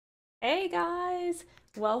Hey guys,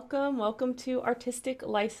 welcome to Artistic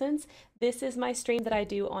License. This is my stream that I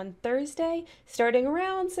do on Thursday, starting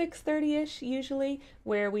around 6:30ish usually,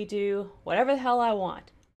 where we do whatever the hell I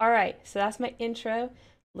want. All right, so that's my intro.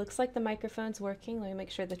 Looks like the microphone's working. Let me make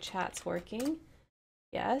sure the chat's working.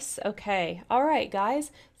 Yes, okay. All right,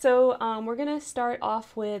 guys. So we're going to start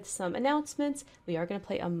off with some announcements. We are going to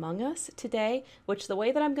play Among Us today, which the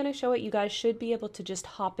way that I'm going to show it, you guys should be able to just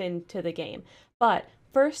hop into the game. But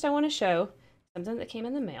first, I want to show something that came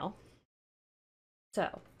in the mail.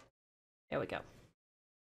 So there we go.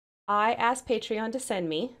 I asked Patreon to send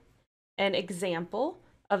me an example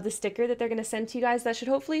of the sticker that they're going to send to you guys. That should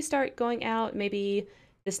hopefully start going out maybe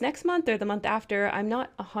this next month or the month after. I'm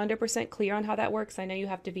not 100% clear on how that works. I know you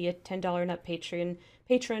have to be a $10 and up patron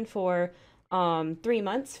for 3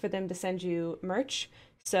 months for them to send you merch.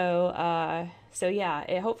 So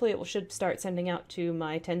yeah, hopefully should start sending out to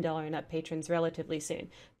my $10 and up patrons relatively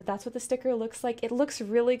soon. But that's what the sticker looks like. It looks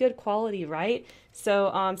really good quality, right?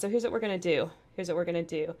 So here's what we're gonna do.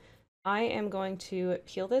 I am going to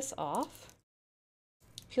peel this off.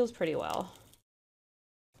 Peels pretty well.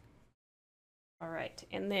 All right,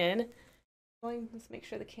 and then let's make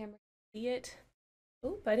sure the camera can see it.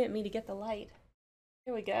 Oop, I didn't mean to get the light.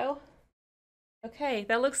 Here we go. Okay,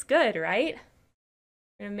 that looks good, right?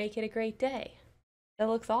 We're gonna make it a great day. That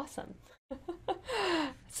looks awesome.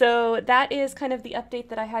 So that is kind of the update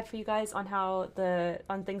that I had for you guys on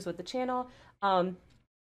on things with the channel.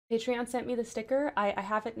 Patreon sent me the sticker. I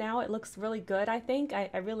have it now. It looks really good, I think.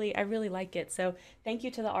 I really like it. So thank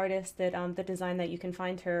you to the artist that designed that. You can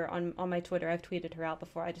find her on my Twitter. I've tweeted her out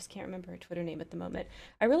before. I just can't remember her Twitter name at the moment.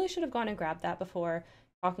 I really should have gone and grabbed that before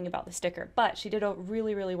talking about the sticker, but she did a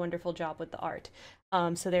really wonderful job with the art.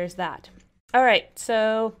 So there's that. All right,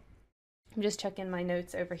 so I'm just checking my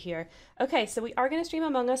notes over here. Okay, so we are going to stream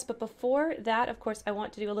Among Us, but before that, of course, I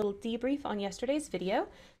want to do a little debrief on yesterday's video.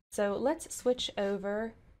 So let's switch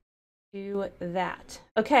over to that.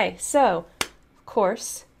 Okay, so of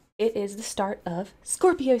course it is the start of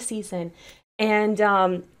Scorpio season, and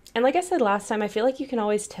like I said last time, I feel like you can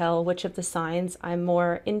always tell which of the signs I'm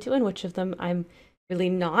more into and which of them I'm really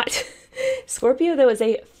not. Scorpio, though, is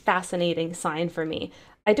a fascinating sign for me.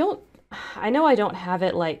 I know I don't have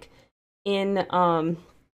it like in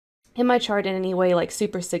my chart in any way like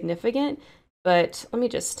super significant, but I'm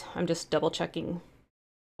just double checking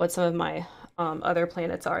what some of my other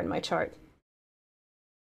planets are in my chart.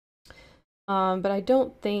 But I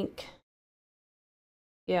don't think,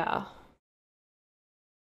 yeah.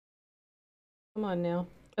 Come on now.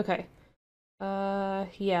 Okay.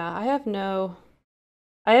 Yeah, I have no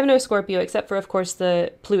Scorpio except for, of course,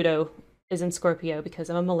 the Pluto is in Scorpio because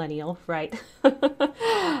I'm a millennial, right?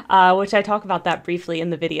 Which I talk about that briefly in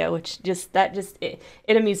the video, which it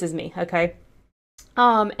amuses me, okay?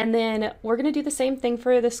 And then we're going to do the same thing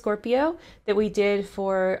for the Scorpio that we did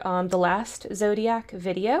for the last Zodiac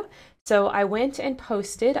video. So I went and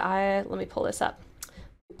posted, let me pull this up.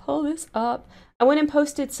 I went and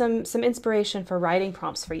posted some inspiration for writing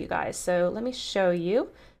prompts for you guys. So let me show you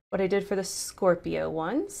what I did for the Scorpio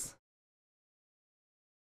ones.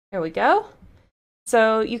 There we go.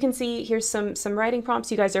 So you can see here's some writing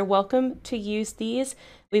prompts. You guys are welcome to use these.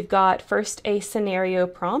 We've got first a scenario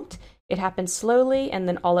prompt. It happens slowly and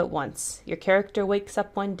then all at once. Your character wakes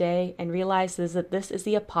up one day and realizes that this is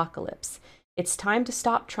the apocalypse. It's time to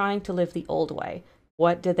stop trying to live the old way.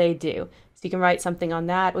 What do they do? So you can write something on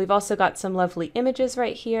that. We've also got some lovely images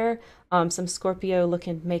right here. Some Scorpio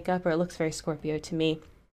looking makeup, or it looks very Scorpio to me.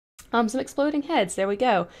 Some exploding heads. There we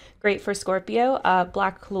go. Great for Scorpio.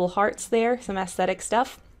 Black little hearts there. Some aesthetic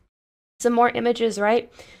stuff. Some more images, right?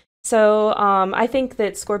 So I think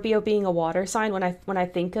that Scorpio being a water sign, when I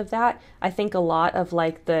think of that, I think a lot of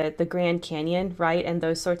like the Grand Canyon, right, and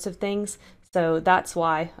those sorts of things. So that's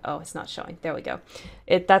why, oh, it's not showing. There we go.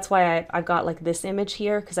 That's why I've got like this image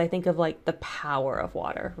here, because I think of like the power of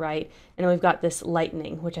water, right? And then we've got this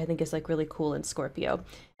lightning, which I think is like really cool in Scorpio.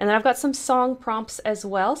 And then I've got some song prompts as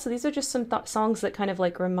well. So these are just some songs that kind of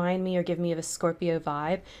like remind me or give me of a Scorpio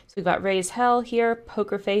vibe. So we've got Raise Hell here,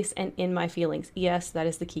 Poker Face, and In My Feelings. Yes, that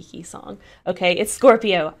is the Kiki song. Okay, it's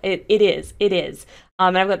Scorpio. It is.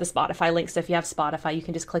 And I've got the Spotify links, so if you have Spotify, you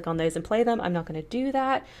can just click on those and play them. I'm not going to do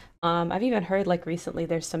that. I've even heard like recently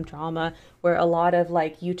there's some drama where a lot of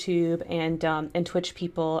like YouTube and Twitch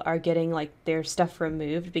people are getting like their stuff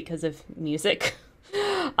removed because of music.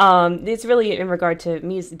 It's really in regard to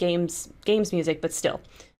games music, but still,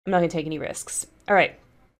 I'm not going to take any risks. All right.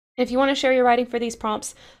 If you want to share your writing for these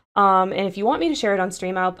prompts, and if you want me to share it on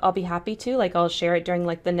stream, I'll be happy to. Like I'll share it during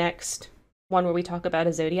like the next one where we talk about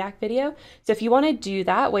a Zodiac video. So if you want to do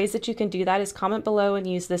that, ways that you can do that is comment below and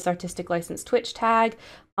use this artistic license Twitch tag.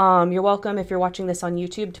 You're welcome, if you're watching this on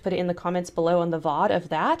YouTube, to put it in the comments below on the VOD of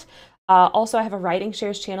that. Also, I have a writing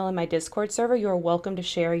shares channel in my Discord server. You're welcome to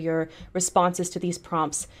share your responses to these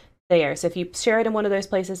prompts there. So if you share it in one of those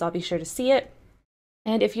places, I'll be sure to see it.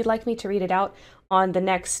 And if you'd like me to read it out on the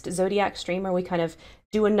next Zodiac stream where we kind of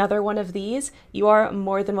do another one of these, you are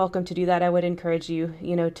more than welcome to do that. I would encourage you,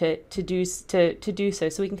 to do so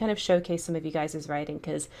we can kind of showcase some of you guys' writing,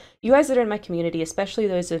 because you guys that are in my community, especially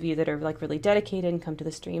those of you that are like really dedicated and come to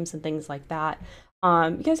the streams and things like that,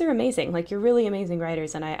 you guys are amazing. Like, you're really amazing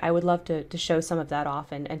writers, and I would love to show some of that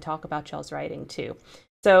off and talk about y'all's writing too.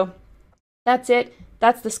 So that's it.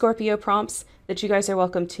 That's the Scorpio prompts that you guys are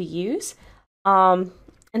welcome to use.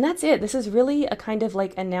 And that's it. This is really a kind of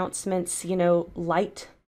like announcements, light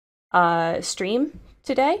stream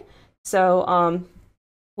today. So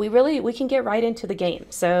we can get right into the game.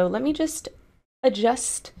 So let me just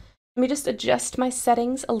adjust my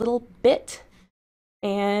settings a little bit,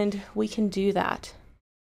 and we can do that.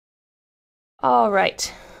 All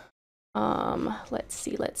right. Let's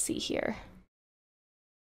see here.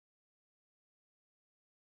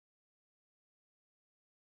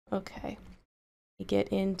 Okay. Get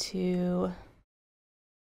into,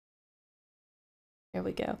 there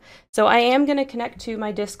we go. So I am going to connect to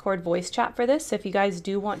my Discord voice chat for this. So if you guys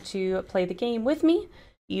do want to play the game with me,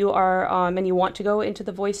 you are and you want to go into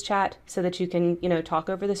the voice chat so that you can talk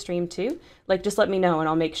over the stream too, like, just let me know and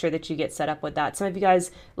I'll make sure that you get set up with that. Some of you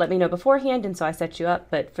guys let me know beforehand, and so I set you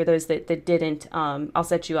up, but for those that didn't, I'll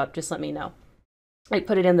set you up. Just let me know. Like,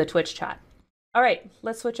 put it in the Twitch chat. All right,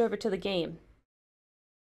 let's switch over to the game.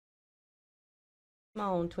 Come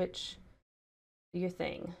on, Twitch. Do your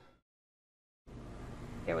thing.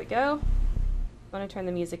 There we go. I want to turn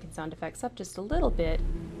the music and sound effects up just a little bit.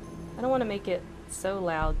 I don't want to make it so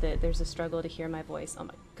loud that there's a struggle to hear my voice. Oh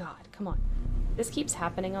my god, come on. This keeps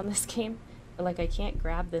happening on this game. But like, I can't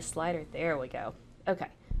grab this slider. There we go. Okay.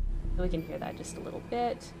 So we can hear that just a little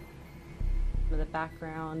bit. Some of the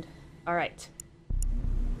background. All right.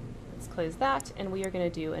 Let's close that, and we are going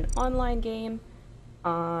to do an online game.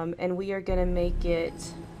 And we are gonna make it,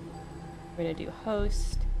 we're gonna do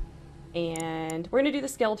host, and we're gonna do the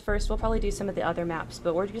Skeld first. We'll probably do some of the other maps,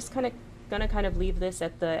 but we're just gonna leave this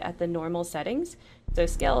at the normal settings. So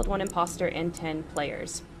Skeld, 1 imposter and 10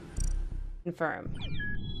 players. Confirm.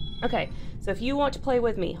 Okay, so if you want to play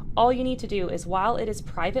with me, all you need to do is, while it is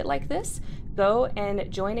private like this, go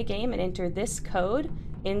and join a game and enter this code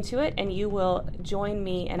into it, and you will join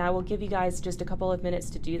me, and I will give you guys just a couple of minutes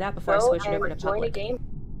to do that before I switch it over to public. Join a game.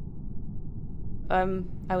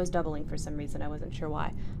 I was doubling for some reason. I wasn't sure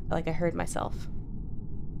why. Like, I heard myself.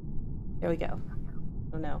 There we go.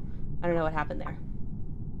 Oh no. I don't know what happened there.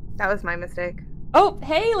 That was my mistake. Oh,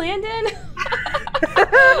 hey, Landon!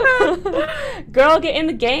 Girl, get in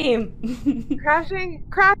the game. Crashing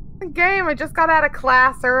game. I just got out of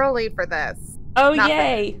class early for this. Oh,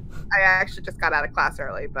 yay. I actually just got out of class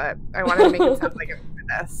early, but I wanted to make it sound like it was for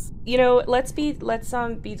this. Let's be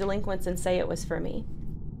delinquents and say it was for me.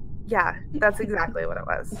 Yeah, that's exactly what it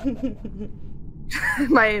was.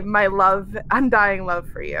 my love, undying love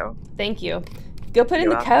for you. Thank you. Go put in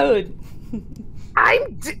the code.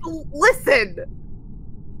 Listen.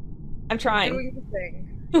 I'm trying. Doing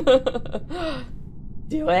the thing.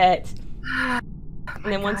 Do it.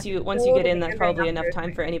 And then once you get in, that's probably enough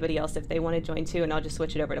time for anybody else if they want to join too, and I'll just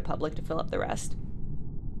switch it over to public to fill up the rest.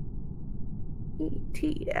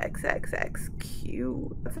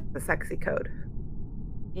 ETXXXQ. That's a sexy code.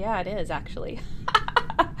 Yeah, it is, actually.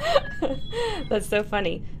 That's so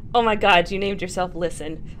funny. Oh my god, you named yourself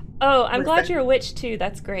Listen. Oh, I'm glad you're a witch too.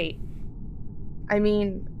 That's great. I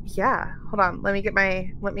mean, yeah. Hold on. Let me get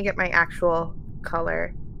my actual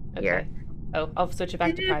color here. Oh, I'll switch it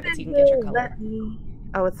back to private so you can get your color.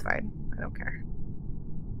 Oh, it's fine. I don't care.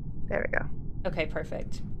 There we go. Okay,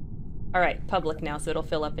 perfect. All right, public now, so it'll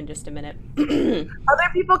fill up in just a minute. Other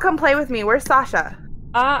people come play with me. Where's Sasha?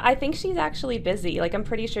 I think she's actually busy. Like, I'm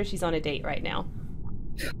pretty sure she's on a date right now.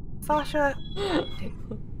 Sasha.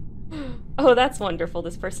 Oh, that's wonderful.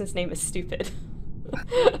 This person's name is Stupid.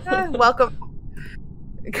 Welcome.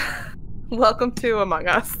 Welcome to Among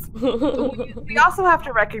Us. We also have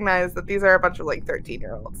to recognize that these are a bunch of like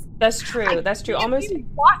 13-year-olds. That's true. That's true. Almost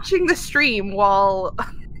watching the stream while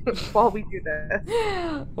we do this.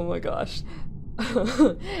 Oh my gosh.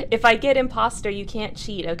 If I get imposter, you can't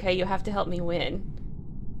cheat, okay? You have to help me win.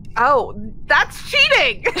 Oh, that's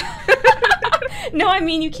cheating! No, I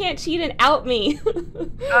mean, you can't cheat and out me. Oh,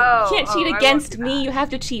 you can't cheat I won't against do me. that. You have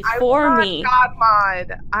to cheat I for want me. God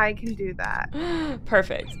mod. I can do that.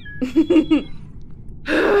 Perfect.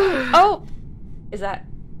 Oh, is that?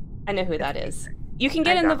 I know who that is. You can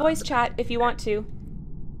get in the voice chat if you want to.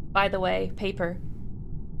 By the way, Paper.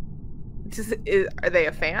 Are they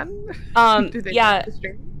a fan? Do they Yeah. the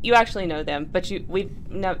stream? You actually know them, but you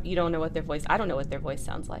don't know what their voice. I don't know what their voice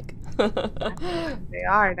sounds like. They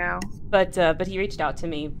are now. But he reached out to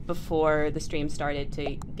me before the stream started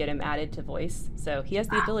to get him added to voice, so he has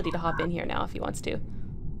the ability to hop in here now if he wants to.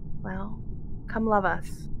 Well, come love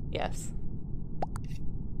us. Yes.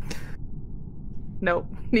 Nope,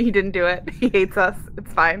 he didn't do it. He hates us.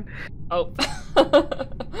 It's fine. Oh.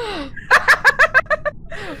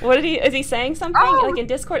 What did he? Is he saying something like in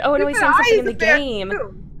Discord? Oh no, he's saying something in the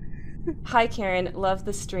game. Hi Karen, love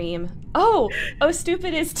the stream. Oh,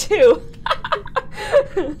 Stupid is too.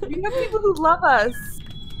 You have people who love us.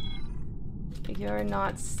 You're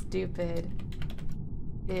not stupid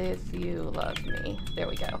if you love me. There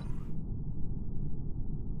we go.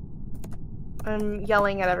 I'm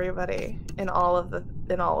yelling at everybody in all of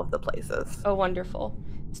the places. Oh, wonderful.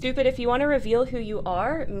 Stupid, if you want to reveal who you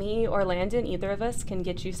are, me or Landon, either of us can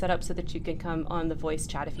get you set up so that you can come on the voice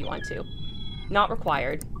chat if you want to. Not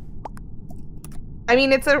required. I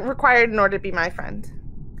mean, it's required in order to be my friend.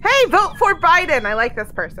 Hey, vote for Biden! I like this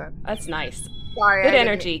person. That's nice. Sorry. Good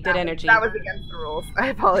energy, good energy. That was against the rules. I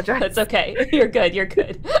apologize. That's okay. You're good, you're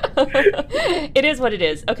good. It is what it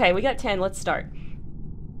is. Okay, we got 10. Let's start.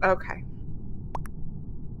 Okay.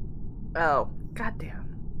 Oh, goddamn.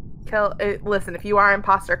 Listen, if you are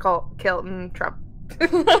imposter, kill Trump.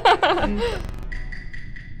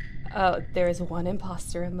 Oh, there is one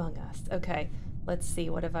imposter among us. Okay, let's see.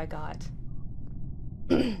 What have I got?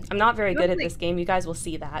 I'm not very good at this game. You guys will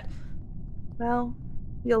see that. Well,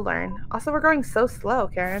 you'll learn. Also, we're going so slow,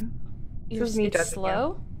 Karen. It's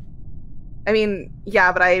slow? I mean,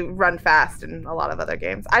 yeah, but I run fast in a lot of other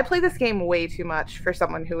games. I play this game way too much for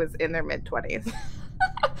someone who is in their mid-20s.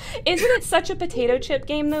 Isn't it such a potato chip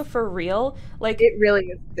game though, for real? Like it really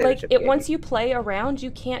is. Like once you play a round, you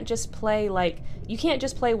can't just play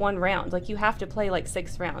one round. Like you have to play like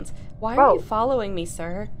 6 rounds. Why are you following me,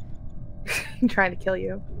 sir? I'm trying to kill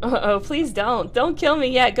you. Oh, please don't. Don't kill me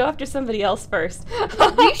yet. Go after somebody else first.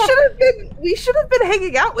 we should have been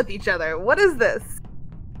hanging out with each other. What is this?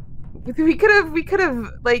 We could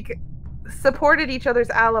have like supported each other's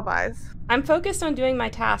alibis. I'm focused on doing my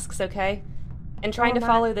tasks, okay? And trying to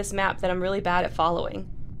follow this map that I'm really bad at following.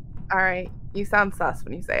 Alright, you sound sus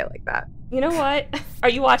when you say it like that. You know what? Are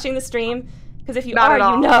you watching the stream? Because if you Not are, at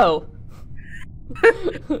all. you know.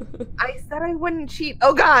 I said I wouldn't cheat.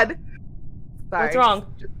 Oh god! Sorry. What's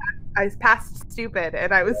wrong? I was past stupid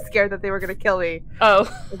and I was scared that they were gonna kill me. Oh.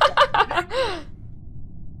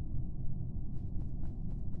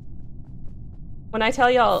 When I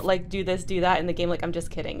tell y'all, like, do this, do that in the game, like, I'm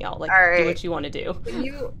just kidding, y'all. Like, do what you want to do.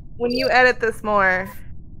 When you edit this more...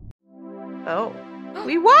 Oh.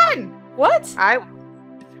 We won! What? It's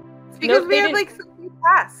because we had, like, so few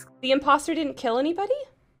tasks. The imposter didn't kill anybody?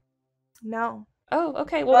 No. Oh,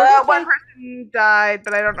 okay. Well, one person died,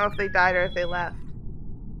 but I don't know if they died or if they left.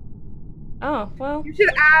 Oh, well. You should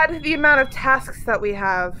add the amount of tasks that we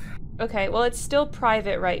have. Okay, well, it's still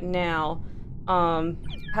private right now.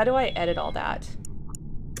 How do I edit all that?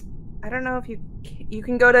 I don't know if you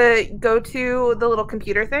can go to the little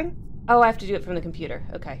computer thing. Oh, I have to do it from the computer.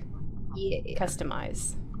 Okay. Yeah.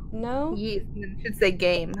 Customize. No? Yes, it should say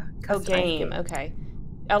game. Oh, game. Okay.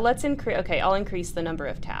 Let's increase. Okay, I'll increase the number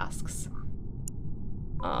of tasks.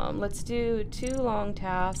 Let's do 2 long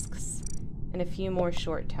tasks and a few more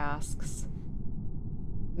short tasks.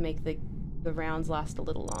 Make the rounds last a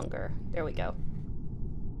little longer. There we go.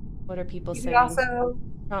 What are people saying? Also,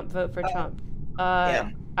 Trump, vote for Trump. Yeah.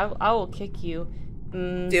 I will kick you.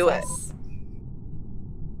 Do it.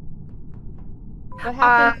 What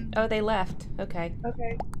happened? Oh, they left. Okay.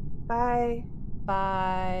 Okay. Bye.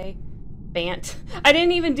 Bye. Bant. I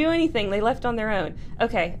didn't even do anything. They left on their own.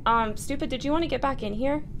 Okay. Stupid, did you want to get back in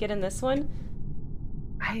here? Get in this one?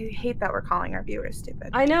 I hate that we're calling our viewers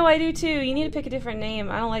stupid. I know, I do too. You need to pick a different name.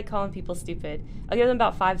 I don't like calling people stupid. I'll give them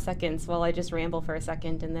about 5 seconds while I just ramble for a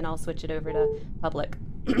second, and then I'll switch it over to public.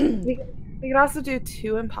 We can also do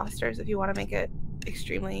 2 imposters if you want to make it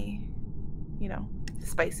extremely,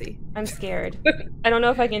 spicy. I'm scared. I don't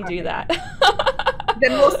know if I can do that.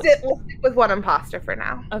 Then we'll stick with 1 imposter for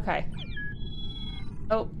now. Okay.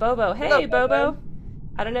 Oh, Bobo. Hey, Hello, Bobo.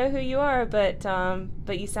 I don't know who you are, but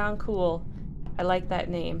you sound cool. I like that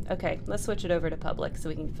name. Okay, let's switch it over to public so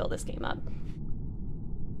we can fill this game up.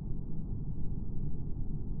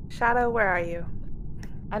 Shadow, where are you?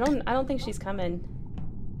 I don't think she's coming.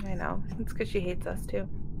 I know. It's because she hates us too.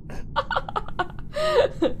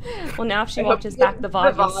 Well, now if she I watches hope back the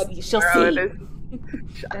VOD, VOD she'll tomorrow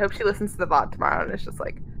see. I hope she listens to the VOD tomorrow and it's just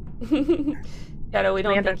like, Shadow, we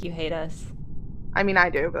don't Amanda. think you hate us. I mean, I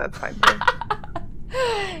do, but that's fine too.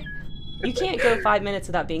 You can't go 5 minutes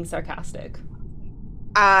without being sarcastic.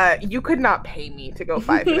 You could not pay me to go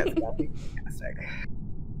 5 minutes without being sarcastic.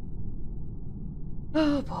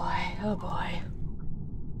 Oh boy, oh boy.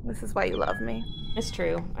 This is why you love me. It's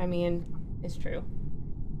true. I mean, it's true.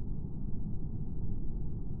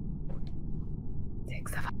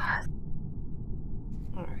 6 of us.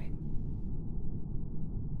 All right.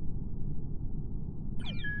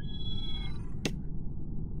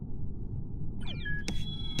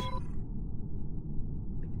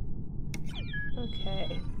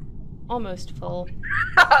 Okay. Almost full.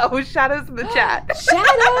 Oh, Shadow's in the chat.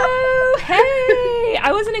 Shadow! Hey!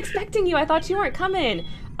 I wasn't expecting you. I thought you weren't coming.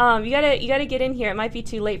 You gotta get in here. It might be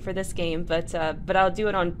too late for this game, but I'll do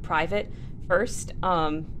it on private first,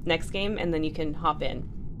 next game, and then you can hop in.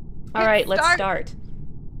 All right, let's start.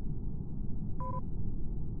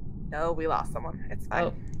 No, we lost someone. It's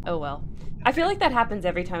fine. Oh well. I feel like that happens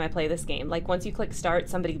every time I play this game. Like once you click start,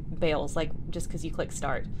 somebody bails, like just because you click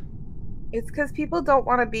start. It's because people don't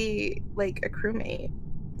want to be like a crewmate,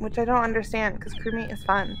 which I don't understand. Because crewmate is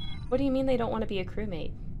fun. What do you mean they don't want to be a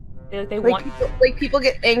crewmate? They Like, want. people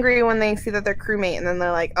get angry when they see that they're crewmate, and then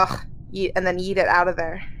they're like, ugh, and then eat it out of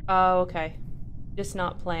there. Oh, okay. Just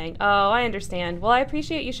not playing. Oh, I understand. Well, I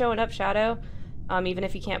appreciate you showing up, Shadow. Even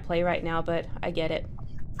if you can't play right now, but I get it.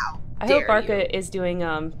 I hope Barca is doing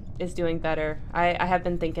better. I have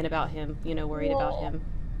been thinking about him, you know, worried about him.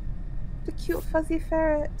 The cute fuzzy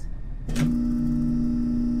ferret.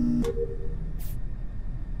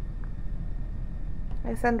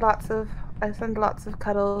 I send lots of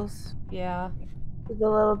cuddles. Yeah. To the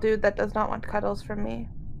little dude that does not want cuddles from me,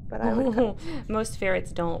 but I would. Cuddle. Most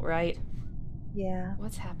ferrets don't, right? Yeah.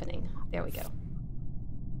 What's happening? There we go.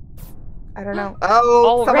 I don't know.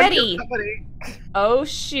 Oh, already. Oh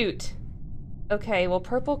shoot. Okay, well,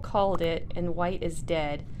 purple called it, and white is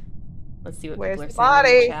dead. Let's see what people are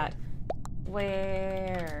saying in the chat.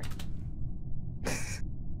 Where?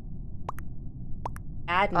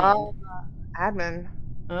 Admin. Admin.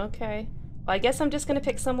 Okay. Well, I guess I'm just gonna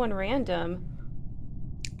pick someone random.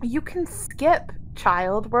 You can skip,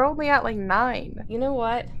 child. We're only at like 9. You know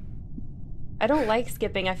what? I don't like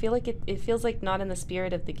skipping. I feel like it feels like not in the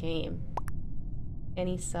spirit of the game.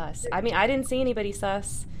 Any sus. I mean, I didn't see anybody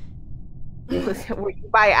sus. Were you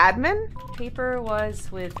by admin? Paper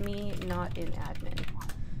was with me, not in admin.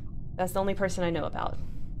 That's the only person I know about.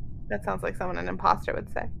 That sounds like someone an imposter would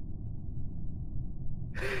say.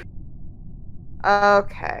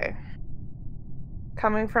 Okay.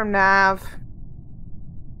 Coming from Nav.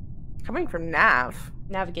 Coming from Nav.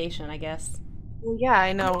 Navigation, I guess. Well, yeah,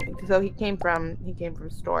 I know. So he came from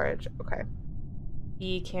storage. Okay.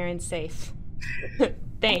 Be Karen safe.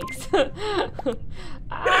 Thanks.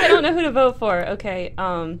 I don't know who to vote for. Okay.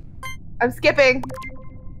 I'm skipping.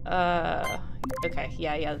 Okay.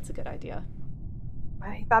 Yeah, that's a good idea.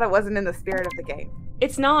 I thought it wasn't in the spirit of the game.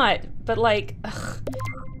 It's not, but like, ugh.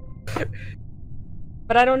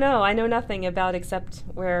 But I don't know. I know nothing about except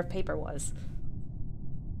where paper was.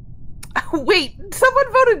 Wait,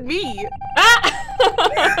 someone voted me. Ah!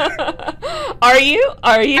 Are you?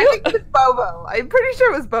 I think it was Bobo. I'm pretty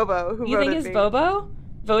sure it was Bobo who voted me. You think it's Bobo?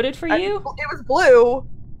 Voted for you? It was blue.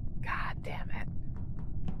 God damn it.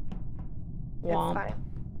 Womp. It's fine.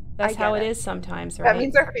 That's how it is sometimes, right? That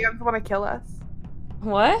means our fans want to kill us.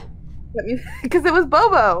 What? That means because it was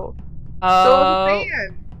Bobo. Oh. So it was a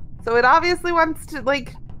fan. So it obviously wants to,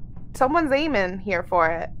 like, someone's aiming here for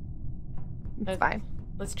it. It's fine.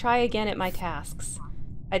 Let's try again at my tasks.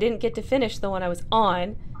 I didn't get to finish the one I was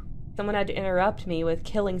on. Someone had to interrupt me with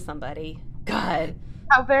killing somebody. God.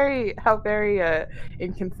 How very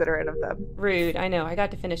inconsiderate of them. Rude. I know. I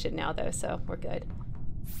got to finish it now though, so we're good.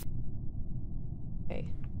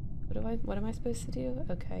 Okay. What am I supposed to do?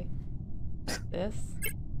 Okay. This.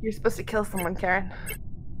 You're supposed to kill someone, Karen.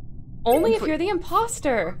 Only if you're the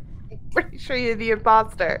imposter. I'm pretty sure you're the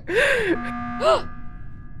imposter.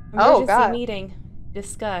 Oh God. Meeting.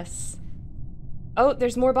 Discuss. Oh,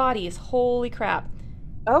 there's more bodies. Holy crap.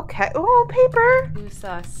 Okay. Oh, paper. Who's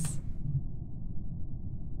sus?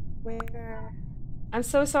 Where? I'm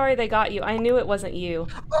so sorry they got you. I knew it wasn't you.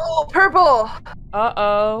 Oh, purple.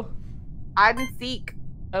 Uh-oh. Hide and seek.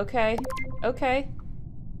 Okay. Okay.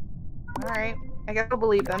 All right. I guess I'll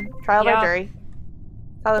believe them. Trial by jury.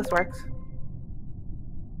 That's how this works.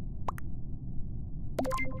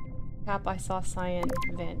 Cap, I saw cyan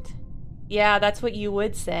vent. Yeah, that's what you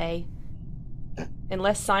would say.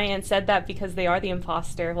 Unless Cyan said that because they are the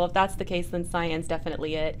imposter. Well, if that's the case, then Cyan's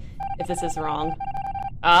definitely it. If this is wrong.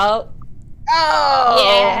 Oh. Oh!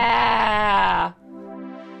 Yeah!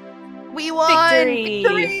 We won! Victory!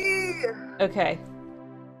 Victory! Okay.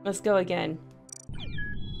 Let's go again.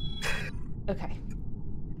 Okay.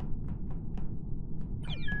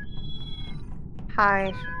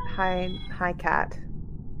 Hi, cat.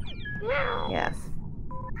 Yes.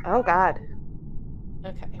 Oh God.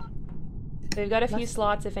 Okay. So we've got a few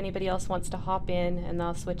slots if anybody else wants to hop in, and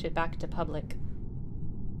I'll switch it back to public.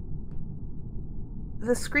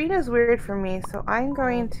 The screen is weird for me, so I'm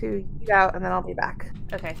going to eat out and then I'll be back.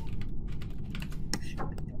 Okay.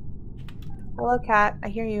 Hello, cat. I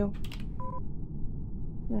hear you.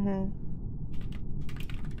 Mm-hmm.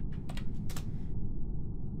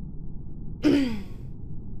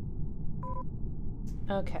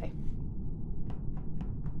 Okay.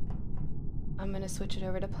 I'm gonna switch it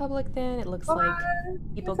over to public then. It looks like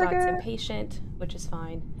people got impatient, which is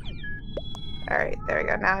fine. Alright, there we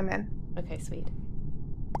go. Now I'm in. Okay, sweet.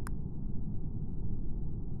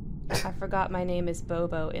 I forgot my name is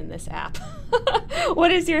Bobo in this app.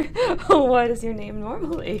 What is your name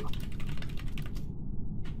normally?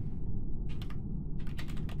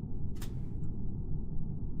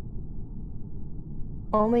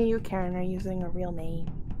 Only you, Karen, are using a real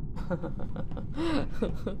name.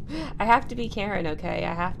 I have to be Karen, okay?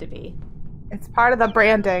 I have to be. It's part of the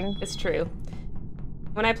branding. It's true.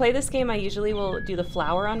 When I play this game, I usually will do the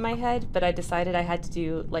flower on my head, but I decided I had to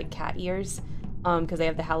do, like, cat ears, because they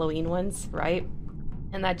have the Halloween ones, right?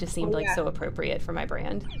 And that just seemed, like, so appropriate for my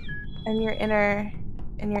brand. And your inner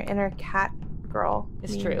cat girl.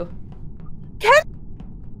 It's true.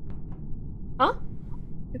 Huh?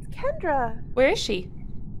 It's Kendra. Where is she?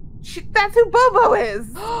 That's who Bobo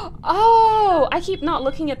is! Oh! I keep not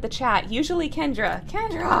looking at the chat. Usually Kendra.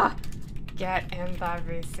 Kendra! Get in the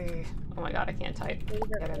VC. Oh my god, I can't type.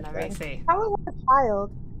 Get in the VC. How is a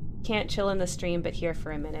child? Can't chill in the stream, but here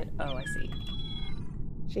for a minute. Oh, I see.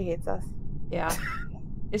 She hates us. Yeah.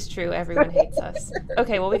 It's true, everyone hates us.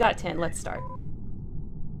 Okay, well we got 10. Let's start.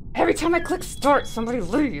 Every time I click start, somebody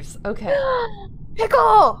leaves. Okay.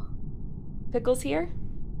 Pickle! Pickle's here?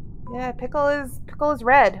 Yeah, Pickle is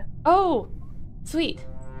red. Oh! Sweet.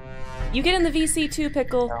 You get in the VC too,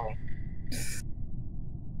 Pickle.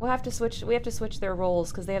 We have to switch their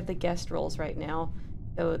roles because they have the guest roles right now.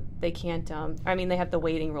 So they can't I mean they have the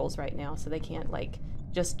waiting roles right now, so they can't like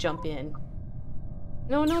just jump in.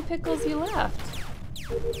 No, Pickles, you left.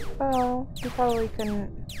 Oh, you probably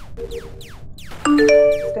couldn't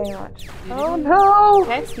stay much. Oh no!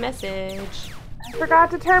 Text message. I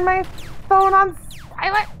forgot to turn my phone on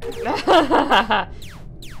silent.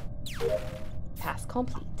 Task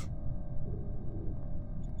complete.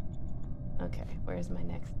 Okay, where's my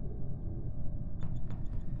next?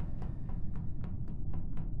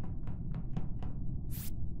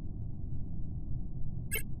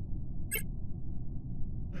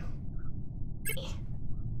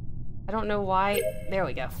 I don't know why. There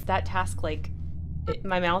we go. That task, like,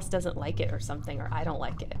 my mouse doesn't like it or something, or I don't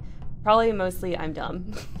like it. Probably mostly I'm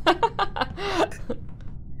dumb.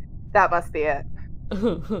 That must be it.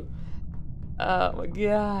 Oh my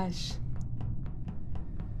gosh.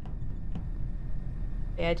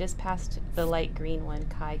 Yeah, I just passed the light green one,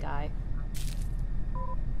 Kai guy.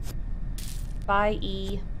 Bye,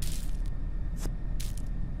 E.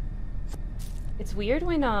 It's weird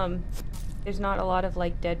when there's not a lot of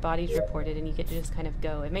like dead bodies reported and you get to just kind of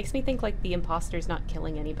go. It makes me think like the imposter's not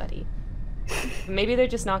killing anybody. Maybe they're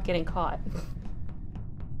just not getting caught.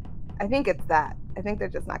 I think it's that. I think they're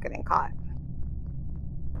just not getting caught.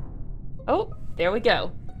 Oh, there we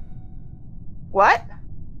go. What?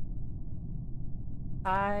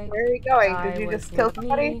 Where are we going? Did you just kill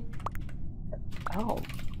somebody? Oh.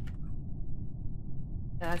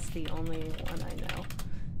 That's the only one I know.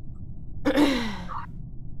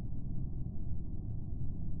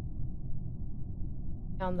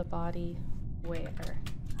 Found the body where?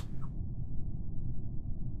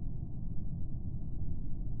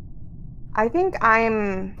 I think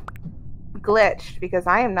I'm glitched because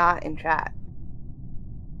I am not in chat.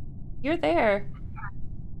 You're there.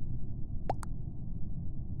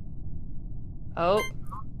 Oh.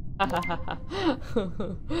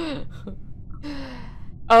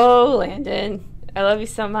 Oh, Landon. I love you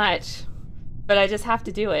so much. But I just have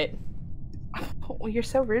to do it. Oh, you're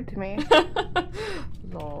so rude to me.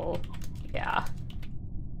 Lol. Yeah.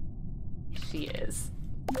 She is.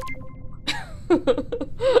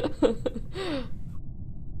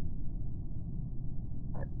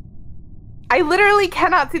 I literally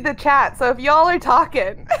cannot see the chat, so if y'all are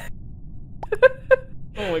talking.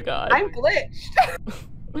 Oh my god. I'm glitched.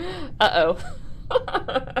 Uh-oh.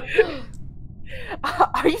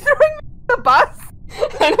 Are you throwing me the bus?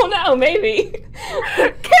 I don't know, maybe.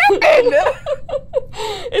 Kevin!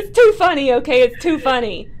 It's too funny, okay? It's too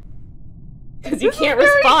funny. Because you can't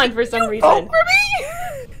respond for some reason. Vote for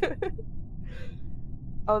me?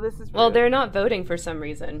 Oh, this is rude. Well, they're not voting for some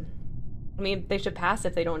reason. I mean, they should pass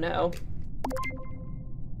if they don't know.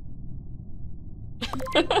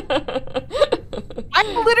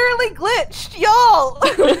 I'm literally glitched, y'all!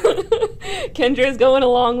 Kendra's going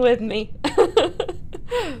along with me.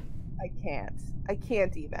 I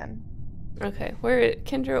can't even. Okay,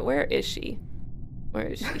 Kendra, where is she? Where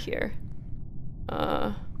is she here?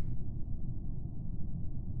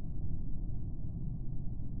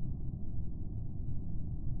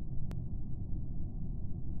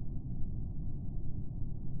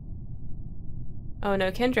 Oh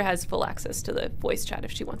no, Kendra has full access to the voice chat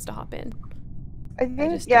if she wants to hop in. I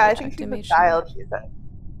think she's a child, she said.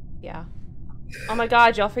 Yeah. Oh my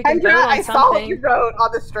god, y'all freaking vote on I something. saw what you wrote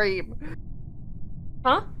on the stream.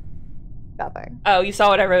 Huh? Nothing. Oh, you saw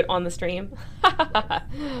what I wrote on the stream?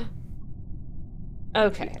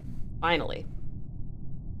 Okay, finally.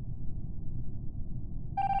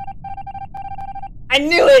 I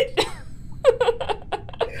knew it!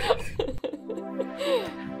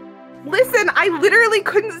 Listen, I literally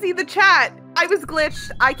couldn't see the chat. I was glitched.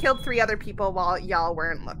 I killed 3 other people while y'all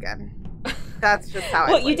weren't looking. That's just how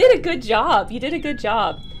Well, you did a good job. You did a good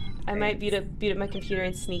job. I might boot up my computer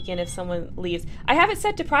and sneak in if someone leaves. I have it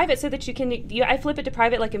set to private so that you can. I flip it to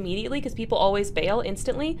private like immediately because people always bail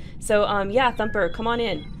instantly. So yeah, Thumper, come on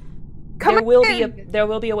in. There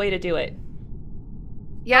will be a way to do it.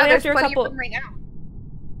 Yeah, probably there's after plenty of them right now.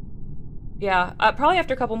 Yeah, probably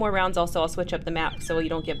after a couple more rounds. Also, I'll switch up the map so you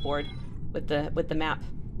don't get bored with the map.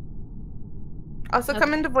 Also,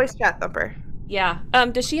 come into voice chat, Thumper. Yeah.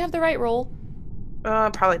 Does she have the right role?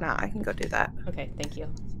 Probably not. I can go do that. Okay, thank you.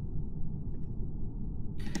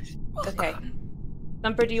 Okay.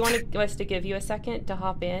 Thumper, do you want us to give you a second to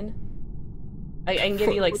hop in? I can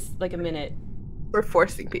give you like a minute. We're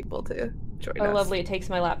forcing people to join us. Oh, lovely. It takes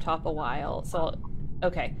my laptop a while. So,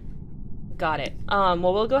 okay. Got it.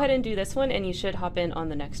 Well, we'll go ahead and do this one, and you should hop in on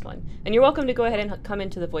the next one. And you're welcome to go ahead and come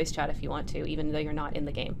into the voice chat if you want to, even though you're not in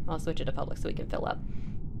the game. I'll switch it to public so we can fill up.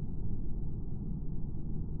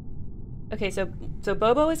 Okay, so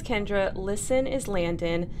Bobo is Kendra, Listen is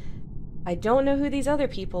Landon. I don't know who these other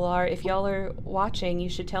people are. If y'all are watching, you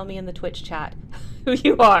should tell me in the Twitch chat who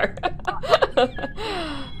you are.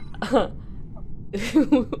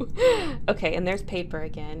 Okay, and there's paper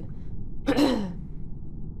again.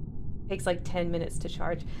 Takes like 10 minutes to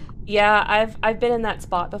charge. Yeah, I've been in that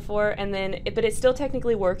spot before, and then but it's still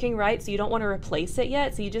technically working, right? So you don't want to replace it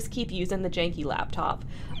yet, so you just keep using the janky laptop.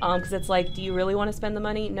 Because it's like, do you really want to spend the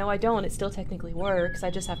money? No, I don't. It still technically works. I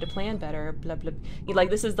just have to plan better. Blah blah.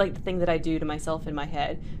 This is like the thing that I do to myself in my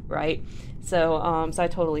head, right? So so I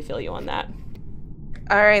totally feel you on that.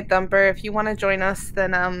 All right, Thumper. If you want to join us,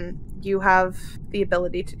 then you have the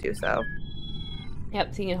ability to do so.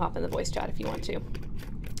 Yep. So you can hop in the voice chat if you want to.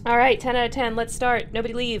 All right, 10 out of 10. Let's start.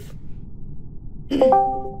 Nobody leave.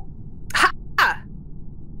 Ha!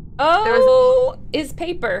 Oh, is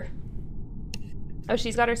paper. Oh,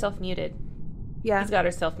 she's got herself muted. Yeah. She's got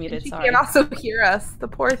herself muted, She sorry. can also hear us. The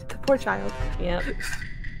poor child. Yep.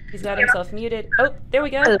 He's got himself muted. Oh, there we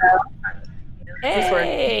go. Hello.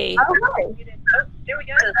 Hey! Oh, hi. There we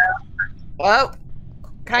go. Well,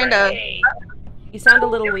 kind of. You sound a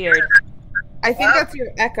little weird. I think that's your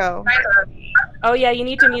echo. Oh yeah, you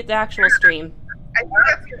need to mute the actual stream. I think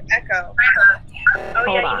that's your echo.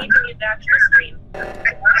 Hold on. You need to mute the actual stream.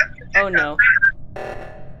 Oh no.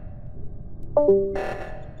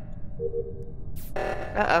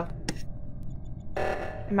 Uh-oh.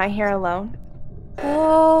 Am I here alone?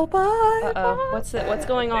 Oh, bye. Uh-oh. What's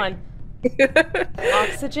going on?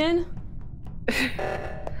 Oxygen?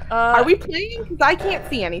 Are we playing? Because I can't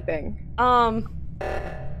see anything.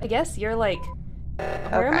 I guess you're like...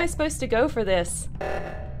 Where am I supposed to go for this?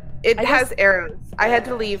 It has arrows. I had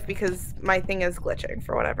to leave because my thing is glitching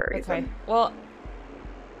for whatever reason. Okay. Well...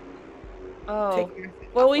 Oh.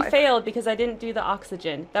 Well, we failed because I didn't do the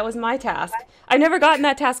oxygen. That was my task. I've never gotten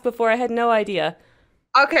that task before. I had no idea.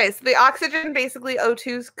 Okay, so the oxygen, basically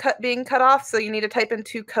O2's being cut off, so you need to type in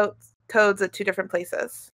 2 codes at 2 different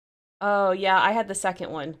places. Oh, yeah, I had the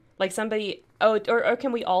second one. Like somebody... Oh, or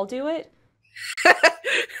can we all do it?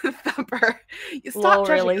 Thumper. You stop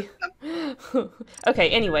really? Okay,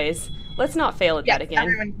 anyways. Let's not fail at that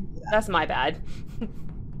again. That's my bad.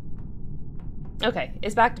 Okay,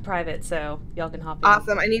 it's back to private, so y'all can hop in.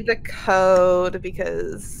 Awesome. I need the code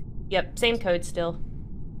because... Yep, same code still.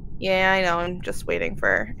 Yeah, I know. I'm just waiting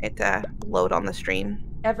for it to load on the stream.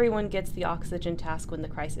 Everyone gets the oxygen task when the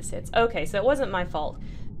crisis hits. Okay, so it wasn't my fault.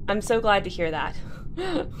 I'm so glad to hear that.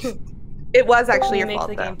 It was actually your make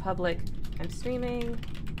fault, the though. game public. I'm streaming.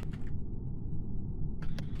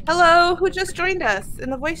 Hello, who just joined us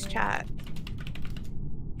in the voice chat?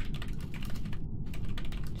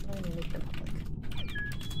 Trying to make them public.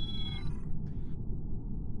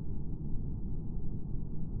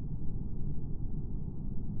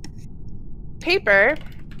 Paper.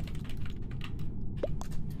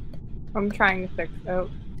 I'm trying to fix. Oh,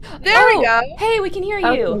 There we go. Hey, we can hear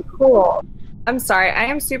you. okay, cool. I'm sorry. I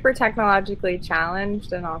am super technologically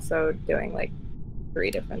challenged and also doing like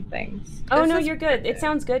 3 different things. Oh This no, is you're good. It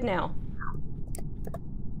sounds good now.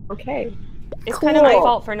 Okay. It's kind of my Cool.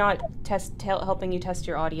 fault for not helping you test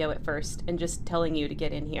your audio at first and just telling you to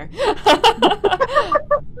get in here.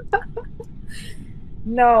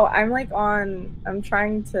 No, I'm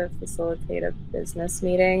trying to facilitate a business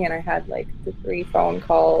meeting and I had like the 3 phone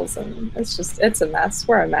calls and it's a mess.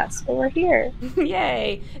 We're a mess, but we're here.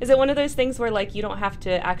 Yay! Is it one of those things where like you don't have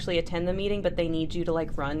to actually attend the meeting, but they need you to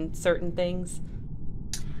like run certain things?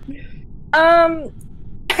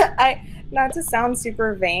 Not to sound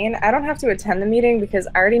super vain, I don't have to attend the meeting because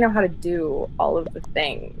I already know how to do all of the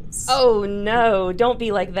things. Oh no, don't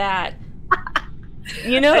be like that.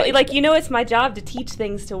 You know, it's my job to teach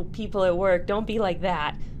things to people at work. Don't be like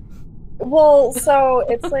that. Well, so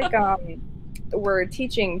it's like we're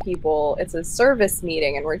teaching people, it's a service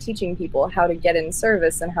meeting and we're teaching people how to get in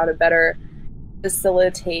service and how to better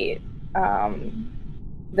facilitate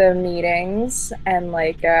the meetings and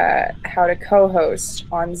like how to co-host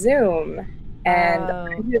on Zoom.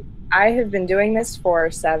 And I have been doing this for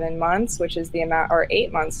 7 months, which is the amount, or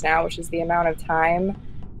 8 months now, which is the amount of time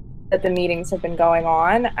that the meetings have been going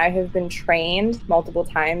on. I have been trained multiple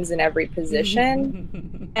times in every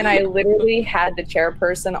position. And I literally had the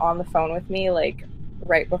chairperson on the phone with me, like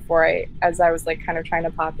right before as I was like kind of trying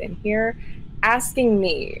to pop in here, asking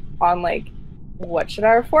me on like, what should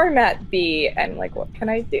our format be? And like, what can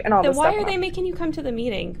I do? And all Then this why stuff. are they making you come to the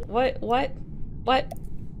meeting? What?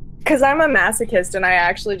 Because I'm a masochist and I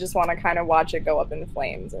actually just want to kind of watch it go up in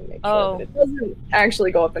flames and make sure that it doesn't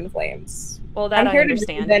actually go up in flames. Well, that I'm here I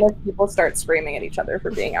understand. to do then if people start screaming at each other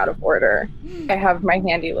for being out of order. I have my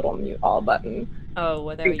handy little mute all button. Oh,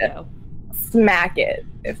 well, there you go. Smack it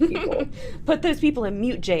if people. Put those people in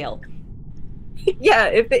mute jail. Yeah,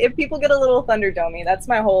 if people get a little Thunderdome, that's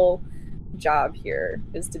my whole job here,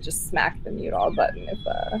 is to just smack the mute all button if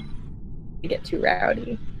they get too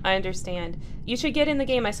rowdy. I understand. You should get in the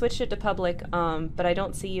game. I switched it to public, but I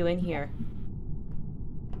don't see you in here.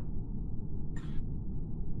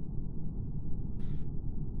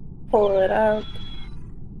 Pull it up.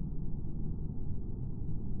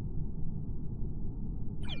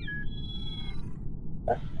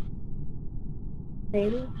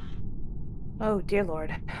 Maybe? Oh, dear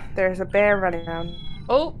Lord. There's a bear running around.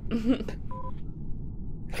 Oh!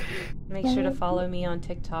 Make sure to follow me on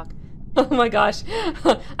TikTok. Oh my gosh,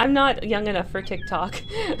 I'm not young enough for TikTok,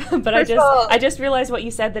 but I just realized what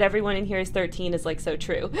you said, that everyone in here is 13 is like so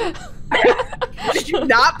true. Did you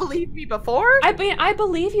not believe me before? I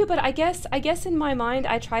believe you, but I guess in my mind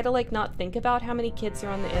I try to like not think about how many kids are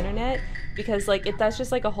on the internet, because like that's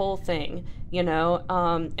just like a whole thing, you know,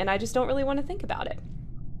 and I just don't really want to think about it.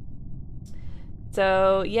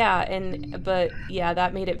 So yeah, but yeah,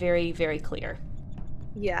 that made it very, very clear.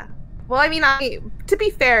 Yeah. Well, I mean, to be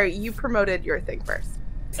fair, you promoted your thing first.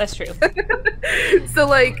 That's true. So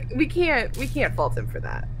like, we can't fault him for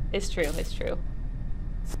that. It's true. It's true.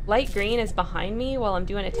 Light green is behind me while I'm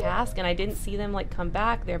doing a task, and I didn't see them like come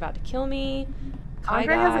back. They're about to kill me. Hi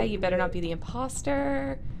guy, you better not be the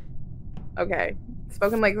imposter. Okay,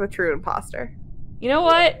 spoken like the true imposter. You know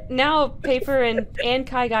what? Now Paper and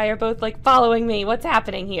Kai Guy are both like following me. What's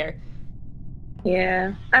happening here?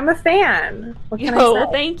 Yeah, I'm a fan. What can I Yo,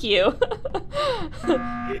 say? thank you.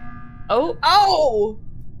 Oh!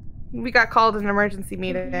 We got called an emergency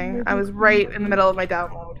meeting. I was right in the middle of my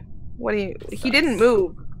download. He didn't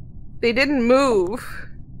move. They didn't move.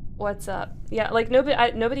 What's up? Yeah, like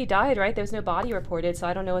nobody died, right? There was no body reported, so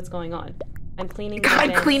I don't know what's going on. I'm cleaning.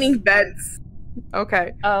 God, cleaning vents.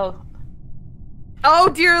 Okay. Oh. Oh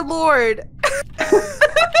dear Lord.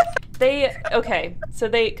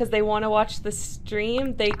 Because they want to watch the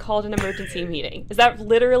stream, they called an emergency meeting. Is that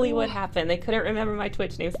literally what happened? They couldn't remember my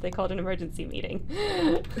Twitch name, so they called an emergency meeting.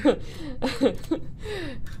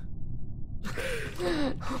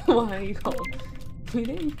 Why are you called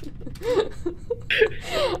meeting?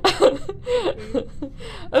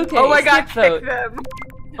 Okay. Oh my God! Vote. Kick them.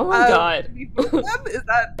 Oh my god. Did we vote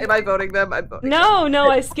them? Am I voting them? I'm voting them. No,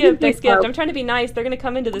 I skipped. I'm trying to be nice. They're gonna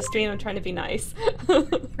come into the stream. I'm trying to be nice. You're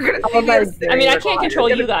gonna Oh see my this- I mean, I You're can't control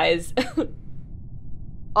you guys.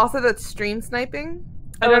 Also, that's stream sniping.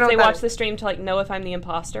 Oh, don't if know they what that watch is. the stream to like know if I'm the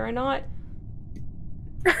imposter or not.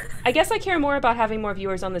 I guess I care more about having more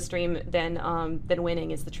viewers on the stream than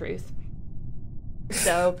winning is the truth.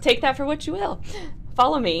 So take that for what you will.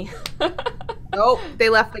 Follow me. Nope, they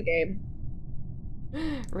left the game.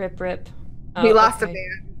 Rip. We Oh, lost okay. a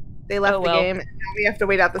man. They left Oh, the well. game, and now we have to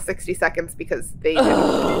wait out the 60 seconds because they didn't.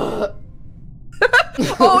 Ugh.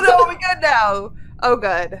 Oh no, we good now. Oh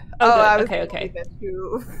good. Oh, good. I was Okay, the okay. only bitch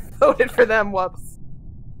who voted for them. Whoops.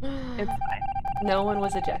 It's fine. No one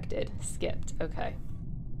was ejected. Skipped. Okay.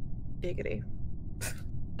 Giggity.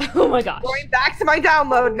 Oh my gosh. Going back to my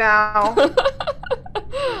download now.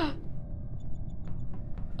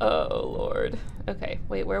 Oh lord. Okay,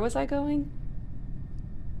 wait, where was I going?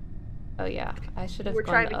 Oh yeah, I should have We're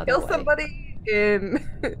gone trying the to other kill way. somebody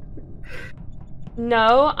in.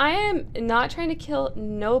 No, I am not trying to kill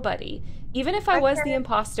nobody. Even if I was the Okay.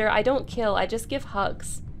 imposter, I don't kill, I just give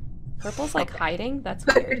hugs. Purple's like hiding? That's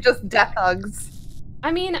They're weird. just death hugs.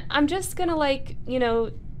 I mean, I'm just gonna like, you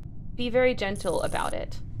know, be very gentle about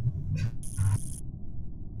it.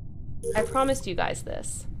 I promised you guys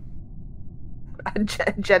this. A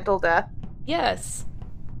gentle death. Yes.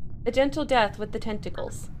 A gentle death with the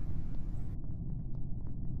tentacles.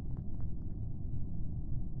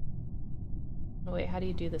 Oh wait, how do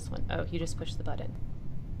you do this one? Oh, you just push the button.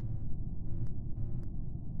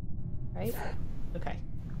 Right? Okay.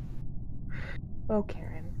 Oh,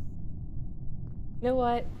 Karen. You know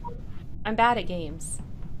what? I'm bad at games.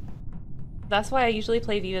 That's why I usually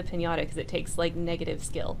play Viva Pinata, because it takes, like, negative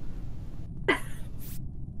skill.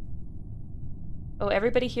 Oh,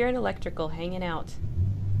 everybody here in Electrical, hanging out.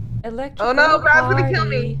 Electrical Oh no, Brad's gonna kill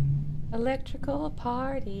me. party. Electrical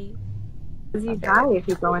party. Because you die if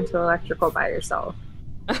you go into electrical by yourself.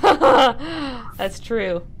 That's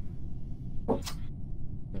true.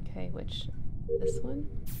 Okay, which... this one?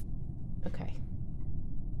 Okay.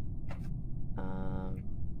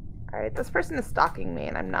 Alright, this person is stalking me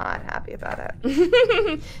and I'm not happy about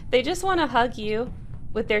it. They just want to hug you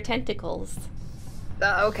with their tentacles.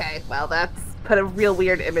 Okay, well, that's put a real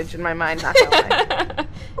weird image in my mind, not gonna lie.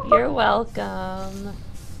 You're welcome.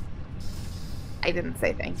 I didn't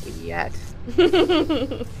say thank you yet.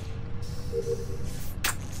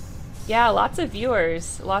 Yeah, lots of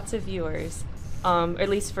viewers. Lots of viewers. Or at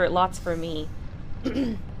least for lots for me.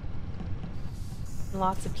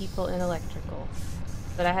 Lots of people in Electrical.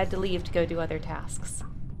 But I had to leave to go do other tasks.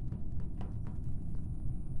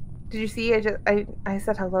 Did you see? I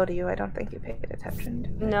said hello to you. I don't think you paid attention to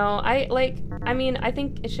it. No, I mean, I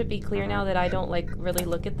think it should be clear now that I don't, like, really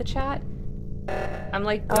look at the chat. I'm,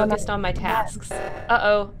 like, focused on my tasks.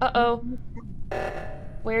 Uh-oh.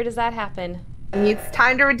 Where does that happen? It's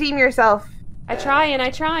time to redeem yourself. I try and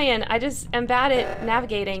I just am bad at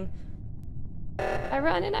navigating. I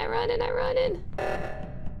run and I run.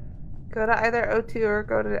 Go to either O2 or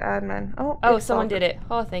go to admin. Oh, it's someone solved. did it.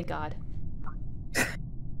 Oh, thank God.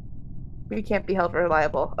 We can't be held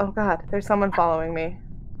reliable. Oh god, there's someone following me.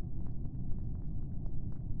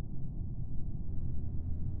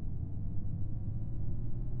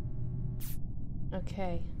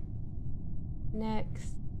 Okay.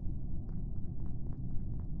 Next.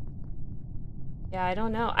 Yeah, I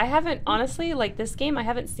don't know. I haven't, honestly, like, this game, I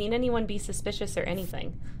haven't seen anyone be suspicious or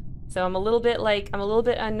anything. So I'm a little bit,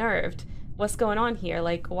 unnerved. What's going on here?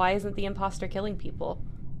 Like, why isn't the imposter killing people?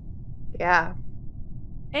 Yeah.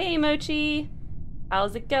 Hey, Mochi!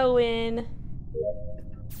 How's it going?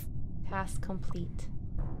 Task complete.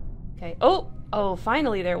 Okay. Oh,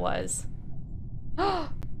 finally there was.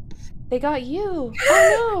 They got you!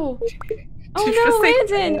 Oh no! Oh Did you just say no,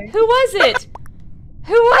 Landon! finally? Who was it?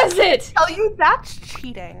 Who was it? Tell you that's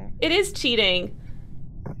cheating. It is cheating.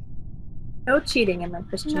 No cheating in the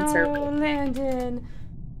Christian No, circle. Landon.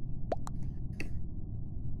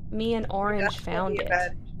 Me and Orange That's found the it.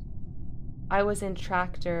 event. I was in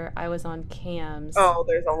Tractor, I was on cams. Oh,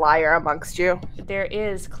 there's a liar amongst you. There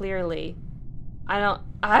is, clearly. I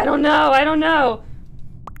don't know.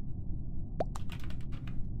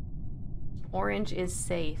 Orange is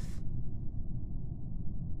safe.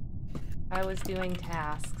 I was doing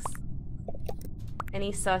tasks.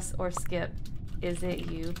 Any sus or skip? Is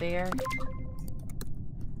it you, Bear?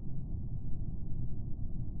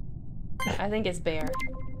 I think it's Bear.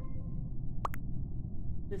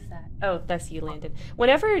 Who's that? Oh, that's you, Landon.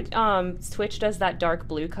 Whenever Twitch does that dark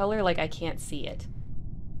blue color, like, I can't see it.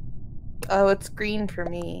 Oh, it's green for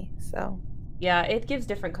me, so. Yeah, it gives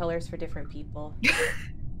different colors for different people.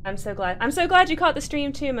 I'm so glad. I'm so glad you caught the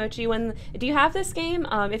stream too, Mochi. Do you have this game?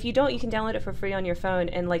 If you don't, you can download it for free on your phone,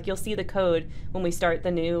 and like you'll see the code when we start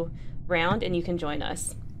the new round, and you can join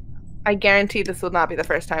us. I guarantee this will not be the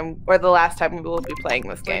first time or the last time we will be playing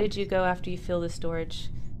this Where game. did you go after you fill the storage,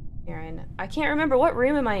 Aaron? I can't remember. What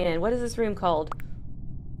room am I in? What is this room called?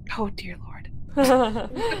 Oh dear lord.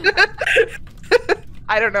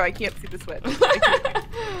 I don't know. I can't see the switch.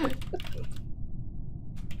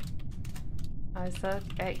 I suck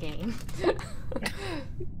at game.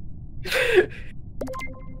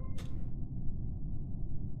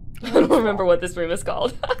 I don't remember what this room is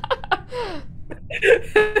called.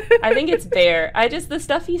 I think it's Bear. The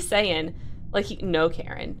stuff he's saying, like, no,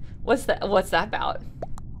 Karen. What's that about?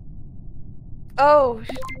 Oh,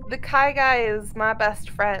 the Kai guy is my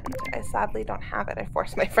best friend. I sadly don't have it. I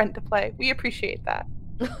forced my friend to play. We appreciate that.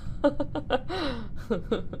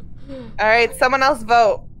 Alright, someone else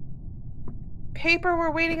vote. Paper,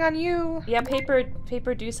 we're waiting on you. Yeah, paper,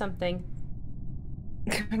 do something.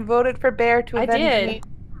 Voted for Bear to avenge me.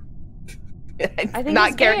 I think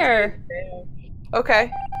it's Bear.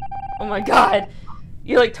 Okay. Oh my god.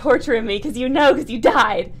 You're like torturing me because you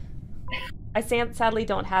died. I sadly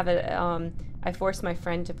don't have it. I forced my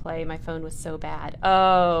friend to play. My phone was so bad.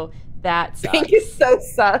 Oh, that sucks. Pink is so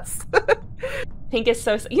sus. Pink is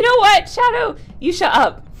so sus. You know what, Shadow? You shut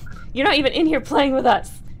up. You're not even in here playing with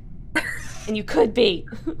us. And you could be.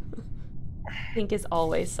 Pink is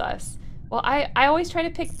always sus. Well, I always try to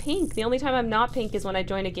pick Pink. The only time I'm not Pink is when I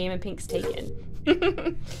join a game and Pink's taken.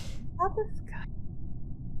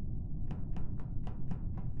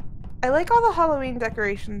 I like all the Halloween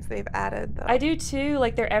decorations they've added, though. I do too.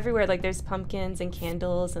 Like, they're everywhere. Like, there's pumpkins and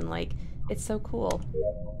candles, and like, it's so cool.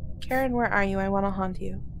 Karen, where are you? I want to haunt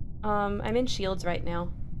you. I'm in Shields right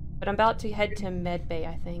now, but I'm about to head to Medbay,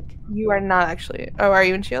 I think. You are not actually. Oh, are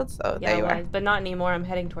you in Shields? Oh, yeah, there you are. But not anymore. I'm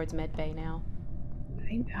heading towards Medbay now.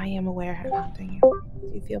 I am aware I'm haunting you.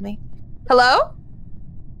 Do you feel me? Hello?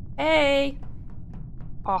 Hey.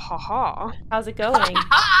 Ha ha ha. How's it going?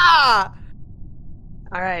 Ah!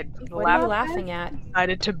 All right. What are you laughing at?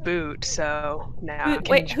 Decided to boot, so now.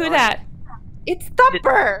 Wait, who that? It's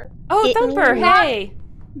Thumper! Oh, Thumper, hey!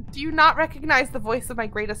 Do you not recognize the voice of my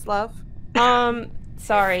greatest love?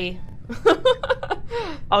 Sorry.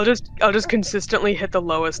 I'll just consistently hit the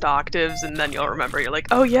lowest octaves, and then you'll remember. You're like,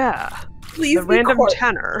 oh yeah, Please the random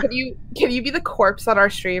tenor. Can you be the corpse on our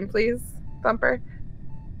stream, please, Thumper?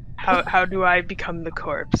 How do I become the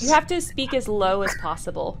corpse? You have to speak as low as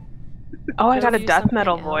possible. Oh, I got a do death something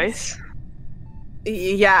metal else. voice.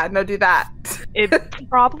 Yeah, no, do that. It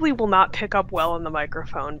probably will not pick up well in the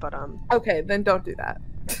microphone, but Okay, then don't do that.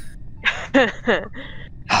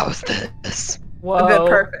 How's this? Whoa. Then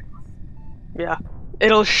perfect. Yeah.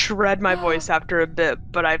 It'll shred my voice after a bit,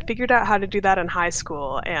 but I figured out how to do that in high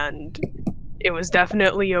school, and it was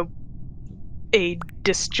definitely a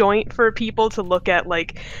disjoint for people to look at,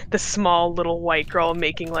 like, the small little white girl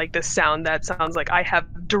making, like, this sound that sounds like I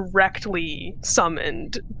have directly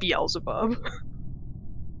summoned Beelzebub.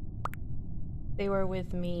 They were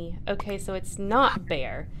with me. Okay, so it's not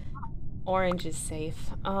Bear. Orange is safe.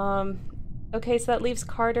 Okay, so that leaves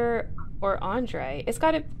Carter or Andre. It's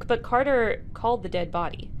got to, but Carter called the dead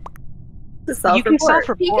body. You can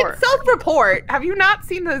self-report. He can self-report. Have you not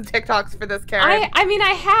seen the TikToks for this, Karen? I mean,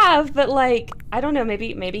 I have, but like, I don't know.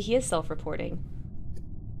 Maybe he is self-reporting.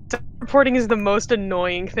 Self-reporting is the most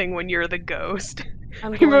annoying thing when you're the ghost.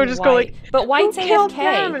 I'm People going just white. go like, but white's "Who killed AFK.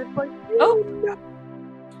 them?" And it's like, Oh. no.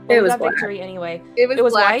 Well, It was got black. victory anyway. It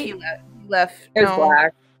was black. white? He left. It was No,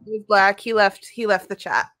 black. It was black. He left the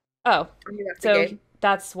chat. Oh, He left the so game.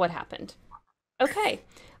 that's what happened. Okay.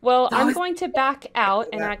 Well, That I'm was- going to back out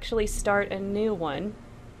and actually start a new one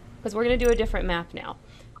because we're going to do a different map now.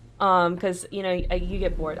 Because you know you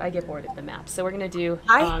get bored. I get bored of the map, so we're going to do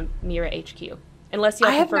Mira HQ. Unless you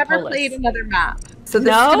I have prefer never Polis. played another map, so this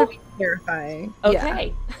No? is gonna be terrifying. Yeah,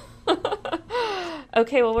 Okay.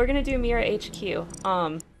 Okay. Well, we're going to do Mira HQ.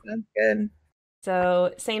 sounds good.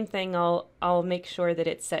 So same thing. I'll make sure that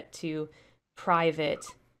it's set to private.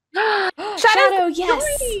 Shadow,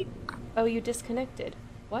 yes. joined! Oh, you disconnected.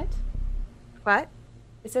 What? What?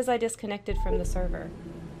 It says I disconnected from the server.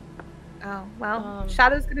 Oh well, Um,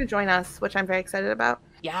 Shadow's gonna join us, which I'm very excited about.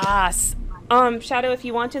 Yes. Shadow, if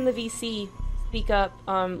you want in the VC, speak up.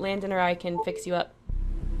 Landon or I can fix you up.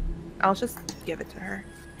 I'll just give it to her.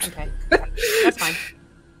 Okay. That's fine.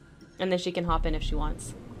 And then she can hop in if she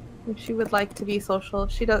wants. If she would like to be social,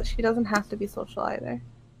 she doesn't have to be social either.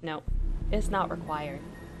 No, it's not required.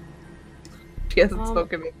 She hasn't Um,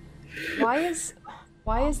 spoken to me. Why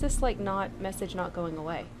is this like message not going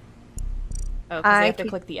away? Oh, because I have to keep-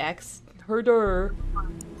 click the X. Herder.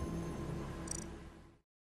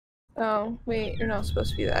 Oh, wait, you're not supposed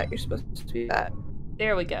to be that. You're supposed to be that.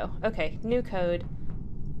 There we go. Okay, new code.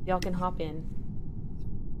 Y'all can hop in.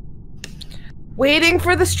 Waiting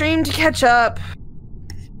for the stream to catch up.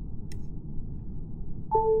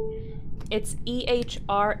 It's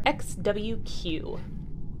EHRXWQ.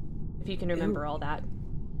 If you can remember all that.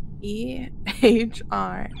 EHRXWQ.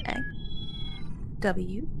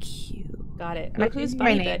 Got it. Am I Oh, who's changing my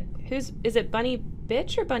Bunny name? Is it Bunny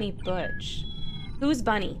Bitch or Bunny Butch? Who's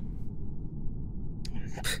Bunny?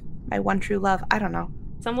 My one true love. I don't know.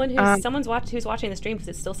 Someone who's watching the stream because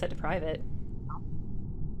it's still set to private.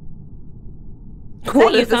 Is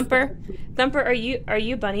that you, Thumper? Thumper, are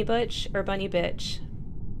you Bunny Butch or Bunny Bitch?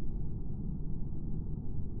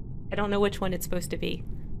 I don't know which one it's supposed to be.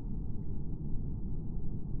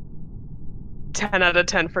 10 out of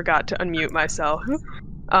 10 forgot to unmute myself.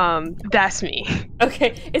 That's me.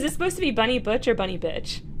 Okay, is it supposed to be Bunny Butch or Bunny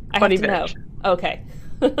Bitch? I Bunny have to Bitch. know. Okay.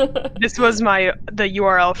 This was the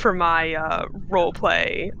URL for my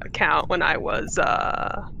roleplay account when I was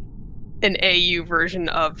an AU version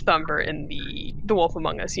of Thumper in the Wolf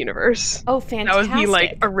Among Us universe. Oh, That was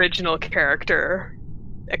fantastic. the original character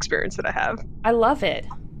experience that I have. I love it.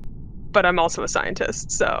 But I'm also a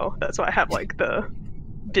scientist, so that's why I have the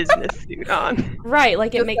business suit on. Right,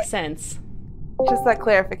 like it Just makes sense. Just that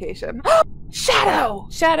clarification. Shadow!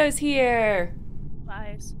 Shadow's here.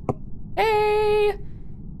 Lies. Hey!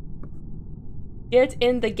 Get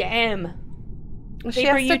in the game. She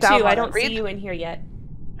Paper, has you to too. download I it. don't see Read- you in here yet.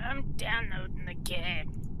 I'm downloading the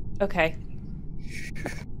game. Okay.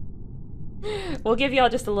 We'll give y'all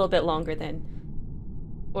just a little bit longer then.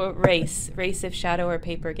 Or race if Shadow or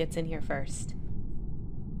Paper gets in here first.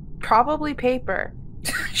 Probably paper.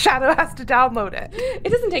 Shadow has to download it. It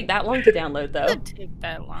doesn't take that long to download though. Doesn't take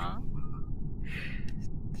that long.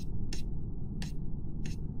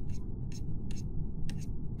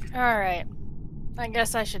 Alright. I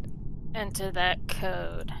guess I should enter that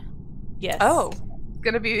code. Yes. Oh, it's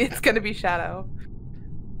gonna be Shadow.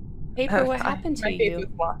 Paper, what happened to My face you? was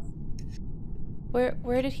lost.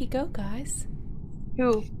 Where did he go, guys?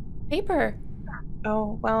 Who? Paper.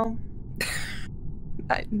 Oh, well.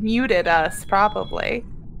 Muted us, probably,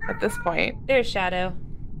 at this point. There's Shadow.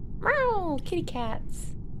 Meow, kitty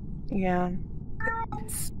cats. Yeah.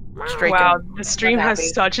 Wow, the stream Not has happy.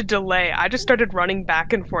 such a delay. I just started running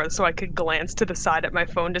back and forth so I could glance to the side at my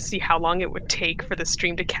phone to see how long it would take for the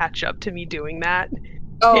stream to catch up to me doing that.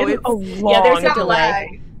 Oh, It's it's a long Yeah, there's a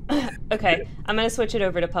delay. delay. Okay, I'm gonna switch it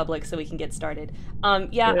over to public so we can get started.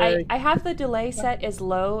 Yeah, Yay. I have the delay set as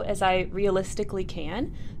low as I realistically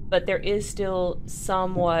can, but there is still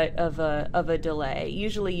somewhat of a delay.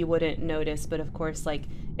 Usually you wouldn't notice, but of course, like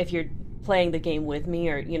if you're playing the game with me,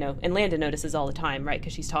 or and Landon notices all the time, right?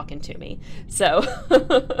 Because she's talking to me, so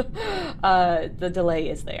the delay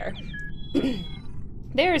is there.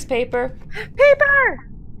 There's Paper. paper.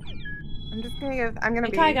 I'm gonna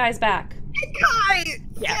And be. Kai Guy's back. Kai!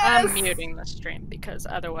 Yeah, Yes! I'm muting the stream because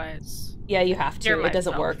otherwise. Yeah, you have to. Hear It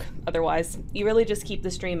doesn't myself. work otherwise. You really just keep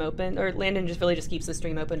the stream open, or Landon just really just keeps the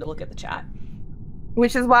stream open to look at the chat.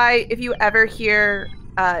 Which is why, if you ever hear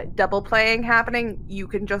double playing happening, you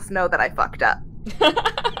can just know that I fucked up.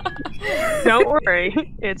 Don't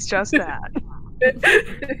worry, it's just that.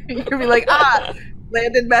 You'll be like,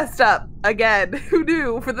 Landon messed up again. Who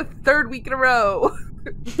knew? For the third week in a row.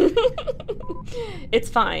 It's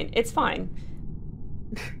fine. It's fine.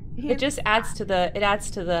 It just adds to the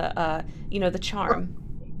the charm.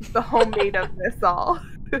 the homemade of this all.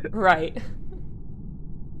 Right.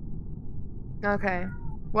 Okay.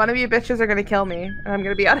 One of you bitches are gonna kill me, and I'm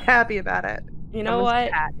gonna be unhappy about it. You know Someone's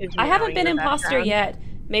what? cat is I haven't meowing been in the imposter background. yet.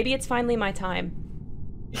 Maybe it's finally my time.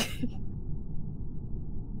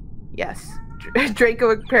 Yes.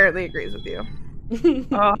 Draco apparently agrees with you.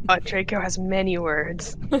 Oh, Draco has many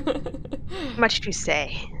words. Much to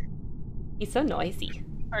say. He's so noisy.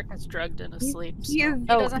 Marcus drugged and asleep. So He is. he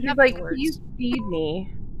Oh, doesn't He's have like, the words. please feed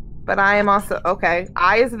me. But I am also okay.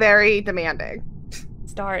 I is very demanding.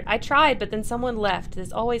 Start. I tried, but then someone left.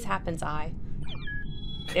 This always happens,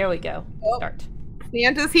 There we go. Oh. Start.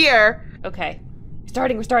 Santa's here. Okay.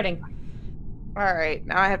 We're starting. All right.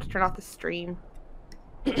 Now I have to turn off the stream.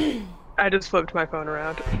 I just flipped my phone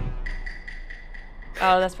around.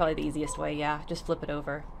 Oh, that's probably the easiest way, yeah. Just flip it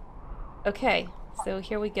over. Okay, so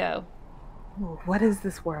here we go. Ooh, what is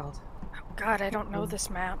this world? God, I don't know this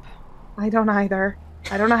map. I don't either.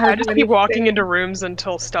 I don't know how to I just do keep walking anything. into rooms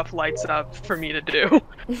until stuff lights up for me to do.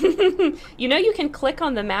 You can click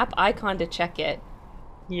on the map icon to check it.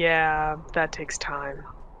 Yeah, that takes time.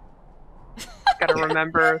 Gotta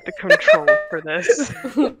remember the control for this.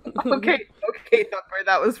 Okay, Thumper,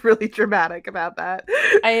 that was really dramatic about that.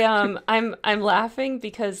 I'm laughing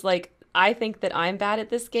because like I think that I'm bad at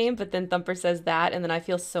this game, but then Thumper says that, and then I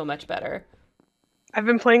feel so much better. I've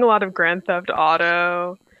been playing a lot of Grand Theft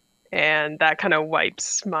Auto, and that kind of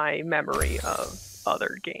wipes my memory of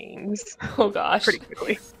other games Oh gosh, pretty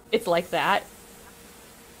quickly. it's like that.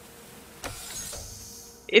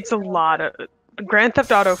 It's a lot of Grand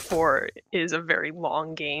Theft Auto 4 is a very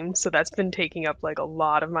long game, so that's been taking up like a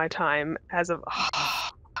lot of my time as of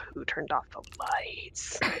who turned off the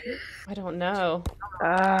lights? I don't know.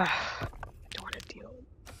 I don't want to deal.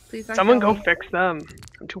 Please don't Someone kill go me. fix them.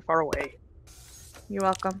 I'm too far away. You're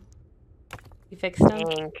welcome. You fixed them.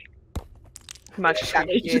 Thank. Much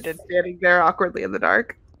Shadow's just appreciated. standing there awkwardly in the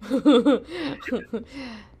dark. I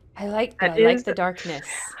like That I like is the darkness.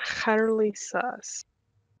 Utterly sus.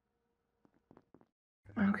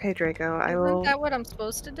 Okay, Draco, I Isn't will. that what I'm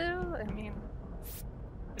supposed to do? I mean,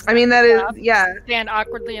 I mean, that is, job? yeah. stand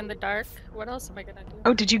awkwardly in the dark. What else am I gonna do?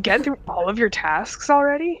 Oh, did you get through all of your tasks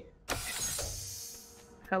already?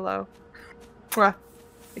 Hello. Bruh.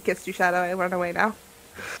 I kissed you, Shadow. I run away now.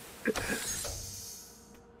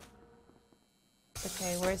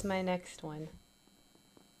 Okay, where's my next one?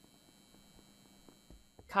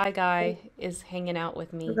 Kai Guy is hanging out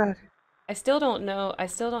with me. Oh, God. I still don't know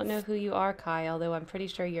who you are, Kai, although I'm pretty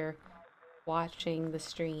sure you're watching the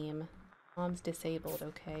stream. Mom's disabled,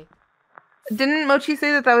 okay. Didn't Mochi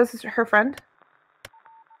say that that was her friend?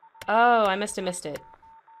 Oh, I must have missed it.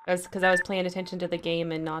 That's because I was paying attention to the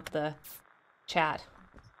game and not the chat.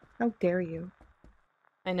 How dare you?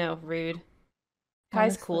 I know, rude.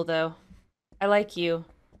 Kai's Honestly. cool though. I like you.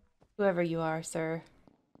 Whoever you are, sir.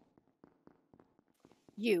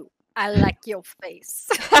 I like your face.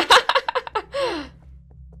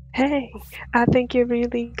 Hey, I think you're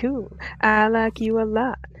really cool. I like you a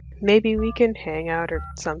lot. Maybe we can hang out or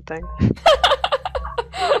something.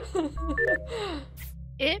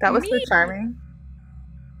 That was so charming.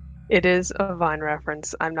 It is a Vine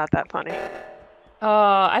reference. I'm not that funny.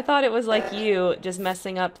 Oh, I thought it was like you just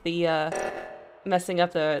messing up the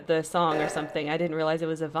song or something. I didn't realize it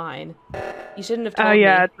was a Vine. You shouldn't have told Oh me.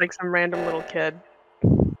 yeah, it's like some random little kid.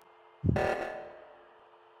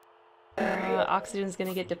 Oxygen's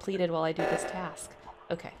gonna get depleted while I do this task.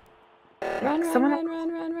 Okay. Run, run, Someone- run,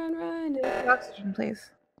 run, run, run, run. Oxygen,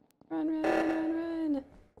 please. Run, run, run, run, run.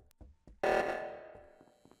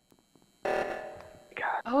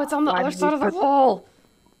 God. Oh, it's on the Why other did side we of the put- wall.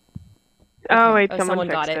 Oh wait, Oh, someone someone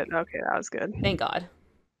got fixed it. it. Okay, that was good. Thank God.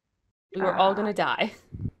 We were all gonna die.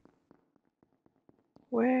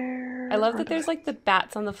 Where? I love are that there's like the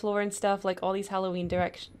bats on the floor and stuff, like all these Halloween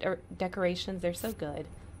decorations. They're so good.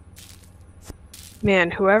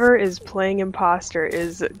 Man, whoever is playing imposter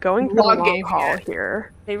is going for the Long long game haul here.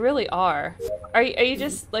 here. They really are. Are you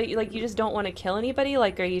just like you just don't want to kill anybody?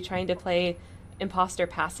 Like, are you trying to play imposter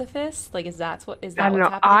pacifist? Like, is that I what's don't know.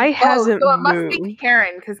 happening? I hasn't so it must moved. be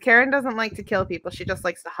Karen, because Karen doesn't like to kill people. She just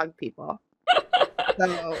likes to hug people.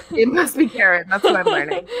 So it must be Karen. That's what I'm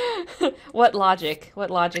learning. What logic? What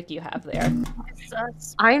logic you have there?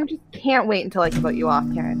 Sus. I just can't wait until I can vote you off,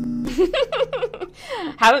 Karen.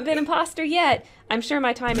 Haven't been imposter yet. I'm sure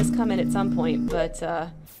my time is coming at some point, but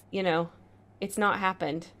you know, it's not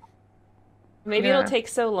happened. Maybe Yeah. it'll take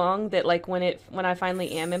so long that like when I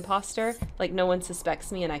finally am imposter, like no one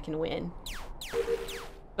suspects me and I can win.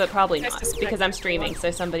 But probably I not, suspect because I'm everyone. streaming, so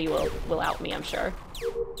somebody will out me, I'm sure.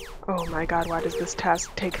 Oh my god, why does this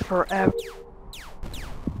task take forever?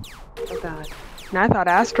 Oh god. And I thought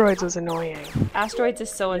asteroids was annoying. Asteroids is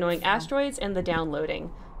so annoying. Asteroids and the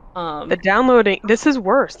downloading. The downloading, this is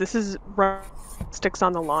worse. This is sticks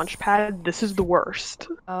on the launch pad. This is the worst.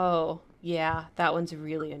 Oh, yeah, that one's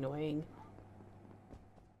really annoying.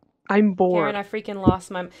 I'm bored. Karen, I freaking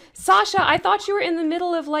lost my... Sasha, I thought you were in the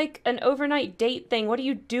middle of, like, an overnight date thing. What are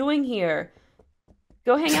you doing here?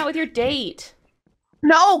 Go hang out with your date.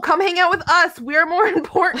 No, come hang out with us. We're more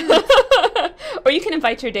important. Or you can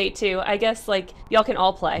invite your date, too. I guess, like, y'all can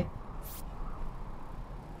all play.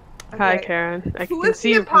 Hi, Okay. Karen. I Who can is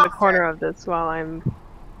see the you from the imposter? corner of this while I'm...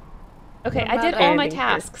 Okay, What I did about all my Andy?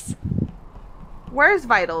 tasks. Where's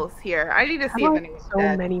Vitals here? I need to see How if about anyone's so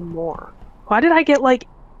dead. many more? Why did I get, like...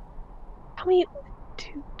 How many?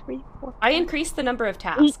 2, 3, 4... I increased the number of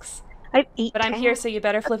tasks. I have 8 But I'm here, so you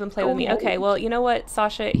better flip and play with me. Okay, well, you know what,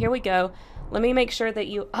 Sasha? Here we go. Let me make sure that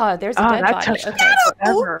you... Oh, there's a dead that body. touched Okay.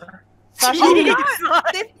 forever. Sasha, Oh you- god!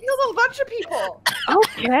 They killed a bunch of people!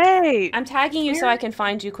 Okay! I'm tagging you so I can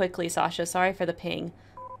find you quickly, Sasha. Sorry for the ping.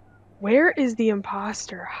 Where is the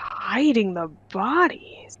imposter hiding the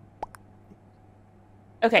bodies?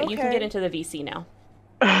 Okay, you can Okay. get into the VC now.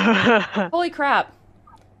 Holy crap.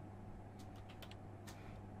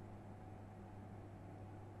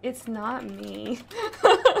 It's not me.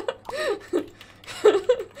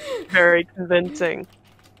 Very convincing.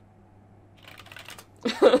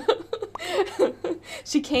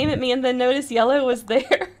 She came at me and then noticed yellow was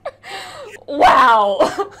there. Wow.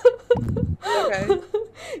 Okay.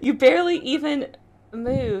 You barely even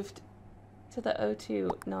moved to the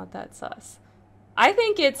O2. Not that sus. I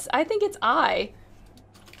think it's I.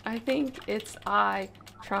 I think it's I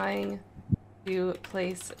trying to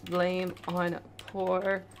place blame on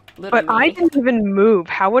poor little But I me. didn't even move.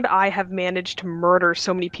 How would I have managed to murder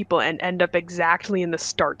so many people and end up exactly in the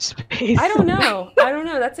start space? I don't know. I don't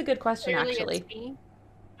know. That's a good question, Clearly actually. it's me.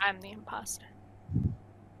 I'm the imposter.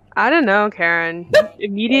 I don't know, Karen.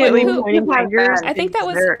 Immediately Who- pointing who- fingers. I think that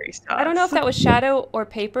was- very sus. I don't know if that was Shadow or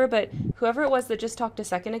Paper, but whoever it was that just talked a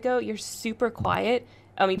second ago, you're super quiet.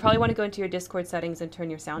 You probably want to go into your Discord settings and turn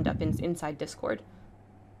your sound up inside Discord.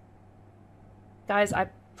 Guys, I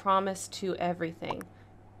promise to everything.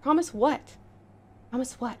 Promise what?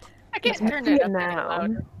 Promise what? I can't It's turn it up now. any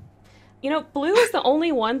louder. You know, Blue is the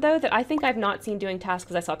only one, though, that I think I've not seen doing tasks,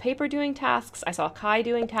 because I saw Paper doing tasks, I saw Kai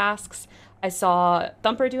doing tasks, I saw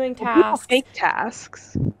Thumper doing Well, people tasks. fake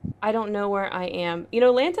tasks. I don't know where I am. You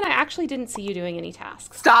know, Lanton, I actually didn't see you doing any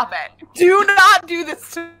tasks. Stop it! Do not do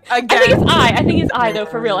this again. I think it's I. I think it's I, though.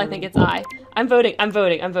 For real, I think it's I. I'm voting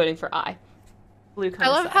for I. Blue kind I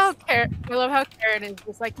of love how Karen is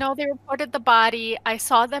just like, no, they reported the body. I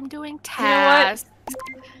saw them doing tasks.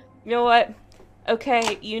 You know what?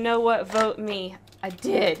 Okay, you know what? Vote me. I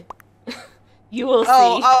did. You will see.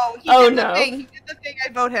 He Oh, did no. the thing. He did the thing.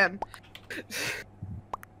 I vote him.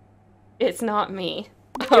 It's not me.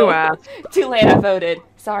 You asked. Too late. I voted.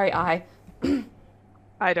 Sorry, I.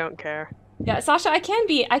 I don't care. Yeah, Sasha, I can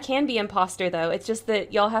be imposter though. It's just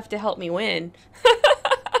that y'all have to help me win.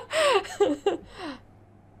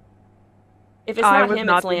 If it's I not was him,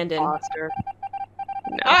 not it's the Landon. imposter.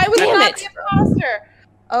 No. I was Damn not it. the imposter.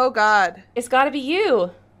 Oh God. It's got to be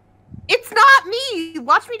you. It's not me.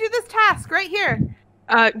 Watch me do this task right here.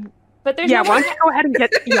 But there's Yeah, no why don't you go ahead and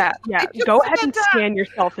get yeah. I just Go said ahead and that. scan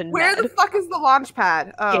yourself in Where med. the fuck is the launch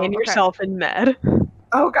pad? Oh, Scan okay. yourself in med.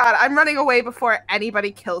 Oh God, I'm running away before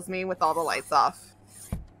anybody kills me with all the lights off.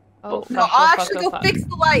 Oh, No, I'll actually go fix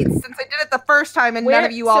the lights since I did it the first time and none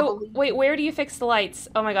of you all believe. Wait, where do you fix the lights?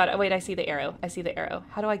 Oh my god, oh, wait, I see the arrow. I see the arrow.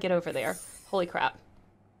 How do I get over there? Holy crap.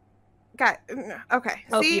 Okay. Okay.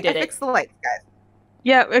 Oh, See, you did I it. fixed the lights, guys.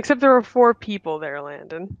 Yeah, except there were 4 people there,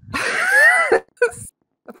 Landon.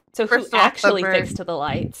 So who First of all, actually Thumper. fixed the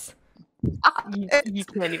lights? You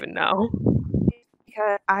can't even know.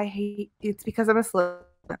 Because I hate. It's because I'm a slip.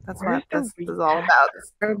 That's Where's what the this is all about.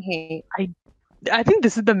 It's hate. I think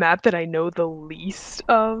this is the map that I know the least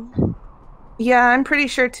of. Yeah, I'm pretty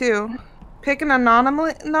sure too. Pick an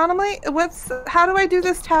anomaly. How do I do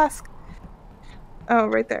this task? Oh,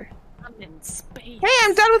 right there. I'm in space. Hey,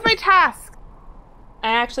 I'm done with my task.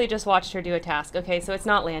 I actually just watched her do a task. Okay, so it's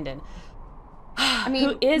not Landon. I mean,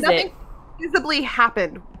 who is nothing it? visibly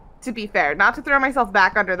happened. To be fair, not to throw myself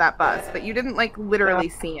back under that bus, but you didn't like literally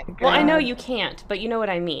see it. Well, I know you can't, but you know what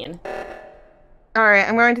I mean. All right,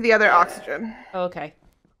 I'm going to the other oxygen. Oh, okay.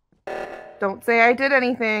 Don't say I did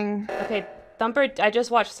anything. Okay, Thumper, I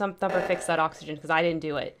just watched Thumper fix that oxygen because I didn't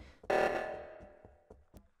do it.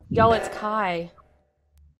 Y'all, it's Kai.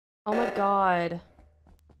 Oh my god.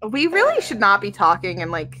 We really should not be talking and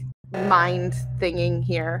like mind thinging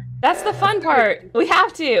here. That's the fun part. We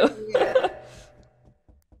have to.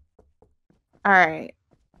 All right,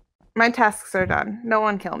 my tasks are done. No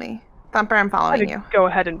one kill me. Thumper, I'm following you. Go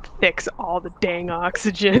ahead and fix all the dang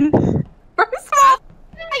oxygen. First of all,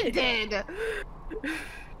 I did.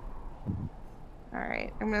 All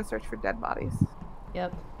right, I'm gonna search for dead bodies.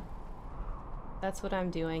 Yep. That's what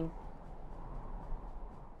I'm doing.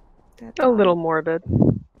 Dead A little morbid.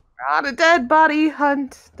 on a dead body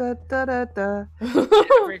hunt. Da, da, da, da.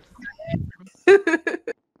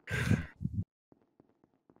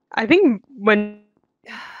 I think when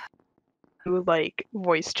you like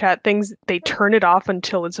voice chat things, they turn it off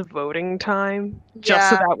until it's voting time, just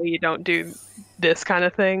so Yeah. that way you don't do this kind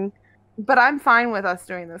of thing. But I'm fine with us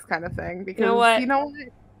doing this kind of thing because what? you know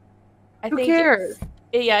I who think cares?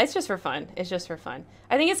 yeah, it's just for fun. It's just for fun.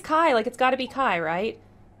 I think it's Kai. Like, it's got to be Kai, right?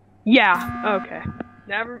 Yeah. Okay.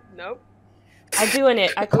 Nope. I'm doing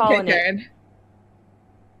it. I'm calling it. Karen.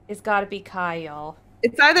 It's got to be Kai, y'all.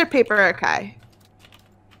 It's either Paper or Kai.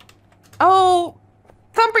 Oh,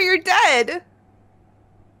 Thumper, you're dead.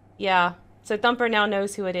 Yeah. So Thumper now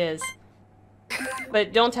knows who it is.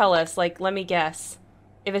 But don't tell us. Like, let me guess.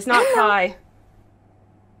 If it's not Kai,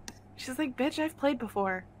 She's like, bitch, I've played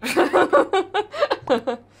before.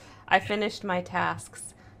 I finished my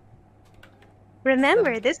tasks.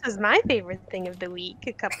 Remember, this was my favorite thing of the week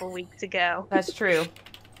a couple weeks ago. That's true.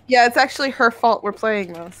 Yeah, it's actually her fault we're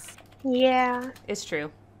playing this. Yeah. It's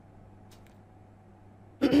true.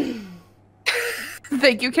 Thank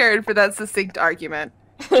you, Karen, for that succinct argument.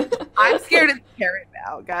 I'm scared of Karen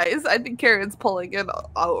now, guys. I think Karen's pulling it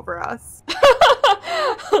all over us.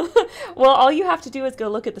 Well, all you have to do is go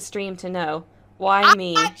look at the stream to know. Why I'm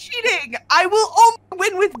me? not cheating! I will only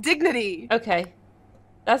win with dignity! Okay.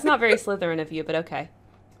 That's not very Slytherin of you, but okay.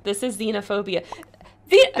 This is xenophobia.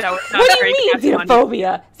 That was not What do very you mean, catty.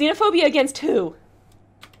 xenophobia? Xenophobia against who?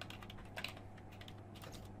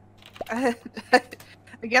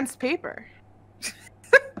 Against paper.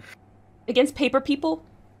 Against paper people?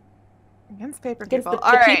 Against paper Against people. the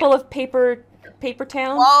All right. people of Paper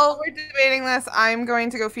Town? While we're debating this, I'm going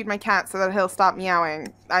to go feed my cat so that he'll stop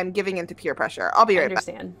meowing. I'm giving into peer pressure. I'll be I right back.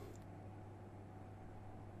 understand.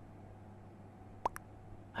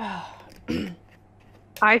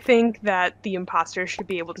 I think that the imposter should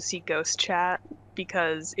be able to see ghost chat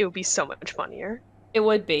because it would be so much funnier. It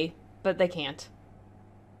would be, but they can't.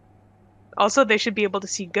 Also, they should be able to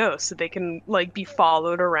see ghosts so they can like be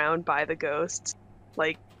followed around by the ghosts,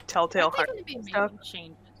 like Telltale I Heart. think it'd be stuff. making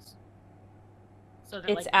changes. So that,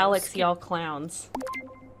 It's like, Alex, those y'all clowns.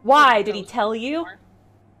 Why? Did he those tell you? more.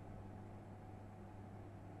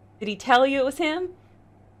 Did he tell you it was him?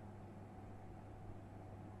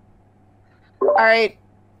 All right.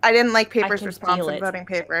 I didn't like Paper's can response feel on it. voting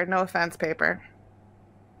Paper. No offense, Paper.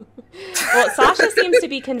 Well, Sasha seems to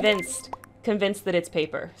be convinced that it's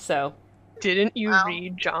paper. So Didn't you Wow.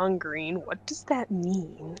 read John Green? What does that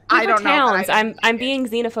mean? I paper don't know. but towns. I I'm being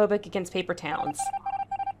xenophobic against paper towns.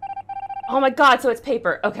 Oh my god! So it's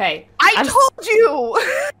paper. Okay. I'm- told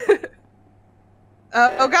you!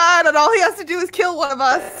 Oh god, and all he has to do is kill one of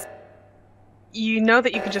us. You know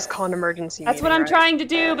that you could just call an emergency. That's what meeting, I'm right? trying to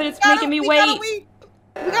do, but it's making me We wait. gotta wait.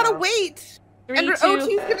 We gotta wait. 3, And 2.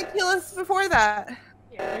 OT's gonna kill us before that.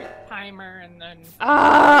 Yeah, there's a timer and then.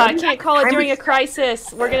 Ah! I can't call it I'm during a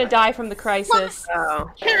crisis. We're gonna die from the crisis. Oh.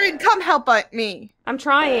 Karen, come help me. I'm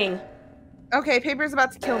trying. Okay, Paper's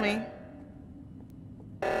about to kill me.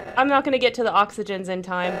 I'm not gonna get to the oxygens in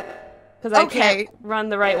time because I Okay. can't run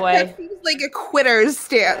the right way. That seems like a quitter's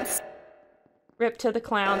stance. Rip to the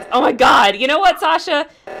clowns. Oh my god! You know what, Sasha?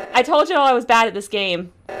 I told you I was bad at this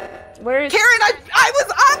game. Where is? Karen, I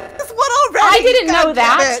was on this one already. I didn't know God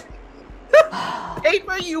damn that. it.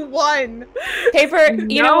 Paper, you won. Paper,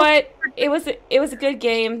 you know No. what? It was a good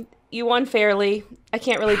game. You won fairly. I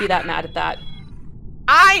can't really be that mad at that.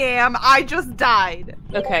 I am. I just died.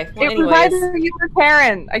 Okay. Well, It was anyways, either you or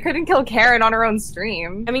Karen. I couldn't kill Karen on her own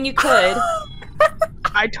stream. I mean, you could.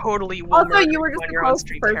 I totally will. Also, murder you were just on the your own closest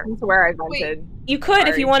stream, person Karen. to where I Wait. vented. You could if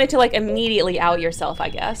Sorry. you wanted to like immediately out yourself, I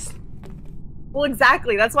guess. Well,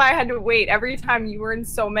 exactly. That's why I had to wait every time you were in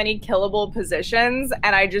so many killable positions,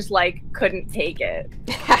 and I just like couldn't take it.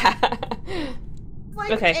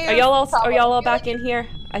 Like, Okay, are and y'all all probably, back in here?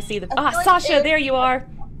 I see the I feel like Sasha, if- there you are.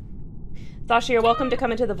 Sasha, you're welcome to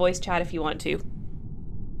come into the voice chat if you want to.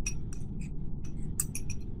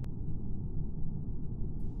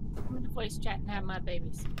 I'm in the voice chat and have my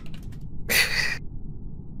babies.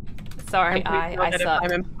 Sorry, And please know I that if suck.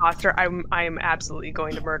 I'm imposter, I am absolutely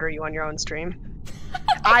going to murder you on your own stream.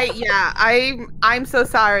 I'm so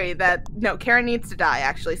sorry that no, Karen needs to die.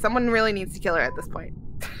 Actually, someone really needs to kill her at this point.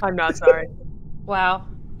 I'm not sorry. Wow.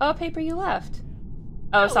 Oh, Paper, you left.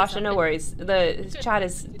 Oh, it's Sasha, no okay. worries. The chat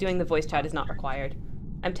is doing the voice chat is not required.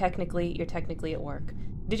 You're technically at work.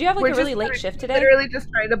 Did you have like We're a really just late trying- shift today? Literally just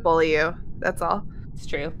trying to bully you. That's all. It's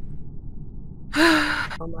true.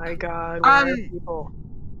 Oh my god. Where are people?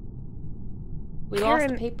 We lost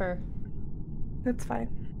Karen- Paper. That's fine.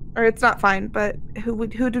 Or it's not fine, but who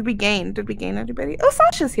did we gain? Did we gain anybody? Oh,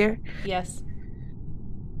 Sasha's here. Yes.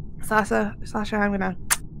 Sasha, I'm gonna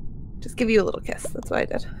just give you a little kiss. That's what I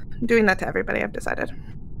did. I'm doing that to everybody, I've decided.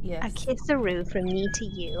 Yes. kisseroo from me to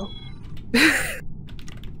you.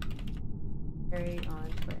 Carry on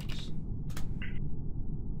Twitch.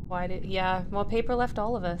 Why did? Yeah. Well, Paper left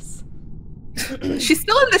all of us. She's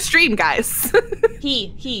still in the stream, guys.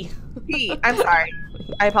 He. I'm sorry.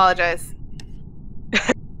 I apologize.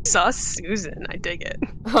 Saw Susan. I dig it.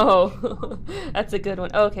 Oh, that's a good one.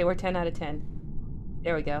 Oh, okay, we're 10 out of 10.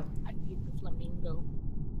 There we go. I need the flamingo.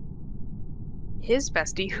 His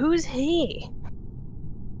bestie. Who's he?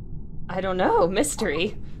 I don't know.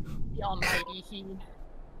 Mystery. The almighty he.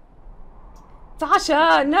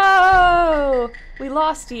 Sasha, no! We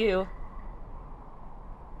lost you.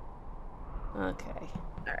 Okay.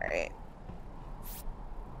 Alright.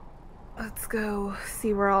 Let's go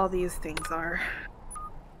see where all these things are.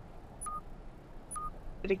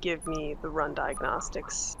 To give me the run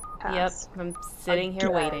diagnostics Yep, pass. I'm sitting here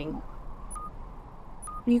Again. waiting.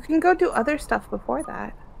 You can go do other stuff before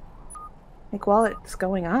that. Like while it's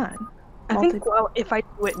going on. I think, well, if I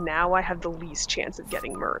do it now, I have the least chance of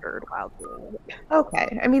getting murdered while doing it.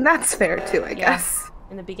 Okay. I mean, that's fair too, I Yeah. guess.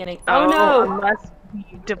 In the beginning. Oh no! Unless we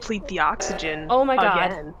deplete the oxygen. Oh my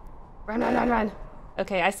god. again. Run, run, run, run.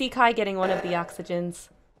 Okay, I see Kai getting one of the oxygens.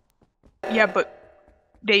 Yeah, but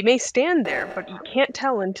they may stand there, but you can't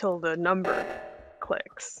tell until the number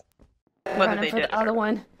clicks. Whether Running they for did the it or other not.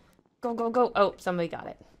 one. Go, go, go. Oh, somebody got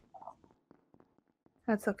it.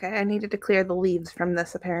 That's okay. I needed to clear the leaves from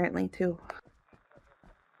this apparently too.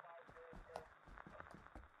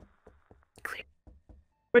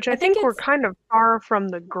 Which I, I think think we're it's- kind of far from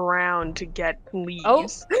the ground to get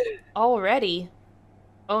leaves. Already?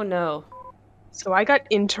 Oh no. So I got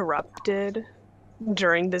interrupted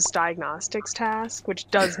during this diagnostics task, which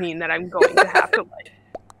does mean that I'm going to have to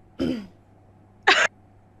like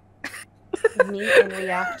Meat and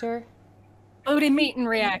reactor? Loaded meat and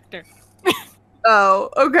reactor. Oh,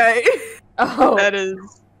 okay. Oh.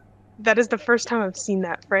 that is the first time I've seen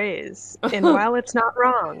that phrase. And while it's not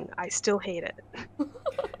wrong, I still hate it.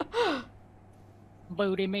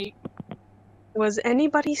 Loaded meat. Was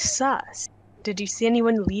anybody sus? Did you see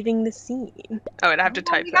anyone leaving the scene? Oh, I'd have to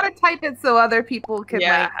type You that. gotta type it so other people can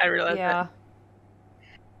Yeah, like. I realized Yeah.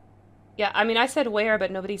 Yeah, I mean, I said where,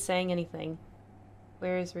 but nobody's saying anything.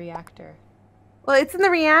 Where is reactor? Well, it's in the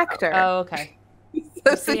reactor. Oh, okay.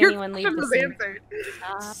 so see your anyone leave question the was scene.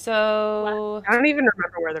 answered. So, I don't even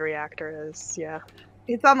remember where the reactor is. Yeah.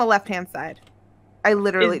 It's on the left-hand side. I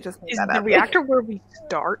literally Is- just made Is that the up. reactor where we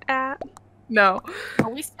start at? No. Oh,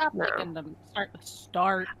 we stopped No. making them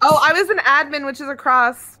start. Oh, I was an admin, which is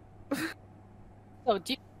across. Oh,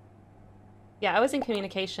 do you, yeah, I was in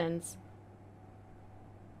communications.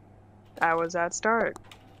 I was at start.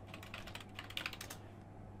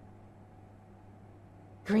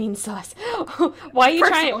 Green sauce. Why are you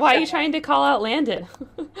First trying? of Why are all- you trying to call out Landon?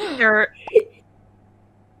 There,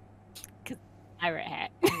 pirate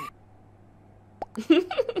hat.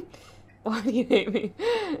 Why do you hate me?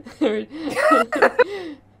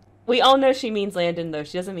 We all know she means Landon, though.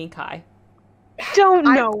 She doesn't mean Kai. don't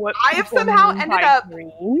I- know what I have people somehow mean ended by up-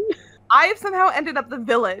 green. I have somehow ended up the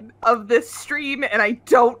villain of this stream, and I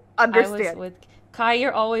don't I understand. was with Kai.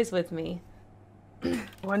 You're always with me.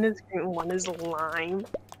 One is green, one is lime.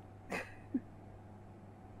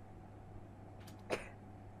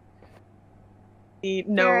 Karen,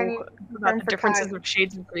 Know about turn the for differences Kai. of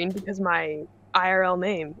shades of green because my IRL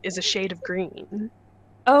name is a shade of green.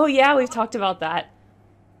 Oh yeah, we've talked about that.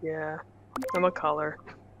 Yeah, I'm a color.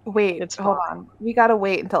 Wait, It's hold fine. on. We gotta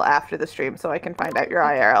wait until after the stream so I can find out your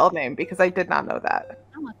IRL name because I did not know that.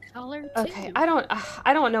 I'm a color too. Okay, I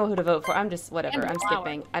don't know who to vote for. I'm just whatever. And I'm flower.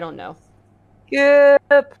 skipping. I don't know. Skip.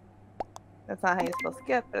 That's not how you spell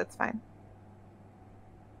skip, but it's fine.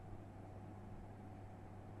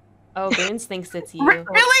 Oh, Boons thinks it's you.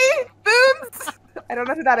 Really? Booms? I don't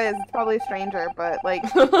know who that is. It's probably a stranger, but like,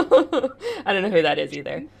 I don't know who that is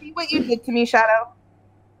either. see what you did to me, Shadow?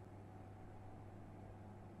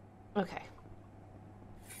 Okay,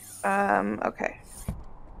 Okay.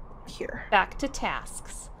 Here. back to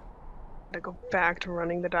tasks. Gotta go back to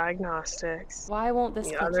running the diagnostics. Why won't this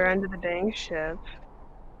The continue? other end of the dang ship.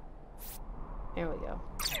 There we go.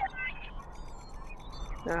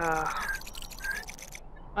 Ah,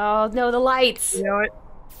 Oh no, the lights! you know what?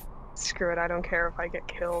 Screw it, I don't care if I get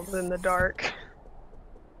killed in the dark.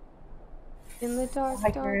 In the dark,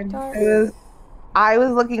 Hi, dark, Karen. dark. I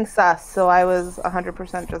was looking sus, so I was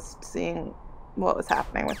 100% just seeing what was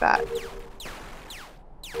happening with that.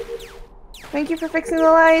 Thank you for fixing the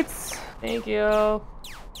lights. Thank you.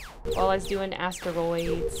 While I was doing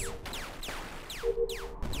asteroids.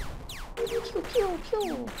 Pew, pew,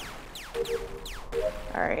 pew.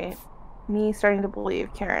 Alright. Me starting to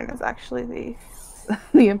believe Karen is actually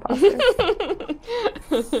the imposter.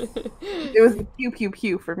 It was the pew pew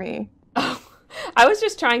pew for me. Oh, I was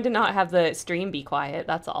just trying to not have the stream be quiet,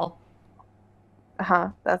 that's all.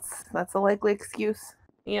 That's a likely excuse.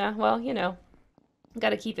 Yeah, well, you know.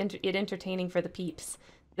 Gotta keep it entertaining for the peeps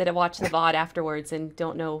that watch the VOD afterwards and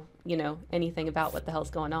don't know, you know, anything about what the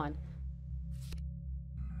hell's going on.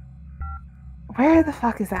 Where the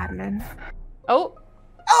fuck is admin? Oh!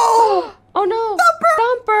 Oh! Oh no!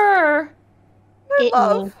 Thumper! My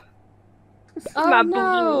love. Oh My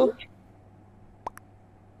no!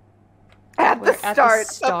 At the We're at the start.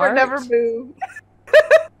 Thumper start? never moved.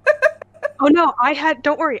 Oh no,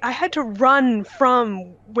 don't worry, I had to run from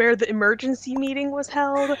where the emergency meeting was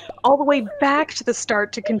held all the way back to the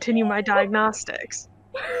start to continue my diagnostics.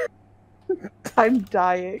 I'm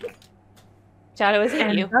dying. Shadow, is it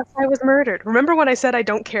And you? thus I was murdered. Remember when I said I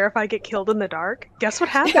don't care if I get killed in the dark? Guess what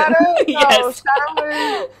happened? Shadow, no, Yes. Shadow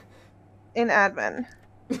was in admin.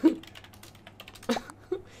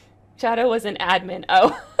 Shadow was an admin.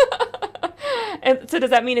 Oh. And so does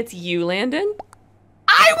that mean it's you, Landon?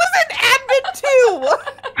 I was an admin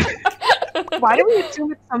too! Why do we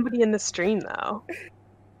assume it's somebody in the stream, though?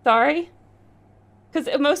 Sorry? Because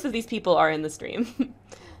most of these people are in the stream.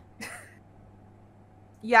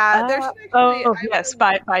 Yeah, there's actually, yes,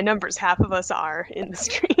 by numbers, half of us are in the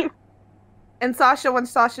stream. And Sasha, when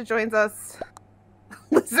Sasha joins us,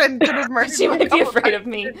 listen, could have murdered She me a might be couple afraid of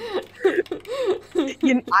times. me.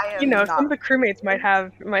 I am You know, not. some of the crewmates might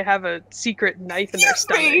have a secret knife in their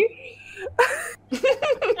stomach.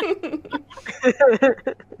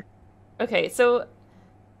 Okay, so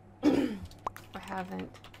I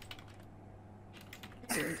haven't.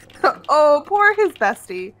 Oh, poor his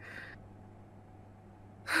bestie.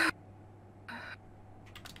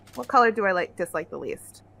 What color do I dislike the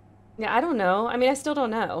least? Yeah, I don't know. I mean, I still don't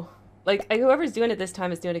know. Like, whoever's doing it this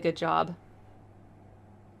time is doing a good job.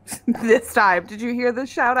 This time, did you hear the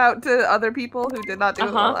shout out to other people who did not do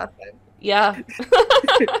it well last time? Yeah.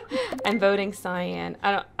 I'm voting cyan.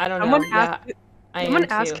 I don't know. Someone Yeah, Someone I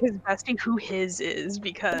am ask too. his bestie who his is,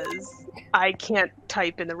 because I can't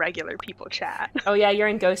type in the regular people chat. Oh yeah, you're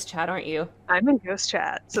in ghost chat, aren't you? I'm in ghost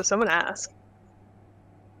chat, so someone ask.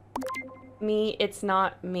 Me, it's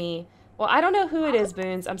not me. Well, I don't know who it is,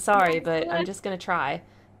 Boons. I'm sorry, but I'm just gonna try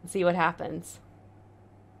and see what happens.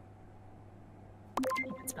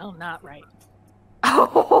 You can spell not right.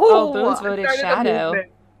 Oh, Boone's I voted started the Shadow.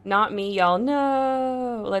 movement. Not me, y'all.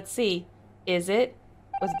 No. Let's see. Is it?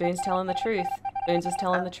 Was Boons telling the truth? Boons was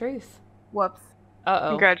telling the truth. Whoops. Uh-oh.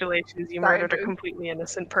 Congratulations, you Sorry, murdered a Boone. completely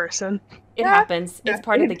innocent person. It Yeah, happens. It's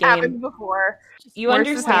part of the It's happened game. before. You Worse has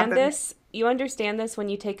understand happened. this? You understand this when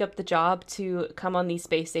you take up the job to come on these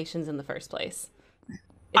space stations in the first place. It's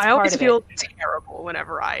I part always of feel terrible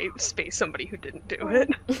whenever I space somebody who didn't do it.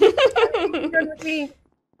 it. Friend with me.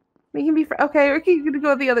 We can be okay. Ricky's gonna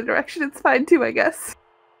go the other direction. It's fine too, I guess.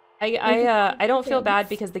 I don't feel bad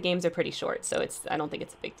because the games are pretty short, so I don't think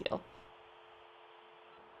it's a big deal.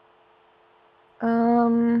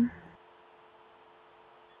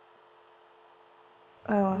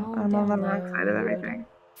 Oh, I'm on the wrong side of everything.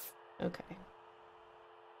 Okay.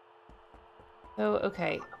 Oh,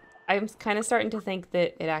 okay. I'm kind of starting to think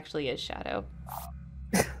that it actually is Shadow.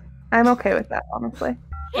 I'm okay with that, honestly.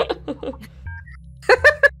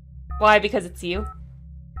 Why? Because it's you?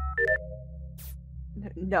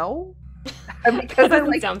 No. Because I Doesn't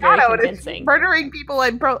like sound very Shadow and it's convincing. murdering people.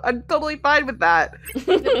 I'm totally fine with that.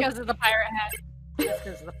 Because of the pirate hat. Just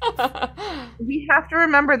 'cause of the- We have to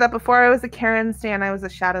remember that before I was a Karen stan, I was a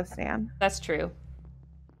Shadow stan. That's true.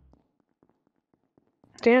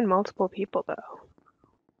 Stand multiple people, though.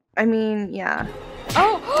 I mean, yeah.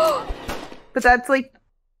 Oh! But that's like,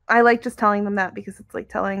 I like just telling them that because it's like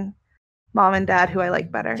telling mom and dad who I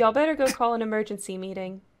like better. Y'all better go call an emergency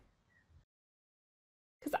meeting.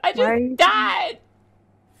 Because I just Why- died!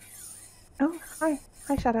 Oh, hi.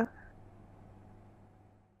 Hi, Shadow.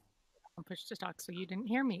 I'll push to talk so you didn't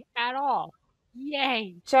hear me at all.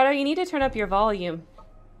 Yay! Shadow, you need to turn up your volume.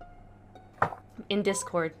 In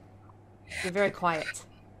Discord. You're very quiet.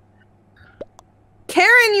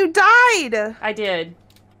 Karen, you died! I did.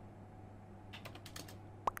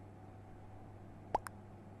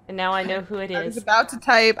 And now I know who it I was is. about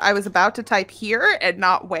to type here and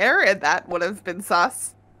not where, and that would have been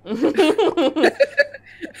sus.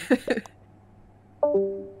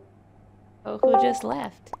 Oh, who just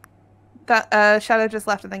left? That Shadow just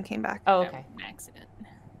left and then came back. Oh, okay. An accident.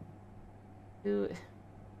 Who...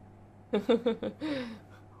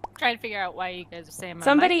 Trying to figure out why you guys are saying my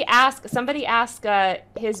Somebody mic. ask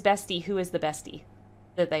his bestie who is the bestie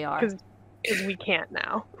that they are. Because we can't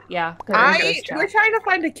now. Yeah. 'cause we're in ghost chat. We're trying to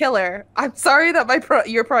find a killer. I'm sorry that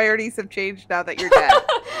your priorities have changed now that you're dead.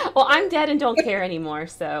 Well, I'm dead and don't care anymore,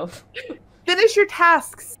 so Finish your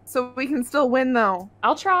tasks so we can still win, though.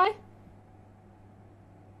 I'll try.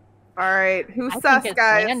 All right, who's I sus, think it's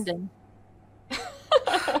guys? Landon.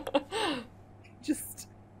 Just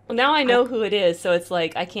Well, now I know who it is, so it's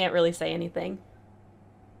like I can't really say anything.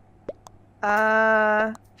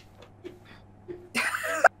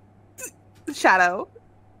 Shadow.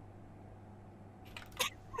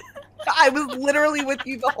 I was literally with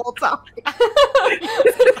you the whole time.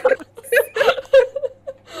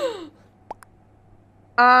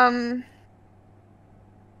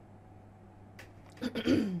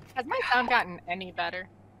 Has my sound gotten any better?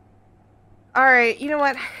 All right, you know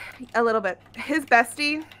what? A little bit. His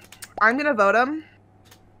bestie, I'm gonna vote him.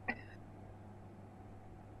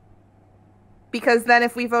 Because then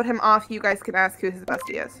if we vote him off, you guys can ask who his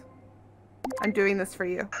bestie is. I'm doing this for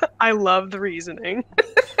you. I love the reasoning.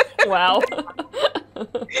 Wow.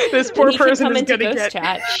 This poor He can person come is into gonna ghost get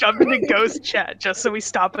chat. shoved into ghost chat just so we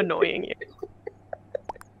stop annoying you.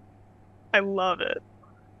 I love it.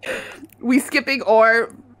 We skipping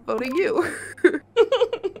or voting you.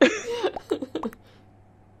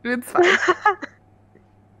 It's fine.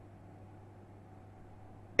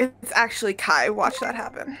 It's actually Kai. Watch that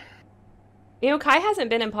happen. You know, Kai hasn't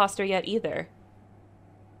been imposter yet either.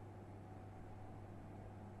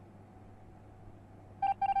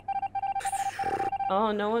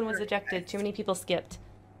 Oh, no one was ejected. Too many people skipped.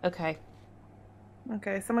 Okay.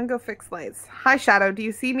 Okay, someone go fix lights. Hi, Shadow. Do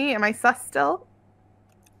you see me? Am I sus still?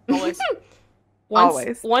 Always.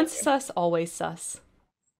 Always. Once sus, always sus.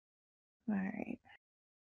 All right.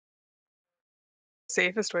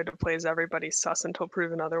 Safest way to play is everybody sus until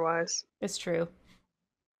proven otherwise. It's true.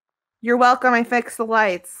 You're welcome. I fixed the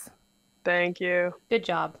lights. Thank you. Good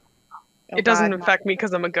job. Oh, It doesn't God. affect me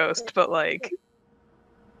because I'm a ghost, but like,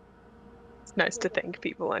 it's nice to thank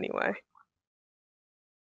people anyway.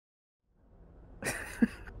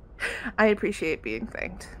 I appreciate being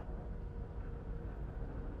thanked.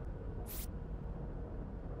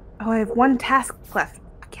 Oh, I have one task left.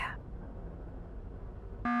 Yeah.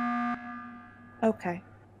 Okay.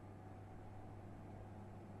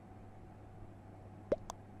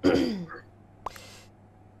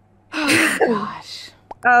 Oh, gosh.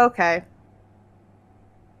 Okay.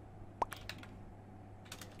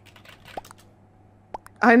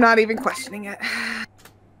 I'm not even questioning it.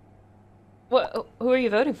 What? Who are you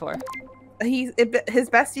voting for? His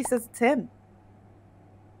bestie says it's him.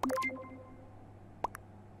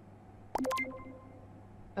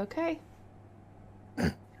 Okay.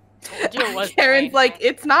 Told you it was Karen's Wayne. like,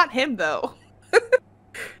 it's not him though.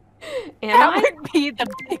 Am That I? would be the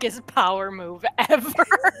biggest power move ever.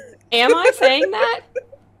 Am I saying that?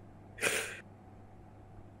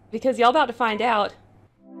 Because y'all about to find out.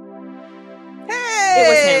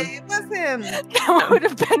 Hey, it was him. That would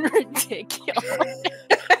have been ridiculous.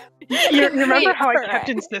 You remember how I Correct. kept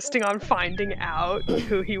insisting on finding out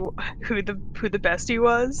who the bestie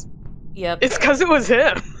was? Yep. It's because it was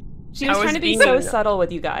him. She I was was trying to be being so a- subtle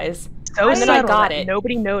with you guys. So And then I subtle got that it.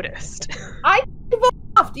 Nobody noticed.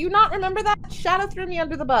 Do you not remember that? Shadow threw me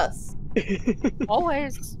under the bus.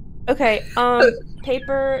 Always. Okay,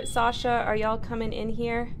 Paper, Sasha, are y'all coming in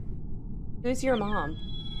here? Who's your mom?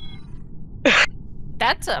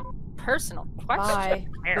 That's a personal question. Bye,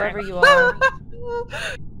 Karen. whoever you are.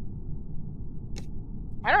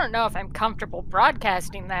 I don't know if I'm comfortable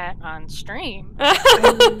broadcasting that on stream.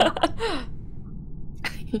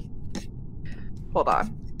 Hold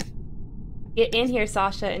on. Get in here,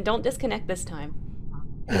 Sasha, and don't disconnect this time.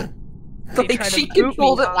 They Like, tried to she boot me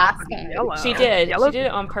controlled it off last of time. Yellow. She did. Yellow, She did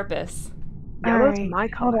it on purpose. Yellow's Alright, my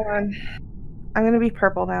hold color. on. I'm gonna be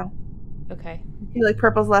purple now. Okay. I feel like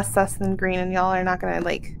purple's less sus than green, and y'all are not gonna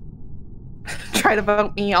like try to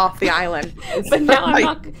vote me off the island. But now I'm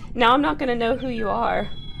not. Now I'm not gonna know who you are.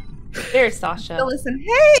 There's Sasha. So listen,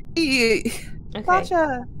 hey, Okay.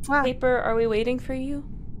 Sasha. Wow. Paper, are we waiting for you?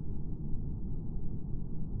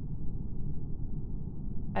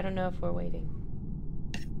 I don't know if we're waiting.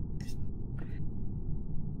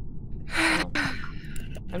 Oh.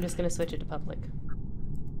 I'm just gonna switch it to public.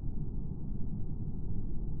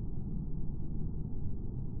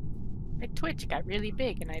 My Twitch got really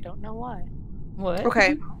big and I don't know why. What?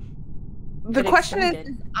 Okay. The It question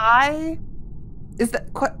extended.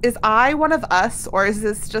 is I one of us, or is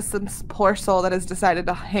this just some poor soul that has decided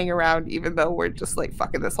to hang around even though we're just like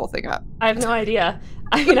fucking this whole thing up? I have no idea.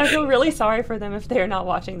 I mean, I feel really sorry for them if they're not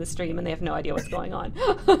watching the stream and they have no idea what's going on.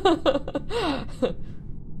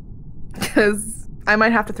 Because I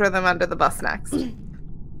might have to throw them under the bus next.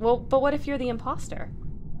 Well, but what if you're the imposter?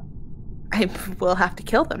 I will have to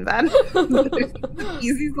kill them then.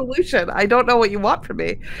 Easy solution. I don't know what you want from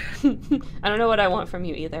me. I don't know what I want from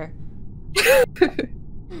you either.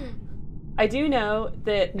 I do know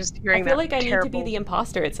that Just I hearing feel that like I need to be terrible- the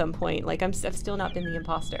imposter at some point. Like I've still not been the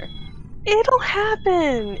imposter. It'll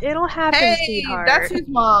happen. It'll happen, Hey, sweetheart. that's whose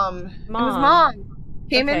mom. It was mom.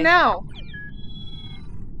 Came Okay. in now.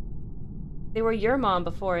 They were your mom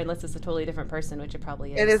before, unless it's a totally different person, which it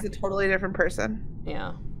probably is. It is a totally different person.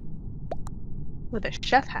 Yeah. With a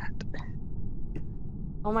chef hat.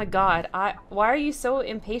 Oh my god. Why are you so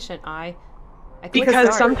impatient, I? I clicked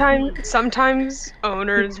Because start. sometimes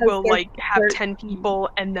owners Because will they're like have 10 13. people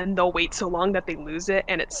and then they'll wait so long that they lose it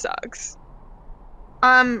and it sucks.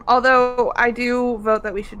 Although I do vote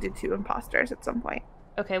that we should do 2 imposters at some point.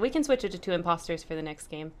 Okay, we can switch it to 2 imposters for the next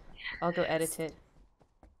game. I'll go edit it.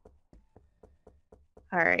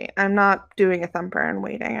 All right, I'm not doing a thumper and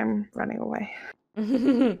waiting. I'm running away.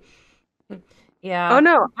 Yeah. Oh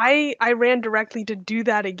no, I ran directly to do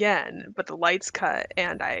that again, but the lights cut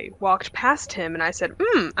and I walked past him and I said,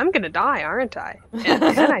 I'm gonna die, aren't I? And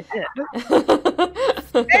then I did.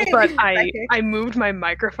 But I moved my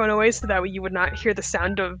microphone away so that way you would not hear the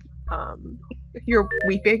sound of You're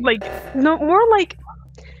weeping. like no more like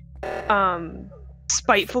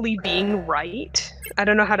spitefully being right. I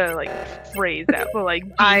don't know how to like phrase that, but like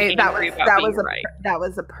being angry about being right. That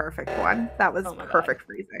was a perfect one. That was Oh my perfect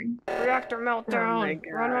freezing. Reactor meltdown. my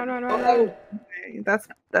God. Run. Oh, okay.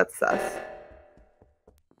 That's sus.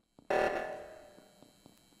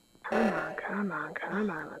 Come on.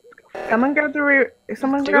 Let's go. Someone grab the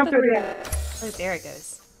someone Do grab the the reactor. Oh, there it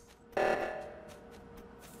goes.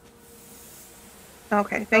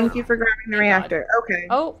 Okay, thank you for grabbing the Thank reactor. Okay.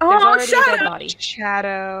 Oh, there's already a shut dead up! body.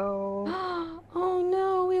 Shadow. Oh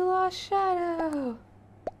no, we lost Shadow.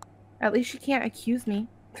 At least she can't accuse me.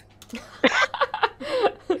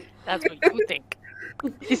 That's what you think.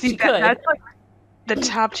 You see, She could. that's like the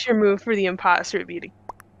top tier move for the imposter would be to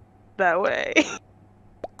that way.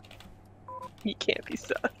 He can't be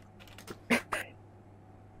sus.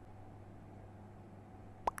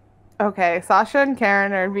 Okay, Sasha and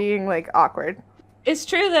Karen are being like awkward. It's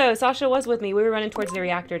true though. Sasha was with me. We were running towards the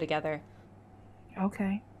reactor together.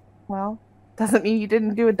 Okay. Well, doesn't mean you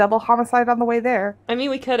didn't do a double homicide on the way there. I mean,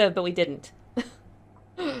 we could have, but we didn't.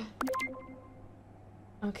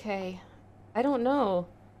 Okay. I don't know.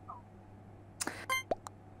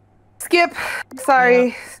 Skip.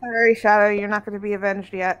 Sorry. Sorry, Shadow. You're not going to be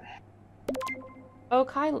avenged yet. Oh,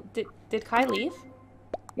 Kai, did Kai leave?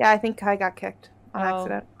 Yeah, I think Kai got kicked on Oh.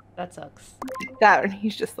 accident. That sucks. That, and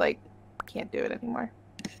he's just like, can't do it anymore.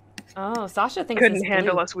 Oh, Sasha thinks Couldn't it's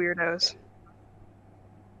handle blue. us weirdos.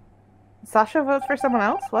 Sasha votes for someone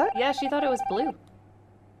else? What? Yeah, she thought it was blue.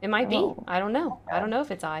 It might be. Oh. I don't know. I don't know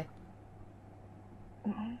if it's I.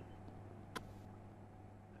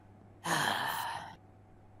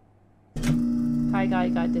 Kai guy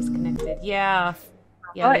got disconnected. Yeah.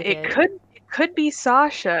 Yeah, But they it did. could be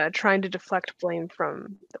Sasha trying to deflect blame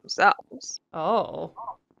from themselves. Oh.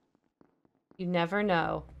 You never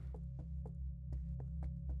know.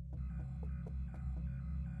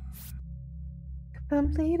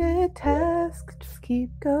 Completed task. Just keep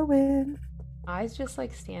going. I's just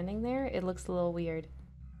like standing there. It looks a little weird.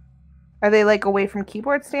 Are they like away from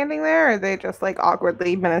keyboard standing there, or are they just like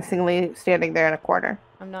awkwardly, menacingly standing there in a corner?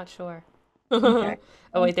 I'm not sure. Okay.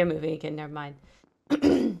 Oh wait, they're moving again. Never mind.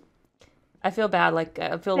 I feel bad. Like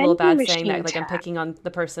I feel a little Vending bad saying that. machine Like I'm tab. picking on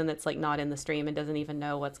the person that's like not in the stream and doesn't even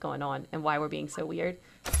know what's going on and why we're being so weird.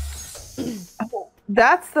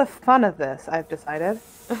 That's the fun of this, I've decided.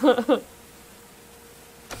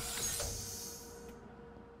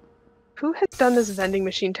 Who has done this vending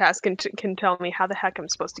machine task and can tell me how the heck I'm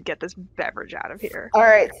supposed to get this beverage out of here? All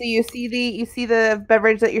right, so you see the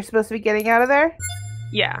beverage that you're supposed to be getting out of there?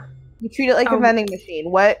 Yeah. You treat it like a vending machine.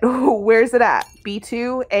 What? Where's it at?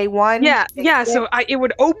 B2, A1? Yeah. So it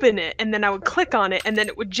would open it, and then I would click on it, and then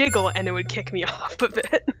it would jiggle, and it would kick me off of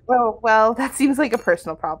it. Well, that seems like a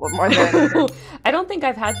personal problem more than anything. I don't think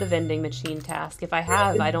I've had the vending machine task. If I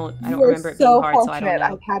have, I don't You're remember it being so hard, so I don't fortunate. know.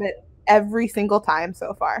 I've had it every single time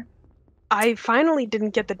so far. I finally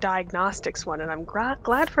didn't get the diagnostics one, and I'm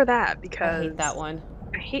glad for that because I hate that one.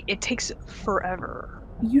 it takes forever.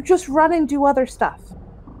 You just run and do other stuff.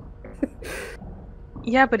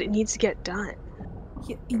 Yeah, but it needs to get done.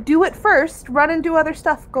 You do it first, run and do other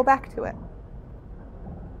stuff, go back to it.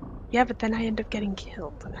 Yeah, but then I end up getting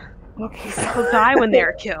killed. Okay. People die when they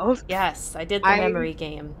are killed. Yes, I did the I- memory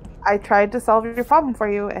game. I tried to solve your problem for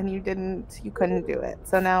you and you couldn't do it.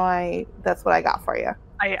 So now that's what I got for you.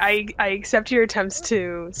 I accept your attempts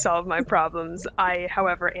to solve my problems. I,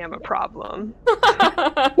 however, am a problem.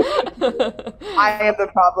 I am the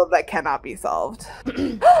problem that cannot be solved.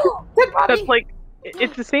 Dead body! That's like,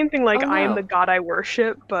 it's the same thing like Oh, I am no. the god I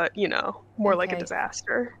worship, but, you know, more like a Okay.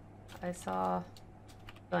 disaster. I saw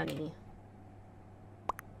Bunny.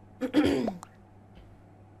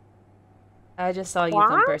 I just saw you, What?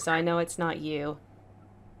 Thumper, so I know it's not you.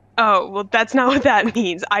 Oh, well, that's not what that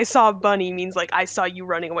means. I saw Bunny means like I saw you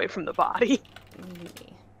running away from the body.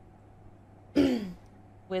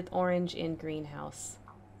 With orange in greenhouse.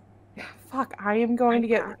 Fuck, I am going to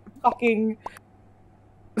get fucking...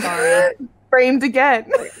 Sorry. Framed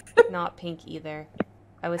again. Not pink either.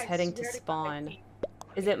 I was heading to spawn.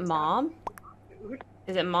 Is it mom?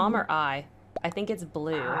 Is it mom or I? I think it's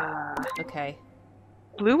blue. Okay.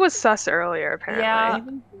 Blue was sus earlier, apparently. Yeah.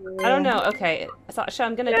 I don't know. Okay. Sasha,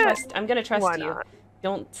 I'm gonna Yeah. trust Why you. not?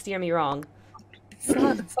 Don't steer me wrong.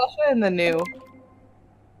 Sasha and the new.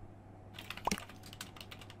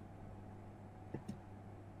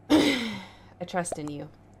 I trust in you.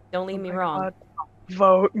 Don't lead Oh me my wrong. God.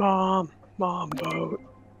 Vote, Mom. Mom, vote.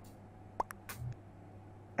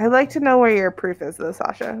 I'd like to know where your proof is, though,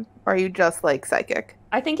 Sasha. Or are you just like psychic?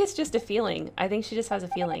 I think it's just a feeling. I think she just has a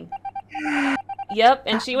feeling. Yep,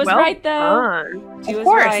 and she was Well right though. done. She Of was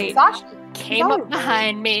course, right. Sasha. Came Oh. up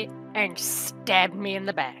behind me and stabbed me in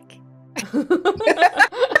the back.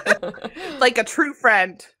 Like a true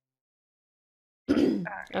friend.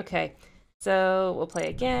 Okay, so we'll play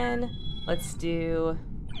again. Let's do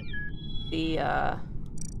the I'll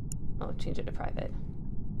change it to private.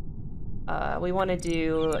 We want to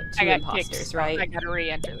do two imposters, kicked, right? I gotta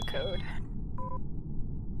re-enter the code.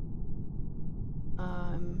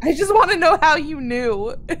 I just want to know how you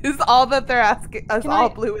knew. Is all that they're asking. Is Can all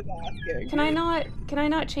I- Blue is asking. Can I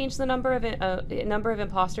not change the number of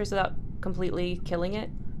imposters without completely killing it?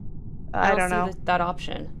 I don't see know. that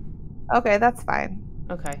option. Okay, that's fine.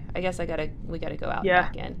 Okay, I guess we gotta go out Yeah.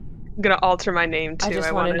 and back in. I'm gonna alter my name too. I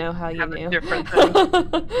just want to wanna know how you have a knew. different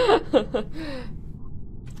thing.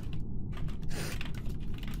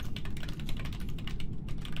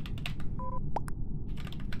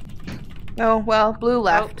 Oh well, Blue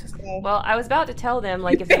left. so- Well, I was about to tell them,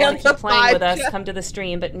 like, You if you want to failed keep the playing with vibe us, check. come to the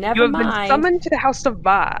stream, but You never have been mind. summoned to the House of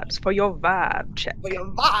Vibes for your vibe check. Well, your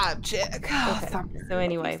vibe check. Okay, so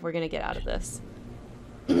anyway, we're gonna get out of this.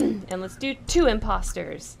 And let's do two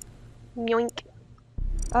imposters. Yoink.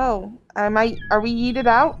 Oh, are we yeeted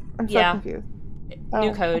out? I'm so Yeah. confused. New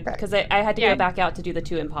Oh, code, okay. because I had to Yeah. go back out to do the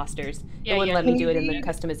two imposters. Yeah, it wouldn't yeah. let me Can do you it in the read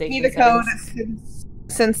customization me the code settings.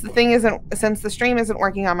 since the stream isn't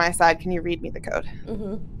working on my side. Can you read me the code?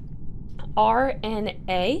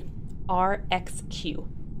 RNA RXQ.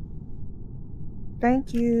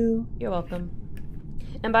 Thank you. You're welcome.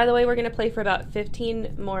 And by the way, we're gonna play for about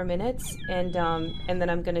 15 more minutes, and then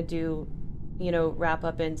I'm gonna do, wrap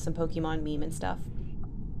up in some Pokemon meme and stuff.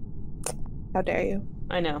 How dare you?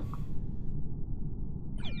 I know.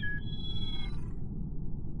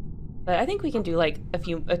 But I think we can do like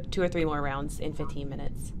two or three more rounds in 15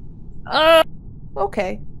 minutes.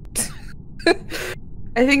 Okay.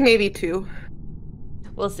 I think maybe 2.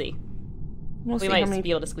 We'll see. We'll We see how might many be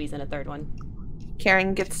able to squeeze in a third one.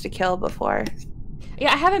 Karen gets to kill before.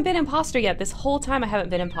 Yeah, I haven't been imposter yet. This whole time I haven't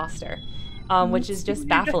been imposter, which is just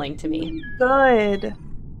baffling to me. Good.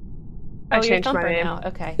 I Oh, you're changed my Thumper name. now.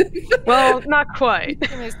 Okay. Well, not quite.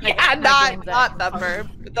 Yeah, not Thumper,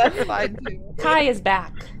 but that's fine too. Kai is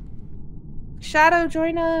back. Shadow,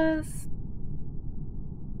 join us.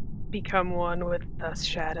 Become one with the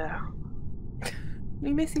shadow.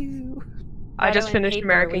 We miss you. I Shadow just and finished paper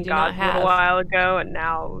American we do not Gods a have. little while ago, and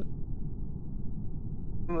now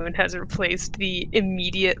Moon has replaced the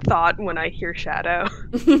immediate thought when I hear Shadow.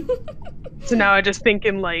 So now I just think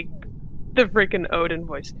in like the freaking Odin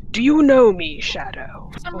voice. Do you know me, Shadow?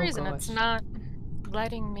 For some Oh, reason, it's gosh. not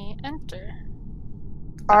letting me enter.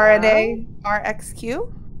 RNA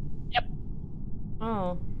RXQ.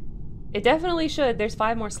 Oh. It definitely should. There's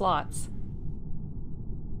 5 more slots.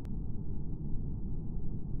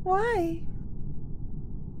 Why?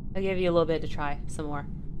 I'll give you a little bit to try some more.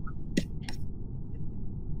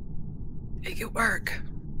 Make it work.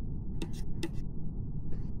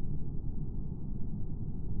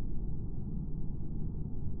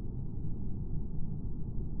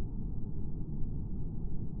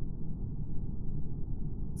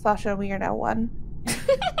 Sasha, we are now 1.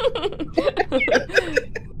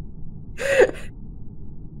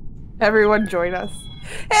 Everyone join us.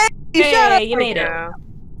 Hey, Shadow! Hey, you made it. Yeah.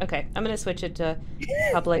 Okay, I'm gonna switch it to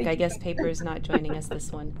public. I guess Paper's not joining us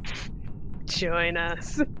this one. Join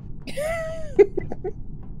us.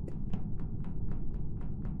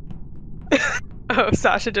 Oh,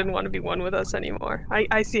 Sasha didn't want to be one with us anymore.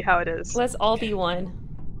 I see how it is. Let's all be one.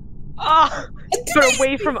 Ah, but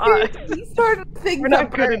away from us. We started things We're not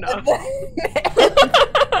up good there, enough.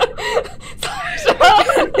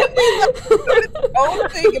 own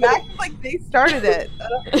thing and act like they started it.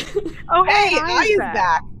 Oh, Hey, I I is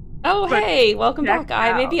back. Oh, But hey, welcome check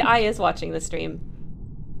back, I. Maybe out. I is watching the stream.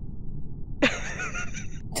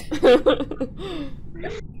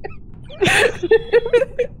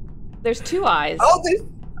 There's 2 eyes. Oh, there's.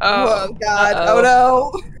 Oh, Oh, God. Uh-oh. Oh,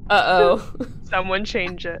 no. Uh-oh. someone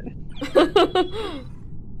change it.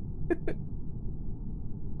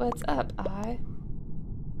 What's up, I?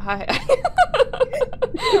 Hi.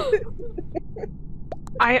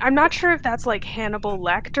 I'm not sure if that's like Hannibal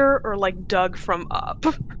Lecter or like Doug from Up.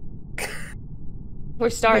 We're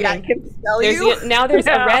starting. I can smell There's you. now there's a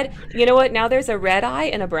Yeah. red. You know what? Now there's a red eye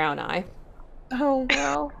and a brown eye. Oh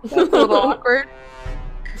no, that's a little awkward.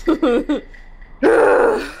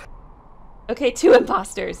 Okay, 2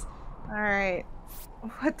 imposters. All right.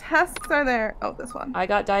 What tasks are there? Oh, this one. I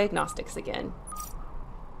got diagnostics again.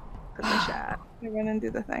 For the chat. I run and do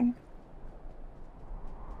the thing.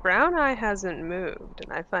 Brown Eye hasn't moved,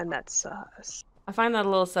 and I find that sus. I find that a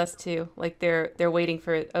little sus too. Like they're waiting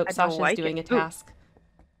for. Oh, don't Sasha's like doing it. a task.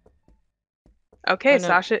 Okay, Oh, no.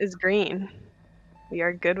 Sasha is green. We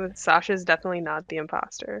are good with Sasha's definitely not the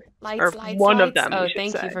imposter. Lights, Or lights, one of lights. them, Oh, we should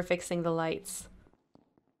thank you say. for fixing the lights.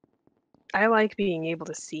 I like being able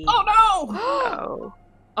to see. Oh no! Oh.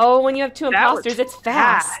 Oh, when you have 2 That imposters, was it's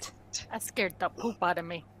fast. That scared the poop out of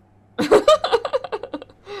me.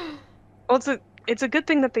 Well, it's a good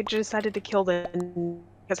thing that they decided to kill them,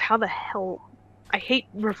 because how the hell... I hate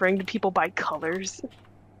referring to people by colors.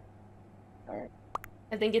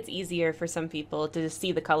 I think it's easier for some people to just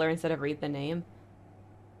see the color instead of read the name.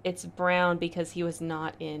 It's brown because he was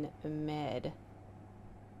not in med.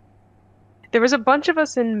 There was a bunch of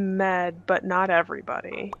us in med, but not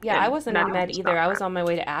everybody. Yeah, And I wasn't in not med just either. I not was on my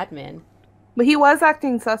way to admin. But he was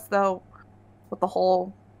acting sus though, with the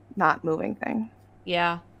whole not moving thing.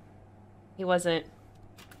 Yeah. He wasn't.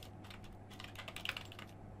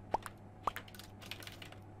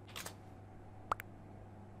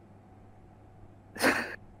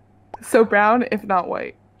 So brown, if not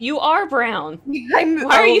white. You are brown. I'm,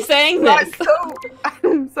 Why are you saying this?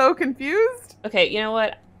 I'm so confused. Okay, you know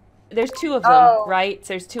what? There's 2 of them, Oh. right?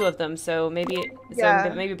 There's 2 of them, so maybe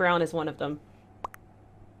Yeah. maybe brown is one of them.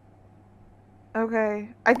 Okay.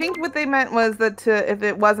 I think what they meant was that if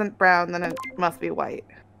it wasn't brown, then it must be white.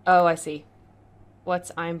 Oh, I see.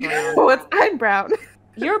 I'm brown. I'm brown.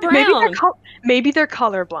 You're brown. Maybe they're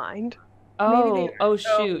colorblind. Oh, oh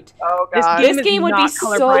shoot. Oh This god. game This is game would be not so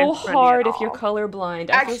colorblind friendly hard at if you're all. colorblind.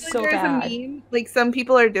 I feel Actually, so there's bad. a meme. Like some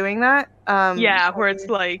people are doing that. Yeah, where it's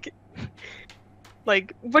like,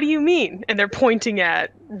 what do you mean? And they're pointing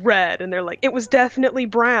at red, and they're like, it was definitely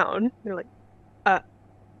brown. They're like,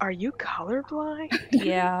 are you colorblind?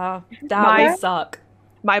 Yeah, that My- would suck.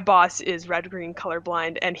 My boss is red-green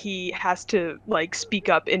colorblind, and he has to speak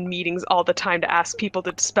up in meetings all the time to ask people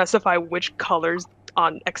to specify which colors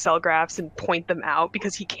on Excel graphs and point them out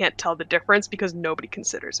because he can't tell the difference because nobody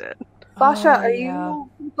considers it. Sasha, Oh, are yeah. you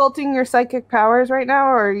consulting your psychic powers right now,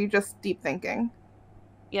 or are you just deep thinking?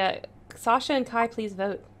 Yeah, Sasha and Kai, please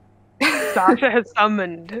vote. Sasha has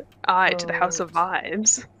summoned I to the House of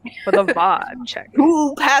Vibes for the vibe check.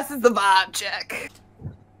 Who passes the vibe check?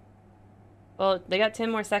 Well, they got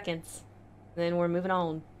 10 more seconds. Then we're moving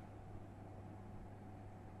on.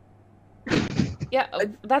 Yeah,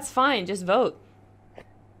 that's fine. Just vote.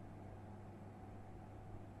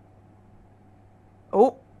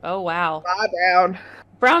 Oh, Oh, wow. brown.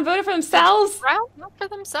 Brown voted for themselves? Brown, not for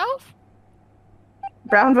themselves.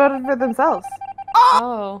 Brown voted for themselves.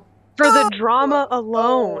 Oh. For the drama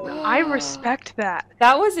alone. I respect that.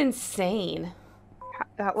 That was insane.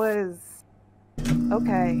 That was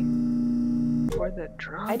okay. For the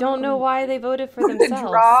drama. I don't know why they voted for The themselves.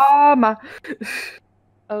 drama.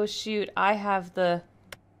 Oh, shoot. I have the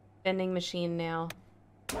vending machine now.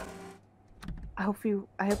 I hope you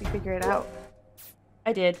figure it out.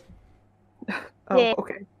 I did. Oh, Yeah.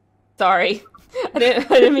 okay. Sorry. I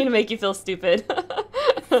didn't mean to make you feel stupid.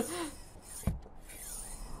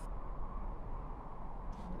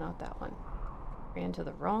 Not that one. Ran to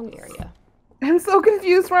the wrong area. I'm so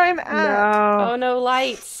confused where I'm at. No, Oh no,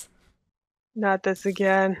 lights. not this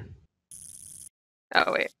again.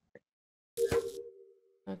 Oh, wait.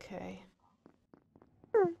 Okay.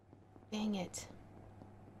 Dang it.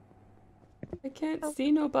 I can't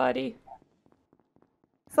see nobody.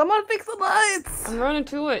 Someone fix the lights. I'm running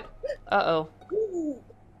to it. Uh-oh.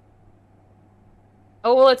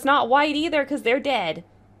 Oh, well, it's not white either because they're dead.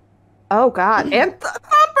 Oh god. And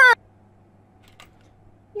Thumper.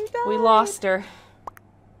 You died. We lost her.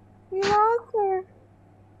 We lost her.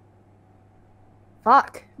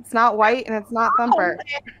 Fuck. It's not white and it's not Thumper.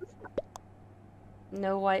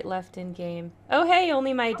 No white left in game. Oh, hey,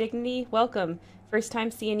 only my dignity. Welcome. First time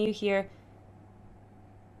seeing you here.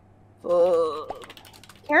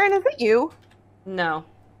 Karen, is it you? No.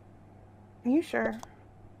 Are you sure?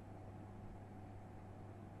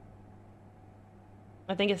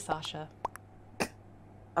 I think it's Sasha.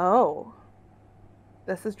 Oh.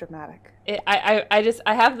 This is dramatic. I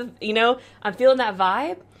have the, I'm feeling that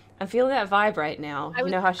vibe. I'm feeling that vibe right now. You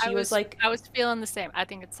know how she was like I was feeling the same. I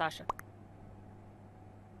think it's Sasha.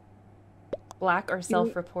 black or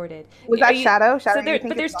self-reported. Was that Shadow? So Shadow,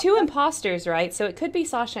 but there's two imposters, right? So it could be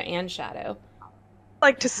Sasha and Shadow.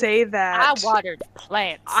 Like to say that I watered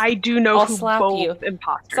plants. I do know I'll who slap both you.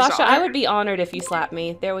 imposters Sasha, are. I would be honored if you slapped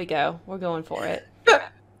me. There we go. We're going for it.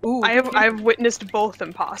 Ooh, I've witnessed both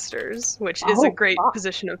imposters, which is a great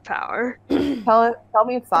position of power. tell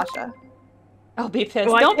me it's Sasha. I'll be pissed.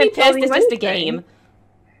 Well, I Don't be can't tell pissed. you It's just a anything. game.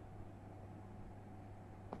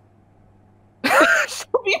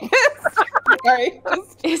 She'll be pissed. Sorry.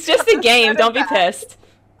 It's just a game. Don't be pissed.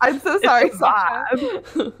 I'm so sorry, It's a Sasha.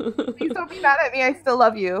 vibe. Please don't be mad at me. I still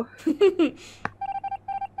love you.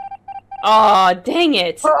 Aw, dang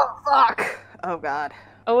it. Oh, fuck. Oh, God.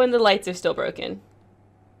 Oh, and the lights are still broken.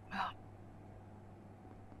 Let's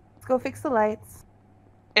go fix the lights.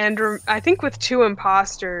 And I think with two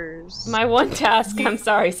imposters, My one task. I'm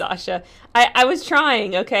sorry, Sasha. I was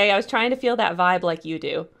trying, okay? I was trying to feel that vibe like you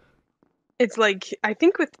do. it's like I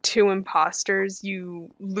think with two imposters, you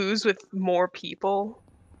lose with more people.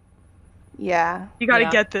 Yeah. You got to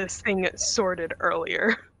Yeah. get this thing sorted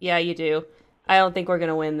earlier. Yeah, you do. I don't think we're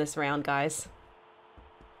gonna win this round, guys.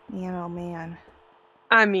 You know, man.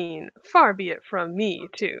 I mean, far be it from me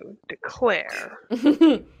to declare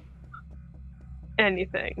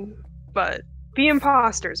anything, but the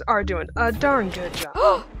imposters are doing a darn good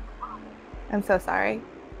job. I'm so sorry.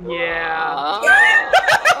 Yeah.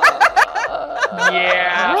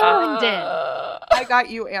 Yeah. Brendan. I got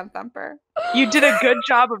you, Aunt Thumper. You did a good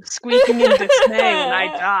job of squeaking in dismay when I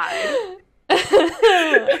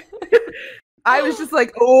died. I was just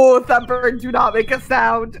like, oh, Thumper, do not make a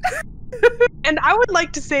sound. And I would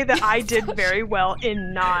like to say that I did very well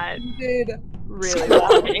in not You did really well.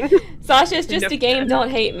 squawking. Sasha, it's just a game. Don't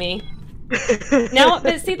hate me. Now,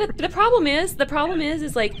 but see, the problem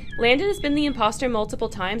is like Landon has been the imposter multiple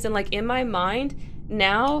times, and like in my mind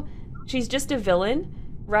now, she's just a villain,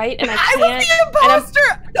 right? And I I can't. was the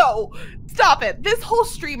imposter! No, stop it. This whole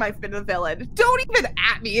stream I've been a villain. Don't even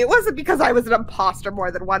at me. It wasn't because I was an imposter more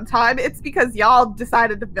than one time. It's because y'all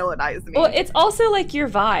decided to villainize me. Well, it's also like your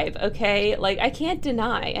vibe, okay? Like I can't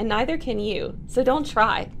deny, and neither can you. So don't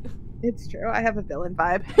try. It's true. I have a villain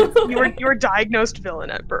vibe. You were diagnosed villain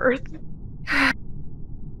at birth.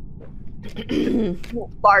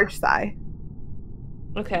 Large sigh.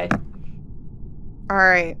 Okay. All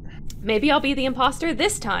right. Maybe I'll be the imposter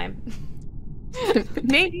this time.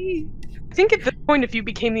 Maybe. I think at this point, if you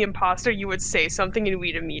became the imposter, you would say something and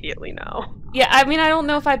we'd immediately know. Yeah, I mean, I don't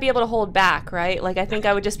know if I'd be able to hold back, right? Like, I think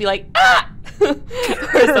I would just be like, ah!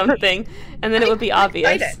 or something, and then it would be obvious.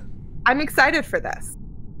 excited. I'm excited for this.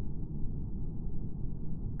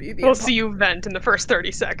 Be the We'll see you vent in the first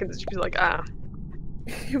 30 seconds. You'd be like, ah.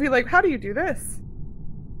 You'll be like, how do you do this?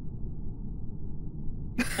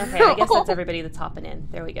 Okay, I guess that's everybody that's hopping in.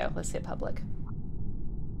 There we go. Let's hit public.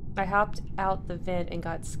 I hopped out the vent and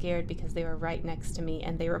got scared because they were right next to me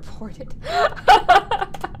and they reported.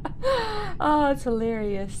 Oh, it's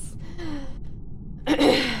hilarious.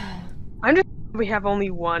 We have only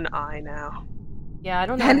one eye now. Yeah, I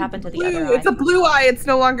don't know what happened to the other eye. It's a blue eye. It's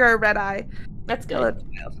no longer a red eye. That's Hello, good.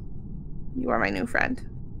 child. You are my new friend.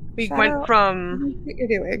 We Shadow, went from what you're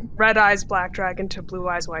doing? red eyes black dragon to blue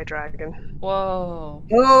eyes white dragon. Whoa.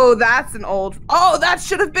 Oh, that's an old. Oh, that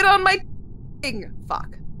should have been on my thing.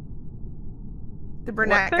 Fuck. The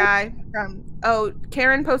brunette thing? guy from. Oh,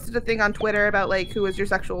 Karen posted a thing on Twitter about like who was your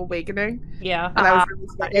sexual awakening, Yeah. and I was really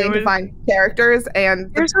struggling to find characters,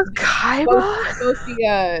 and There's a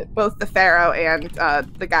Kaiba. both the pharaoh and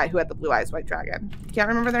the guy who had the blue eyes white dragon. Can't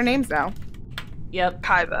remember their names now. Yep.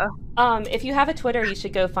 Kaiba. If you have a Twitter, you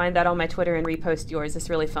should go find that on my Twitter and repost yours.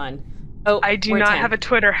 It's really fun. Oh, I do we're not 10. have a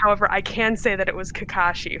Twitter, however, I can say that it was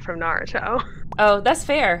Kakashi from Naruto. Oh, that's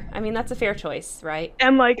fair. I mean, that's a fair choice, right?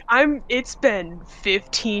 And like it's been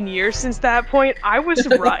 15 years since that point. I was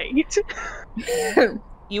right.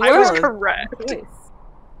 You I was were. correct.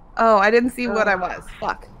 Oh, I didn't see what I was.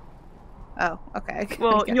 Fuck. Oh, okay.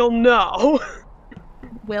 Well, Okay. you'll know.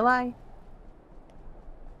 Will I?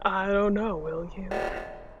 I don't know, will you?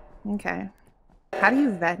 Okay. How do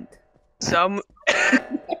you vent? Some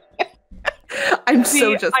I'm See,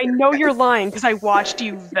 so just. I know you're lying because I watched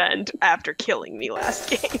you vent after killing me last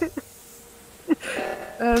game.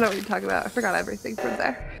 I don't know what you're talking about. I forgot everything from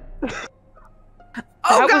there. That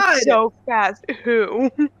Oh God! was so fast.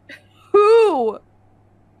 Who? Who?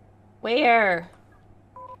 Where?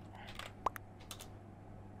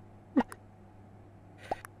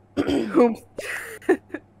 Whom?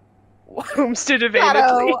 Whom stood Shadow,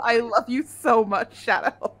 evadedly? I love you so much,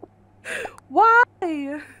 Shadow. Why?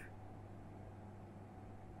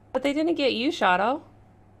 But they didn't get you, Shadow.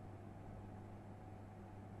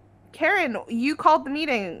 Karen, you called the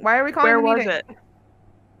meeting. Why are we calling Where the was meeting? it?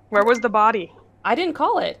 Where was the body? I didn't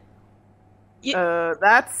call it.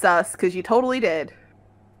 That's sus, because you totally did.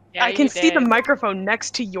 Yeah, I can you see the did. microphone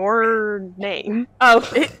next to your name. Oh.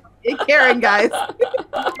 Hey, Karen, guys.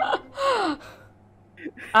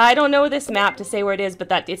 I don't know this map to say where it is,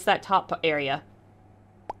 but it's that top area.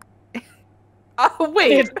 Oh,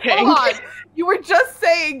 wait. It's Hold pink. on. You were just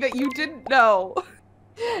saying that you didn't know.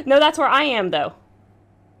 No, that's where I am, though.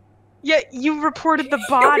 Yeah, you reported the You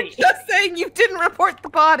body. were just saying you didn't report the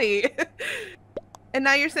body. And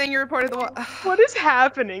now you're saying you reported the What is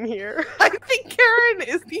happening here? I think Karen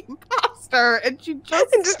is the imposter, and she And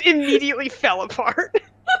just... just immediately fell apart.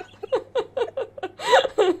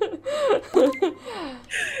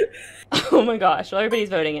 Oh my gosh. Well, everybody's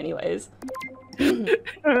voting anyways.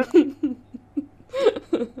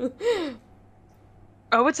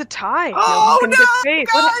 Oh, it's a tie. Oh, Nobody's gonna get paid.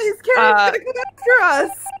 What- guys! Karen's gonna come after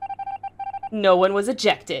us! No one was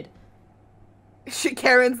ejected.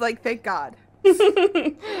 Karen's like, thank God.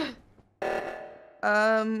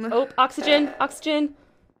 Oh, oxygen, oxygen.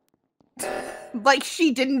 Like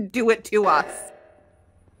she didn't do it to us.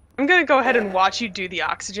 I'm gonna go ahead and watch you do the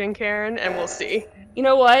oxygen, Karen, and we'll see. You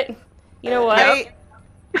know what? You know what? Right?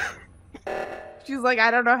 She's like,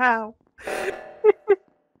 I don't know how.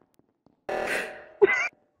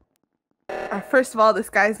 First of all, this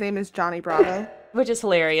guy's name is Johnny Bravo. Which is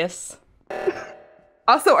hilarious.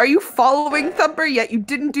 Also, are you following Thumper yet? You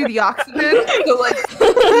didn't do the oxygen? So, like...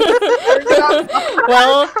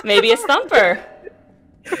 Well, maybe it's Thumper.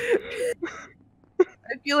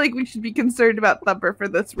 I feel like we should be concerned about Thumper for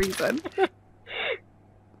this reason.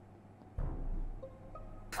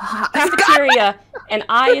 Cafeteria, and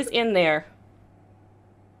I is in there.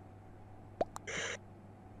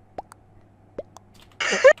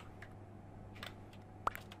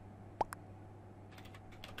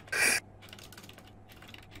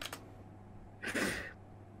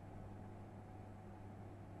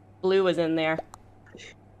 Blue was in there.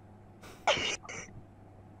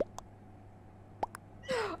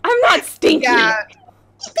 I'm not stinky. Yeah.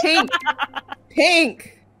 Pink.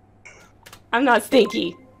 Pink. I'm not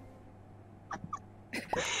stinky.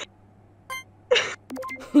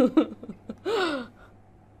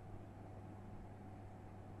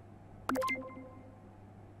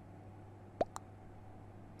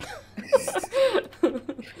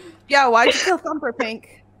 Yeah, why'd you kill Thumper,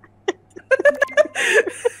 Pink?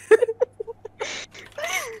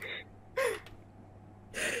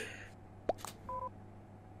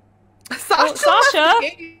 Oh, Sasha!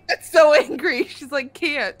 That's so angry. She's like,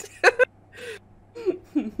 can't.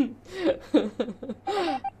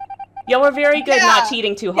 Y'all were very good Yeah, not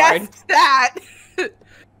cheating too hard. Yes, that.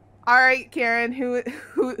 All right, Karen.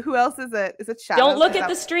 Who else is it? Is it Shadow? Don't look at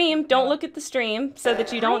the stream. Don't look at the stream so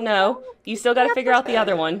that you don't know. You still got to figure out the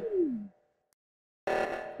other one.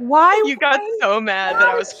 Why? You got so mad that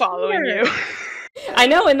I was following you. I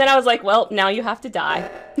know, and then I was like, well, now you have to die.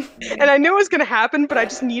 And I knew it was gonna happen, but I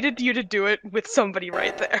just needed you to do it with somebody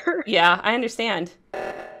right there. Yeah, I understand.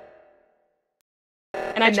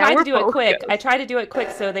 And I And now tried to we're do it both quick. good. I tried to do it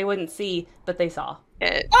quick so they wouldn't see, but they saw.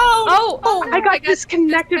 Oh, I got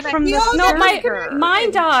disconnected from the disconnected. No, server.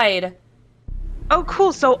 mine died. Oh,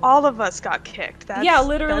 cool. So all of us got kicked. Yeah,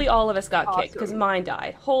 literally that's all of us got kicked because awesome. mine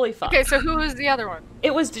died. Holy fuck. Okay, so who was the other one?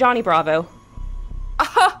 It was Johnny Bravo.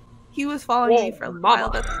 he was following Whoa, me for a mama. while.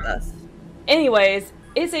 That's us. Anyways,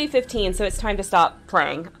 it's 8:15, so it's time to stop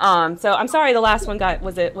playing. So I'm sorry the last one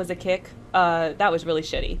was a kick. That was really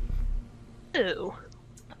shitty. Ew.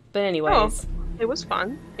 But anyways, It was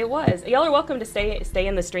fun. it was. Y'all are welcome to stay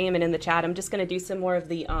in the stream and in the chat. I'm just gonna do some more of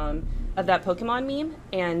the of that Pokemon meme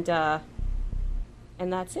and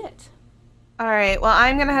that's it. All right. Well,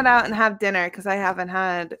 I'm gonna head out and have dinner because I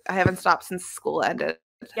haven't stopped since school ended.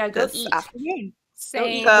 Yeah, go this eat. afternoon.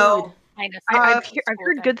 Same. So Kind of. I've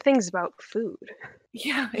heard good things about food.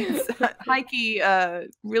 yeah, it's Heike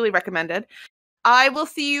really recommended. I will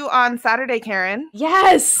see you on Saturday, Karen.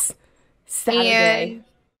 Yes. Saturday. And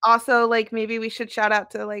also, like, maybe we should shout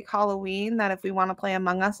out to like Halloween that if we want to play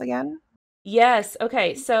Among Us again. Yes.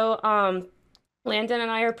 Okay. So, Landon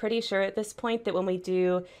and I are pretty sure at this point that when we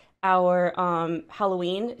do our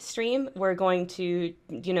Halloween stream, we're going to,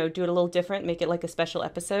 do it a little different, make it like a special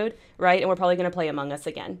episode, right? And we're probably going to play Among Us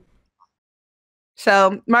again.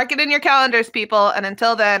 So mark it in your calendars, people. And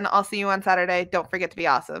until then, I'll see you on Saturday. Don't forget to be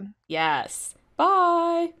awesome. Yes.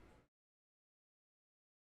 Bye.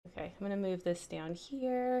 Okay, I'm going to move this down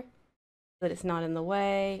here so that it's not in the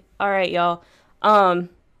way. All right, y'all.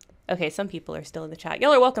 Okay, some people are still in the chat.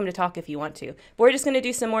 Y'all are welcome to talk if you want to. But we're just going to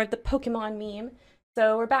do some more of the Pokemon meme.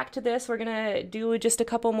 So we're back to this. We're going to do just a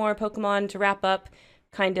couple more Pokemon to wrap up,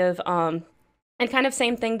 kind of, and kind of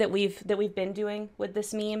same thing that we've been doing with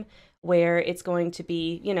this meme, where it's going to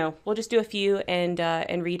be, you know, we'll just do a few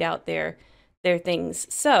and read out their things.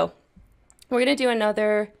 So we're going to do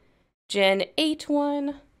another Gen 8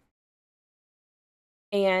 one.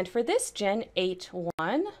 And for this Gen 8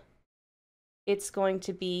 one, it's going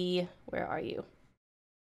to be, where are you?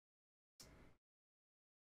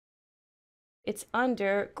 It's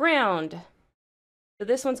underground. So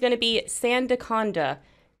this one's going to be Sandaconda.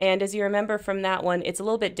 And as you remember from that one, it's a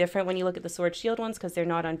little bit different when you look at the Sword Shield ones because they're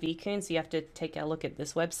not on VCoon, so you have to take a look at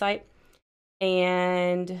this website.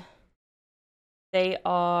 And they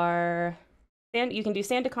are, you can do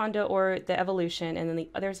Sandaconda or the evolution, and then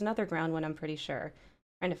there's another ground one, I'm pretty sure.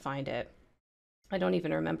 I'm trying to find it. I don't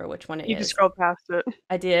even remember which one it is. You can scroll past it.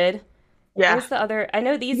 I did. Yeah. Where's the other? I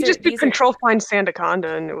know these you are. Just do these control find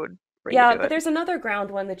Sandaconda and it would bring yeah, you to but it. there's another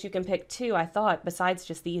ground one that you can pick too, I thought, besides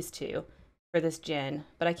just these two for this gen,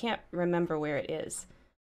 but I can't remember where it is.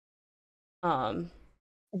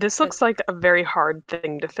 This looks like a very hard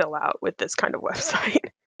thing to fill out with this kind of website.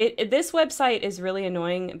 This website is really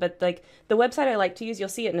annoying, but like the website I like to use, you'll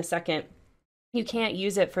see it in a second. You can't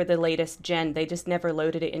use it for the latest gen. They just never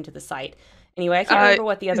loaded it into the site. Anyway, I can't remember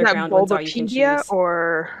what the other ground ones are you can choose.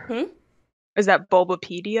 Or is that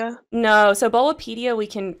Bulbapedia? No, so Bulbapedia we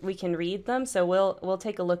can read them. So we'll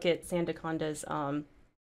take a look at Sandaconda's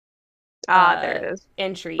there it is.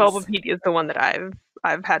 Entries. Bulbapedia is the one that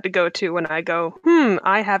I've had to go to when I go,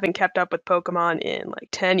 I haven't kept up with Pokemon in like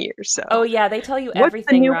 10 years. So oh yeah, they tell you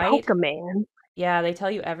everything, right? What's the new Pokemon? Yeah, they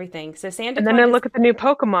tell you everything. So Sandaconda. And then I look at the new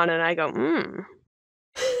Pokemon and I go,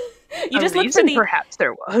 You just look for the. Perhaps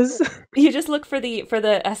there was. You just look for the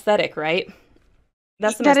aesthetic, right?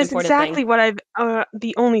 That's the most important thing. That is exactly what I've.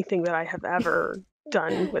 The only thing that I have ever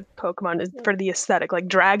done with Pokemon is for the aesthetic. Like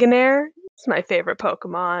Dragonair is my favorite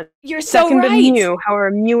Pokemon. You're so Second right. to Mew. However,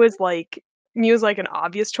 Mew is like an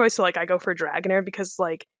obvious choice. So like I go for Dragonair because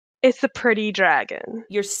like it's a pretty dragon.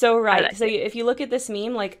 You're so right. So if you look at this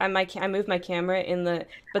meme, like I moved my camera in the.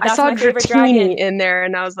 But that's I saw my favorite Dratini dragon in there,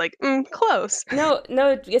 and I was like, close. No,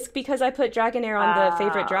 it's because I put Dragonair on the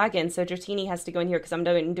favorite dragon, so Dratini has to go in here because I'm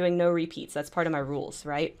doing no repeats. That's part of my rules,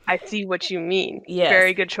 right? I see what you mean. Yes.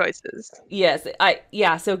 Very good choices. Yes,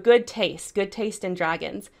 so good taste in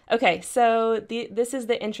dragons. Okay, so this is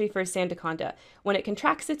the entry for Sandaconda. When it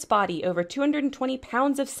contracts its body, over 220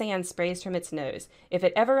 pounds of sand sprays from its nose. If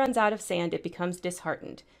it ever runs out of sand, it becomes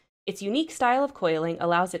disheartened. Its unique style of coiling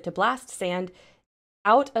allows it to blast sand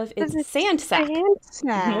out of its sand sack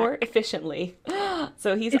more efficiently.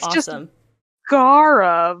 So he's awesome. Just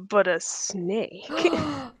Gara, but a snake.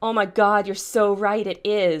 Oh my god, you're so right. It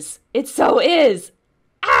is. It so is.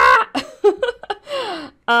 Ah!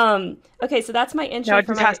 Okay, so that's my intro. Now it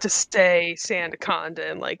just has to stay Sandaconda,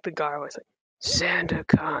 and like the Gara was like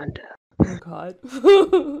Sandaconda. Oh god.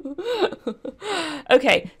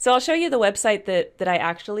 Okay, so I'll show you the website that I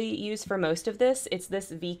actually use for most of this. It's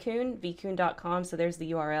this vcoon.com, so there's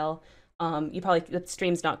the URL. The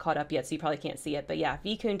stream's not caught up yet, so you probably can't see it, but yeah,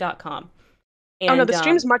 vcoon.com. Oh no, the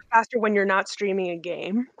stream's much faster when you're not streaming a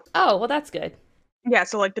game. Oh, well that's good. Yeah,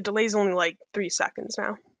 so like the delay's only like 3 seconds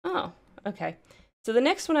now. Oh, okay. So the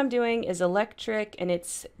next one I'm doing is Electric, and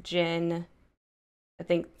it's Gen, I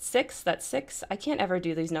think 6, that's 6. I can't ever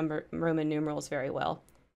do these Roman numerals very well.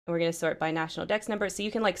 And we're going to sort by national dex number, so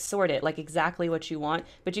you can like sort it like exactly what you want,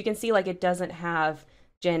 but you can see like it doesn't have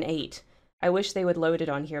Gen 8. I wish they would load it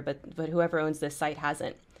on here, but whoever owns this site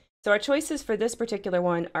hasn't. So our choices for this particular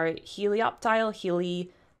one are Helioptile,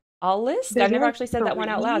 Heliolisk. I've never actually said that one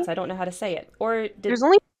out loud, so I don't know how to say it. There's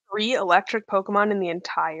only 3 electric Pokemon in the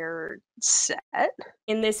entire set?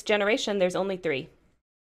 In this generation, there's only 3.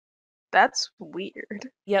 That's weird.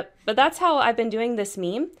 Yep, but that's how I've been doing this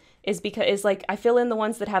meme, is like I fill in the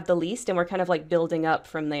ones that have the least, and we're kind of like building up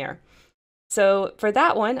from there. So for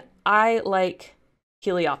that one, I like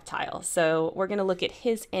Helioptile. So we're going to look at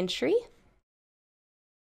his entry.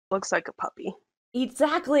 Looks like a puppy.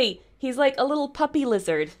 Exactly. He's like a little puppy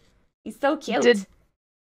lizard. He's so cute.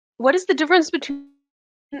 What is the difference between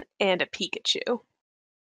and a Pikachu?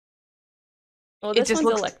 Well, this it just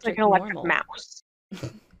one's looks like an electric mouse.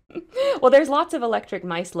 Well, there's lots of electric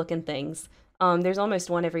mice looking things. There's almost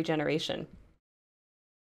one every generation.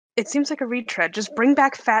 It seems like a retread. Just bring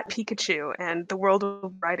back fat Pikachu and the world will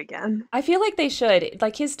be right again. I feel like they should.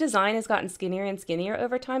 Like, his design has gotten skinnier and skinnier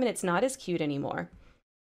over time, and it's not as cute anymore.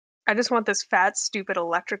 I just want this fat, stupid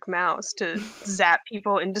electric mouse to zap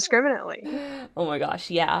people indiscriminately. Oh my gosh,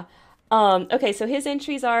 yeah. Okay, so his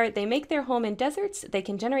entries are they make their home in deserts, they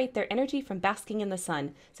can generate their energy from basking in the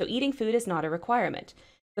sun, so eating food is not a requirement.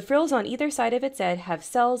 The frills on either side of its head have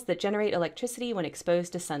cells that generate electricity when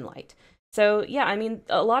exposed to sunlight. So yeah, I mean,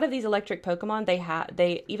 a lot of these electric Pokemon,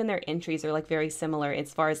 they even their entries are like very similar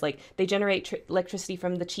as far as like they generate electricity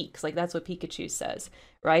from the cheeks, like that's what Pikachu says,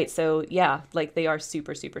 right? So yeah, like they are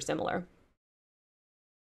super, super similar.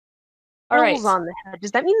 All right. Frills on the head.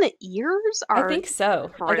 Does that mean the ears I are think so.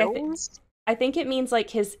 Like frills? I think it means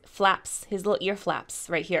like his flaps, his little ear flaps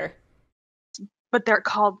right here. But they're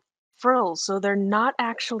called frills, so they're not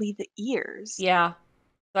actually the ears. Yeah.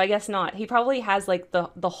 So I guess not. He probably has like the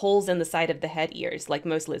holes in the side of the head ears, like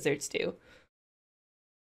most lizards do.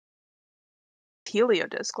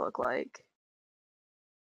 Heliodisc look like.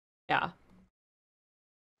 Yeah.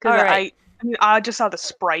 Because All right. I mean, I just saw the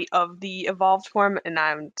sprite of the evolved form, and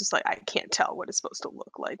I'm just like, I can't tell what it's supposed to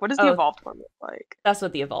look like. What does the Oh, evolved form look like? that's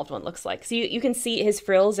what the evolved one looks like. So you can see his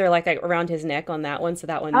frills are like around his neck on that one, so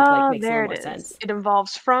that one like Oh, makes a there little it more is. sense. It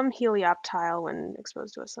evolves from Helioptile when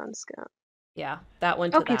exposed to a sunscap. Yeah, that one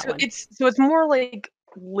to Okay, that so one. it's more like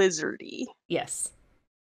lizardy. Yes.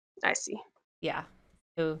 I see. Yeah.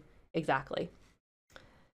 So exactly.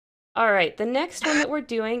 All right, the next one that we're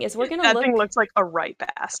doing is we're gonna That look. thing looks like a right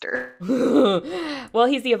bastard. Well,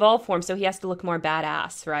 he's the evolved form, so he has to look more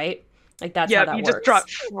badass, right? Like that's how Yeah, that you works. just draw it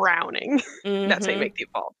frowning. That's how you Mhm. make the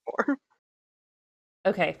evolved form.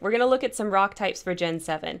 Okay, we're gonna look at some rock types for Gen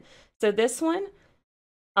 7. So this one,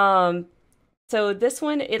 um,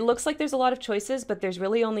 it looks like there's a lot of choices, but there's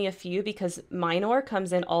really only a few because Minor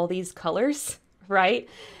comes in all these colors, right?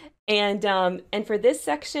 And for this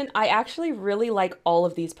section, I actually really like all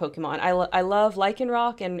of these Pokemon. I love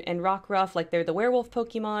Lycanroc and Rockruff, like they're the werewolf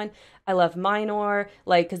Pokemon. I love Minor,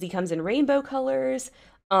 like because he comes in rainbow colors.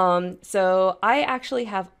 So I actually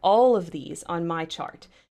have all of these on my chart.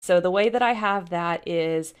 So the way that I have that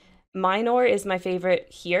is Minor is my favorite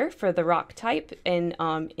here for the rock type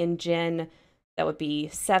in Gen that would be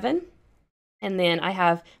 7. And then I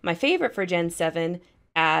have my favorite for Gen 7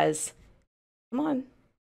 as come on.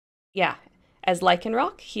 Yeah, as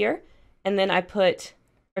Lycanroc here. And then I put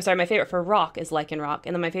or sorry, my favorite for rock is Lycanroc,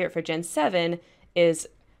 and then my favorite for Gen 7 is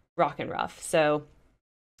Rock'n'Ruff. So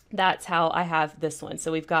that's how I have this one.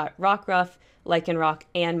 So we've got Rockruff, Lycanroc,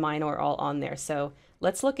 and Minor all on there. So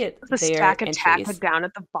let's look at The their stack attack entries. down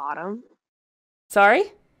at the bottom. Sorry?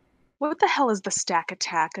 What the hell is the stack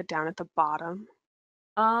attack down at the bottom?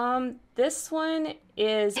 This one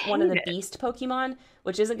is one of the Hate it. beast Pokemon,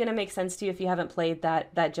 which isn't going to make sense to you if you haven't played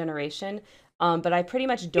that generation. But I pretty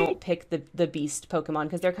much don't pick the beast Pokemon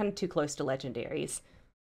because they're kind of too close to legendaries.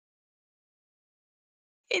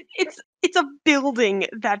 It's a building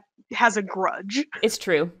that has a grudge. It's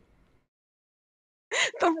true.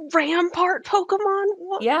 The Rampart Pokemon?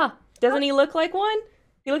 What? Yeah. Doesn't he look like one?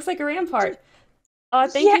 He looks like a Rampart.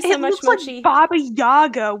 Thank Yeah, you so it much, looks Mochi. like Baba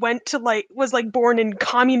Yaga was born in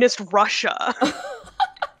communist Russia.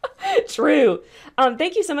 True.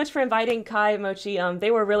 Thank you so much for inviting Kai, Mochi.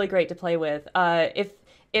 They were really great to play with. If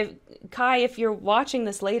Kai, if you're watching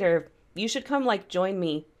this later, you should come like join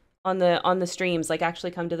me on the streams, like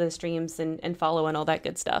actually come to the streams and follow and all that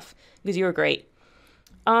good stuff because you were great.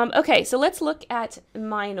 Okay, so let's look at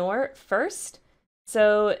Minor first.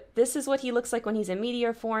 So this is what he looks like when he's in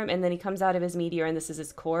meteor form, and then he comes out of his meteor, and this is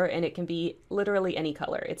his core, and it can be literally any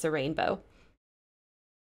color. It's a rainbow.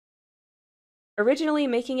 Originally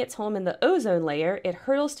making its home in the ozone layer, it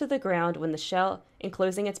hurtles to the ground when the shell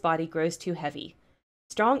enclosing its body grows too heavy.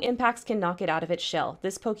 Strong impacts can knock it out of its shell.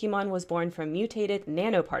 This Pokemon was born from mutated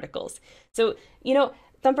nanoparticles. So,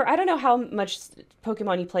 Thumper, I don't know how much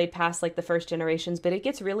Pokemon you played past like the first generations, but it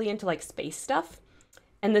gets really into like space stuff.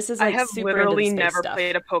 And this is like I have super literally into the space never stuff.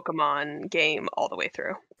 played a Pokemon game all the way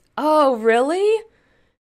through. Oh, really?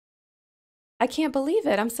 I can't believe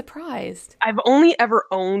it. I'm surprised. I've only ever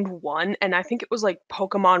owned one, and I think it was like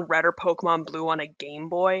Pokemon Red or Pokemon Blue on a Game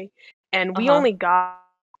Boy. And we only got,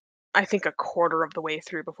 I think, a quarter of the way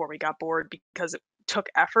through before we got bored because it took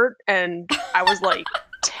effort. And I was like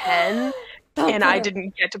 10, and I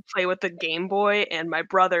didn't get to play with the Game Boy. And my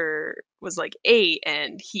brother was like 8,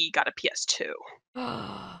 and he got a PS2.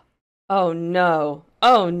 Oh no.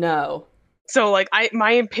 Oh no. So like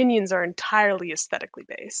my opinions are entirely aesthetically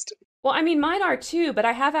based. Well, I mean, mine are too, but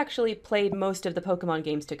I have actually played most of the Pokemon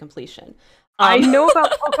games to completion. I know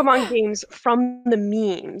about Pokemon games from the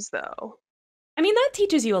memes, though. I mean, that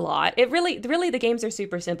teaches you a lot. It really, the games are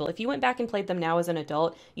super simple. If you went back and played them now as an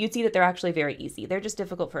adult, you'd see that they're actually very easy. They're just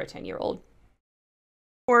difficult for a 10-year-old.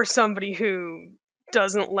 Or somebody who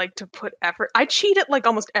doesn't like to put effort. I cheat at like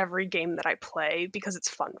almost every game that I play because it's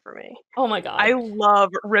fun for me. Oh my god. I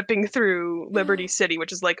love ripping through Liberty City,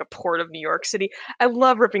 which is like a port of New York City. I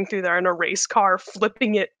love ripping through there in a race car,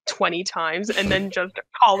 flipping it 20 times, and then just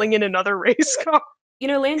calling in another race car. You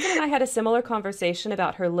know, Landon and I had a similar conversation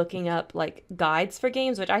about her looking up like guides for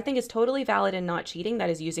games, which I think is totally valid and not cheating. That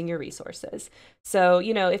is using your resources. So,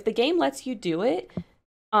 you know, if the game lets you do it,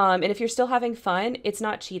 and if you're still having fun, it's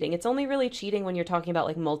not cheating. It's only really cheating when you're talking about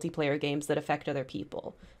like multiplayer games that affect other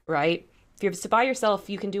people, right? If you're by yourself,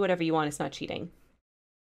 you can do whatever you want. It's not cheating.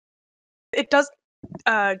 It does.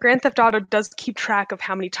 Grand Theft Auto does keep track of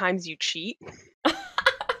how many times you cheat.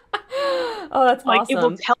 Oh, that's like awesome. It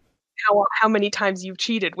will tell you how many times you've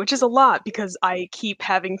cheated, which is a lot because I keep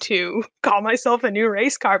having to call myself a new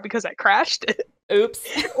race car because I crashed it.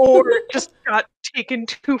 Oops. Or just got taken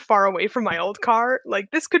too far away from my old car.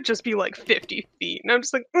 Like, this could just be like 50 feet. And I'm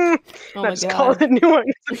just like, Oh and my I just God. call it a new one.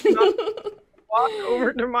 Walk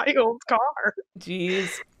over to my old car.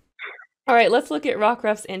 Jeez. All right, let's look at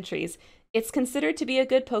Rockruff's entries. It's considered to be a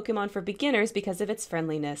good Pokemon for beginners because of its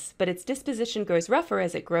friendliness, but its disposition grows rougher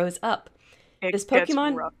as it grows up. This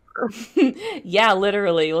Pokemon... Yeah,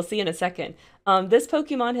 literally. We'll see in a second. This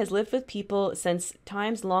Pokemon has lived with people since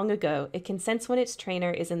times long ago. It can sense when its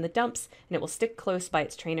trainer is in the dumps, and it will stick close by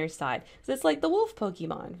its trainer's side. So it's like the wolf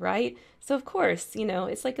Pokemon, right? So of course, you know,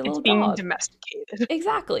 it's like a little being dog. domesticated.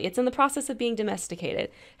 Exactly. It's in the process of being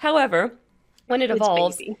domesticated. However, when it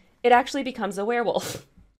evolves, it actually becomes a werewolf.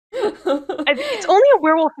 It's only a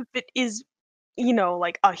werewolf if it is, you know,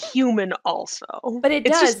 like a human also. But it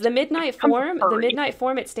It's does. just- The midnight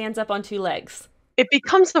form, it stands up on 2 legs. It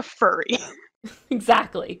becomes a furry.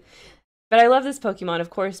 Exactly. But I love this Pokemon, of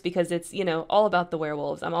course, because it's, you know, all about the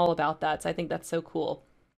werewolves. I'm all about that, so I think that's so cool.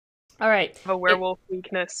 All right. A werewolf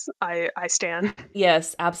weakness. I stand.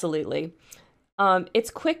 Yes, absolutely. Its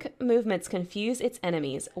quick movements confuse its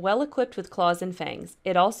enemies, well equipped with claws and fangs.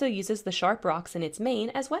 It also uses the sharp rocks in its mane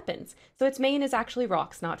as weapons. So its mane is actually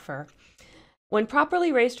rocks, not fur. When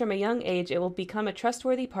properly raised from a young age, it will become a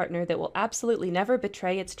trustworthy partner that will absolutely never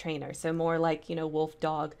betray its trainer. So more like, you know, wolf,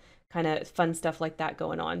 dog, kind of fun stuff like that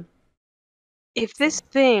going on. If this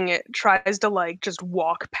thing tries to like just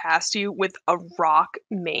walk past you with a rock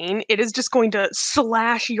mane, it is just going to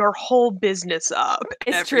slash your whole business up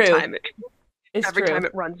every time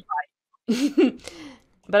it runs by.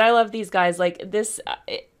 But I love these guys. Like this,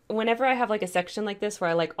 whenever I have like a section like this where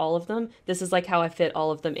I like all of them, this is like how I fit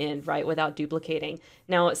all of them in, right, without duplicating.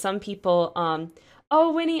 Now, some people,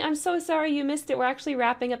 oh, Winnie, I'm so sorry you missed it. We're actually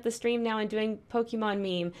wrapping up the stream now and doing Pokemon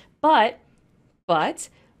meme. But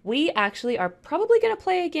we actually are probably going to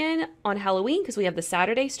play again on Halloween because we have the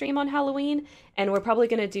Saturday stream on Halloween, and we're probably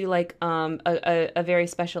going to do like a very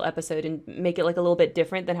special episode and make it like a little bit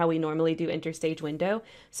different than how we normally do Interstage Window.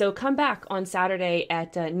 So come back on Saturday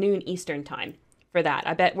at noon Eastern time for that.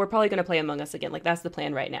 I bet we're probably going to play Among Us again. Like that's the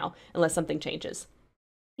plan right now, unless something changes.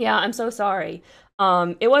 Yeah, I'm so sorry.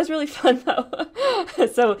 It was really fun though.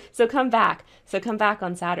 So come back. So come back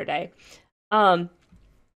on Saturday.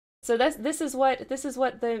 So this is what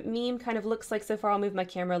the meme kind of looks like so far. I'll move my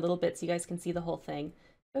camera a little bit so you guys can see the whole thing.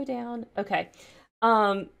 Go down. Okay.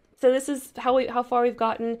 So this is how far we've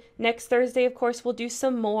gotten. Next Thursday, of course, we'll do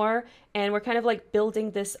some more, and we're kind of like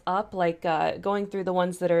building this up, like going through the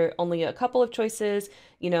ones that are only a couple of choices,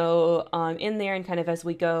 you know, in there, and kind of as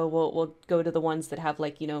we go, we'll go to the ones that have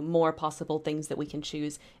like, you know, more possible things that we can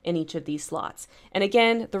choose in each of these slots. And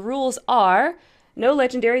again, the rules are no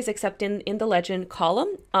legendaries except in the legend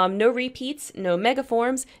column, no repeats, no mega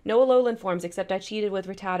forms, no Alolan forms, except I cheated with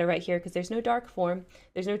Rattata right here because there's no dark form,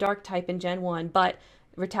 there's no dark type in Gen 1, but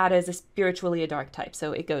Rattata is spiritually a dark type,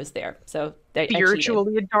 so it goes there. So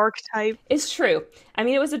spiritually a dark type? It's true. I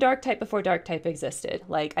mean, it was a dark type before dark type existed.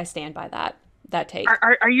 Like, I stand by that take.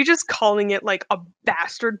 Are you just calling it like a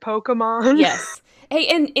bastard Pokemon? Yes. Hey,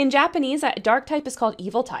 in Japanese, dark type is called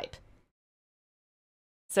evil type.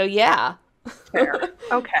 So yeah. Fair.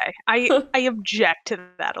 Okay. I object to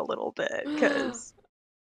that a little bit because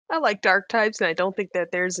I like dark types and I don't think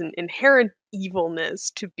that there's an inherent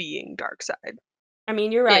evilness to being dark side. I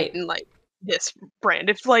mean, you're right. In like this brand.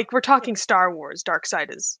 If like we're talking Star Wars, dark side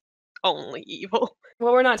is only evil.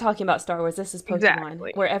 Well, we're not talking about Star Wars. This is Pokemon,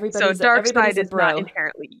 exactly. Where everybody's dark side is not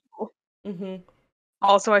inherently evil. Mm-hmm.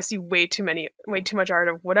 Also, I see way too much art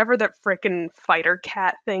of whatever that frickin' fighter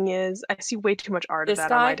cat thing is. I see way too much art of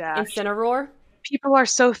that on my dash. Incineroar? People are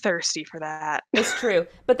so thirsty for that. It's true.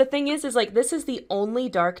 But the thing is like, this is the only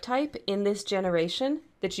dark type in this generation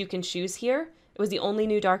that you can choose here, It was the only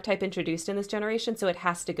new dark type introduced in this generation, so it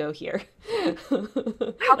has to go here. How Like,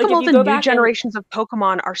 come if all you the go new back and generations of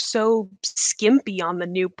Pokemon are so skimpy on the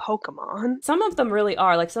new Pokemon? some of them really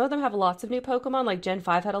are. Like, some of them have lots of new Pokemon. Like, Gen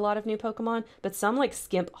 5 had a lot of new Pokemon, but some, like,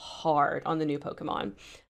 skimp hard on the new Pokemon.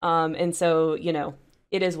 And so,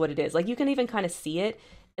 it is what it is. Like, you can even kind of see it.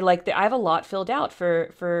 Like, I have a lot filled out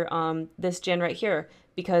for this gen right here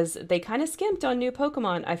because they kind of skimped on new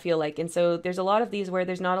Pokemon, I feel like. And so there's a lot of these where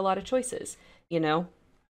there's not a lot of choices, you know?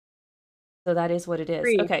 So that is what it is.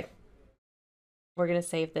 Agreed. Okay. We're gonna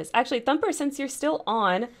save this. Actually, Thumper, since you're still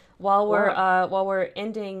on while we're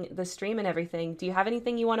ending the stream and everything, do you have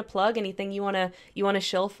anything you want to plug? Anything you wanna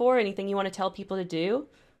shill for? Anything you want to tell people to do?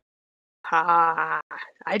 Ah,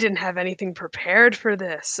 I didn't have anything prepared for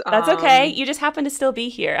this. That's okay. You just happen to still be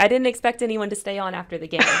here. I didn't expect anyone to stay on after the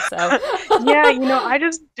game, so Yeah, I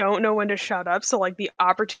just don't know when to shut up. So like the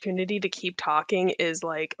opportunity to keep talking is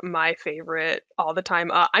like my favorite all the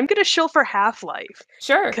time. I'm gonna shill for Half-Life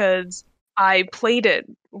sure. because I played it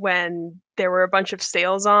when there were a bunch of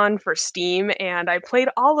sales on for Steam, and I played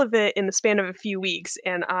all of it in the span of a few weeks,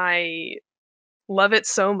 and I love it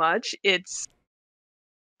so much. It's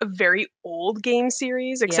a very old game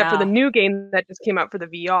series, except for the Yeah. new game that just came out for the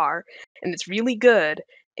VR, and it's really good.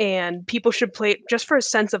 And people should play it just for a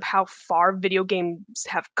sense of how far video games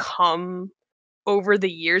have come over the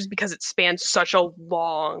years because it spans such a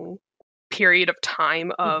long period of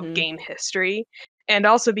time of hmm game history. And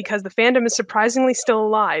also because the fandom is surprisingly still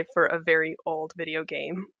alive for a very old video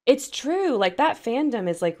game. It's true. Like that fandom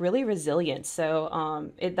is like really resilient. So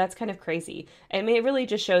that's kind of crazy. I mean, it really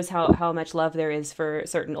just shows how much love there is for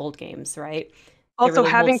certain old games, right? It Also,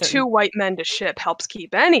 really holds having certain. two white men to ship helps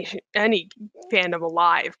keep any fandom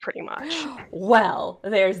alive, pretty much. Well,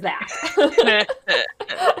 there's that.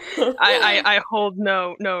 I hold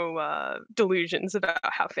no delusions about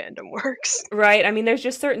how fandom works. Right. I mean, there's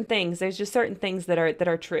just certain things. There's just certain things that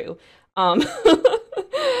are true. I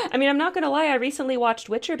mean, I'm not gonna lie. I recently watched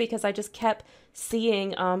Witcher because I just kept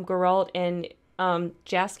seeing Geralt and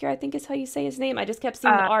Jaskier, I think is how you say his name. I just kept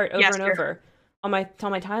seeing the art over and Jaskier. over on my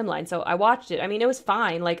timeline. So I watched it. I mean, it was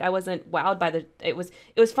fine. Like I wasn't wowed by it was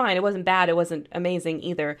fine. It wasn't bad. It wasn't amazing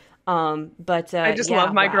either. But I just yeah,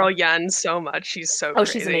 love my wow. girl Yen so much. She's so Oh,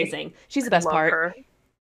 crazy. she's amazing. She's the I best love part. her.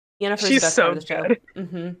 Yennefer's the She's best so part of the show.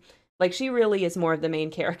 good. Like she really is more of the main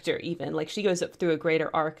character even. Like she goes up through a greater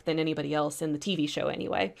arc than anybody else in the TV show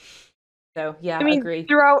anyway. So yeah, I mean, agree.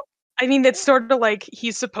 it's sort of like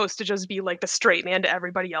he's supposed to just be like the straight man to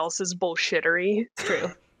everybody else's bullshittery. It's true.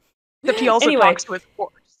 Except he also Anyway. talks with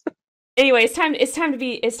force. Anyway, it's time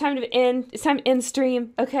to end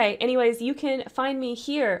stream. Okay. Anyways, you can find me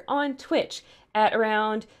here on Twitch at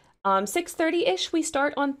around 6:30-ish. We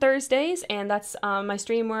start on Thursdays, and that's my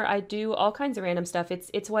stream where I do all kinds of random stuff.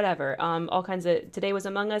 It's whatever. All kinds of today was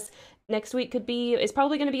Among Us. Next week it's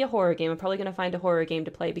probably going to be a horror game. I'm probably going to find a horror game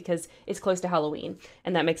to play because it's close to Halloween,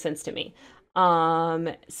 and that makes sense to me.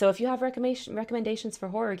 So if you have recommendations for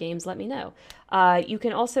horror games, let me know. You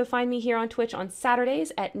can also find me here on Twitch on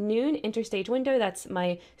Saturdays at noon, Interstage Window. That's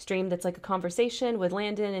my stream that's like a conversation with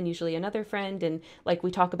Landon and usually another friend. And like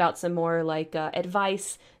we talk about some more like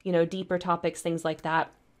advice, deeper topics, things like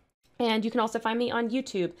that. And you can also find me on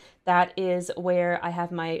YouTube. That is where I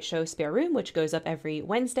have my show Spare Room, which goes up every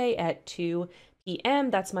Wednesday at 2 p.m.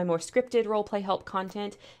 That's my more scripted roleplay help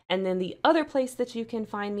content. And then the other place that you can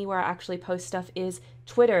find me where I actually post stuff is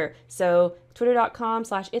Twitter. So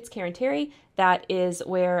twitter.com/itsKarenTerry. That is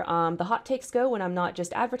where the hot takes go when I'm not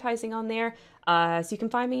just advertising on there. So you can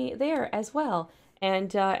find me there as well. And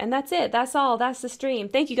that's it. That's all. That's the stream.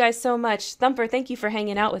 Thank you guys so much. Thumper, thank you for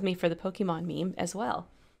hanging out with me for the Pokemon meme as well.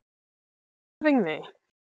 Having me.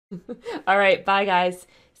 All right. Bye, guys.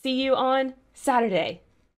 See you on Saturday.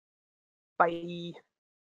 Bye.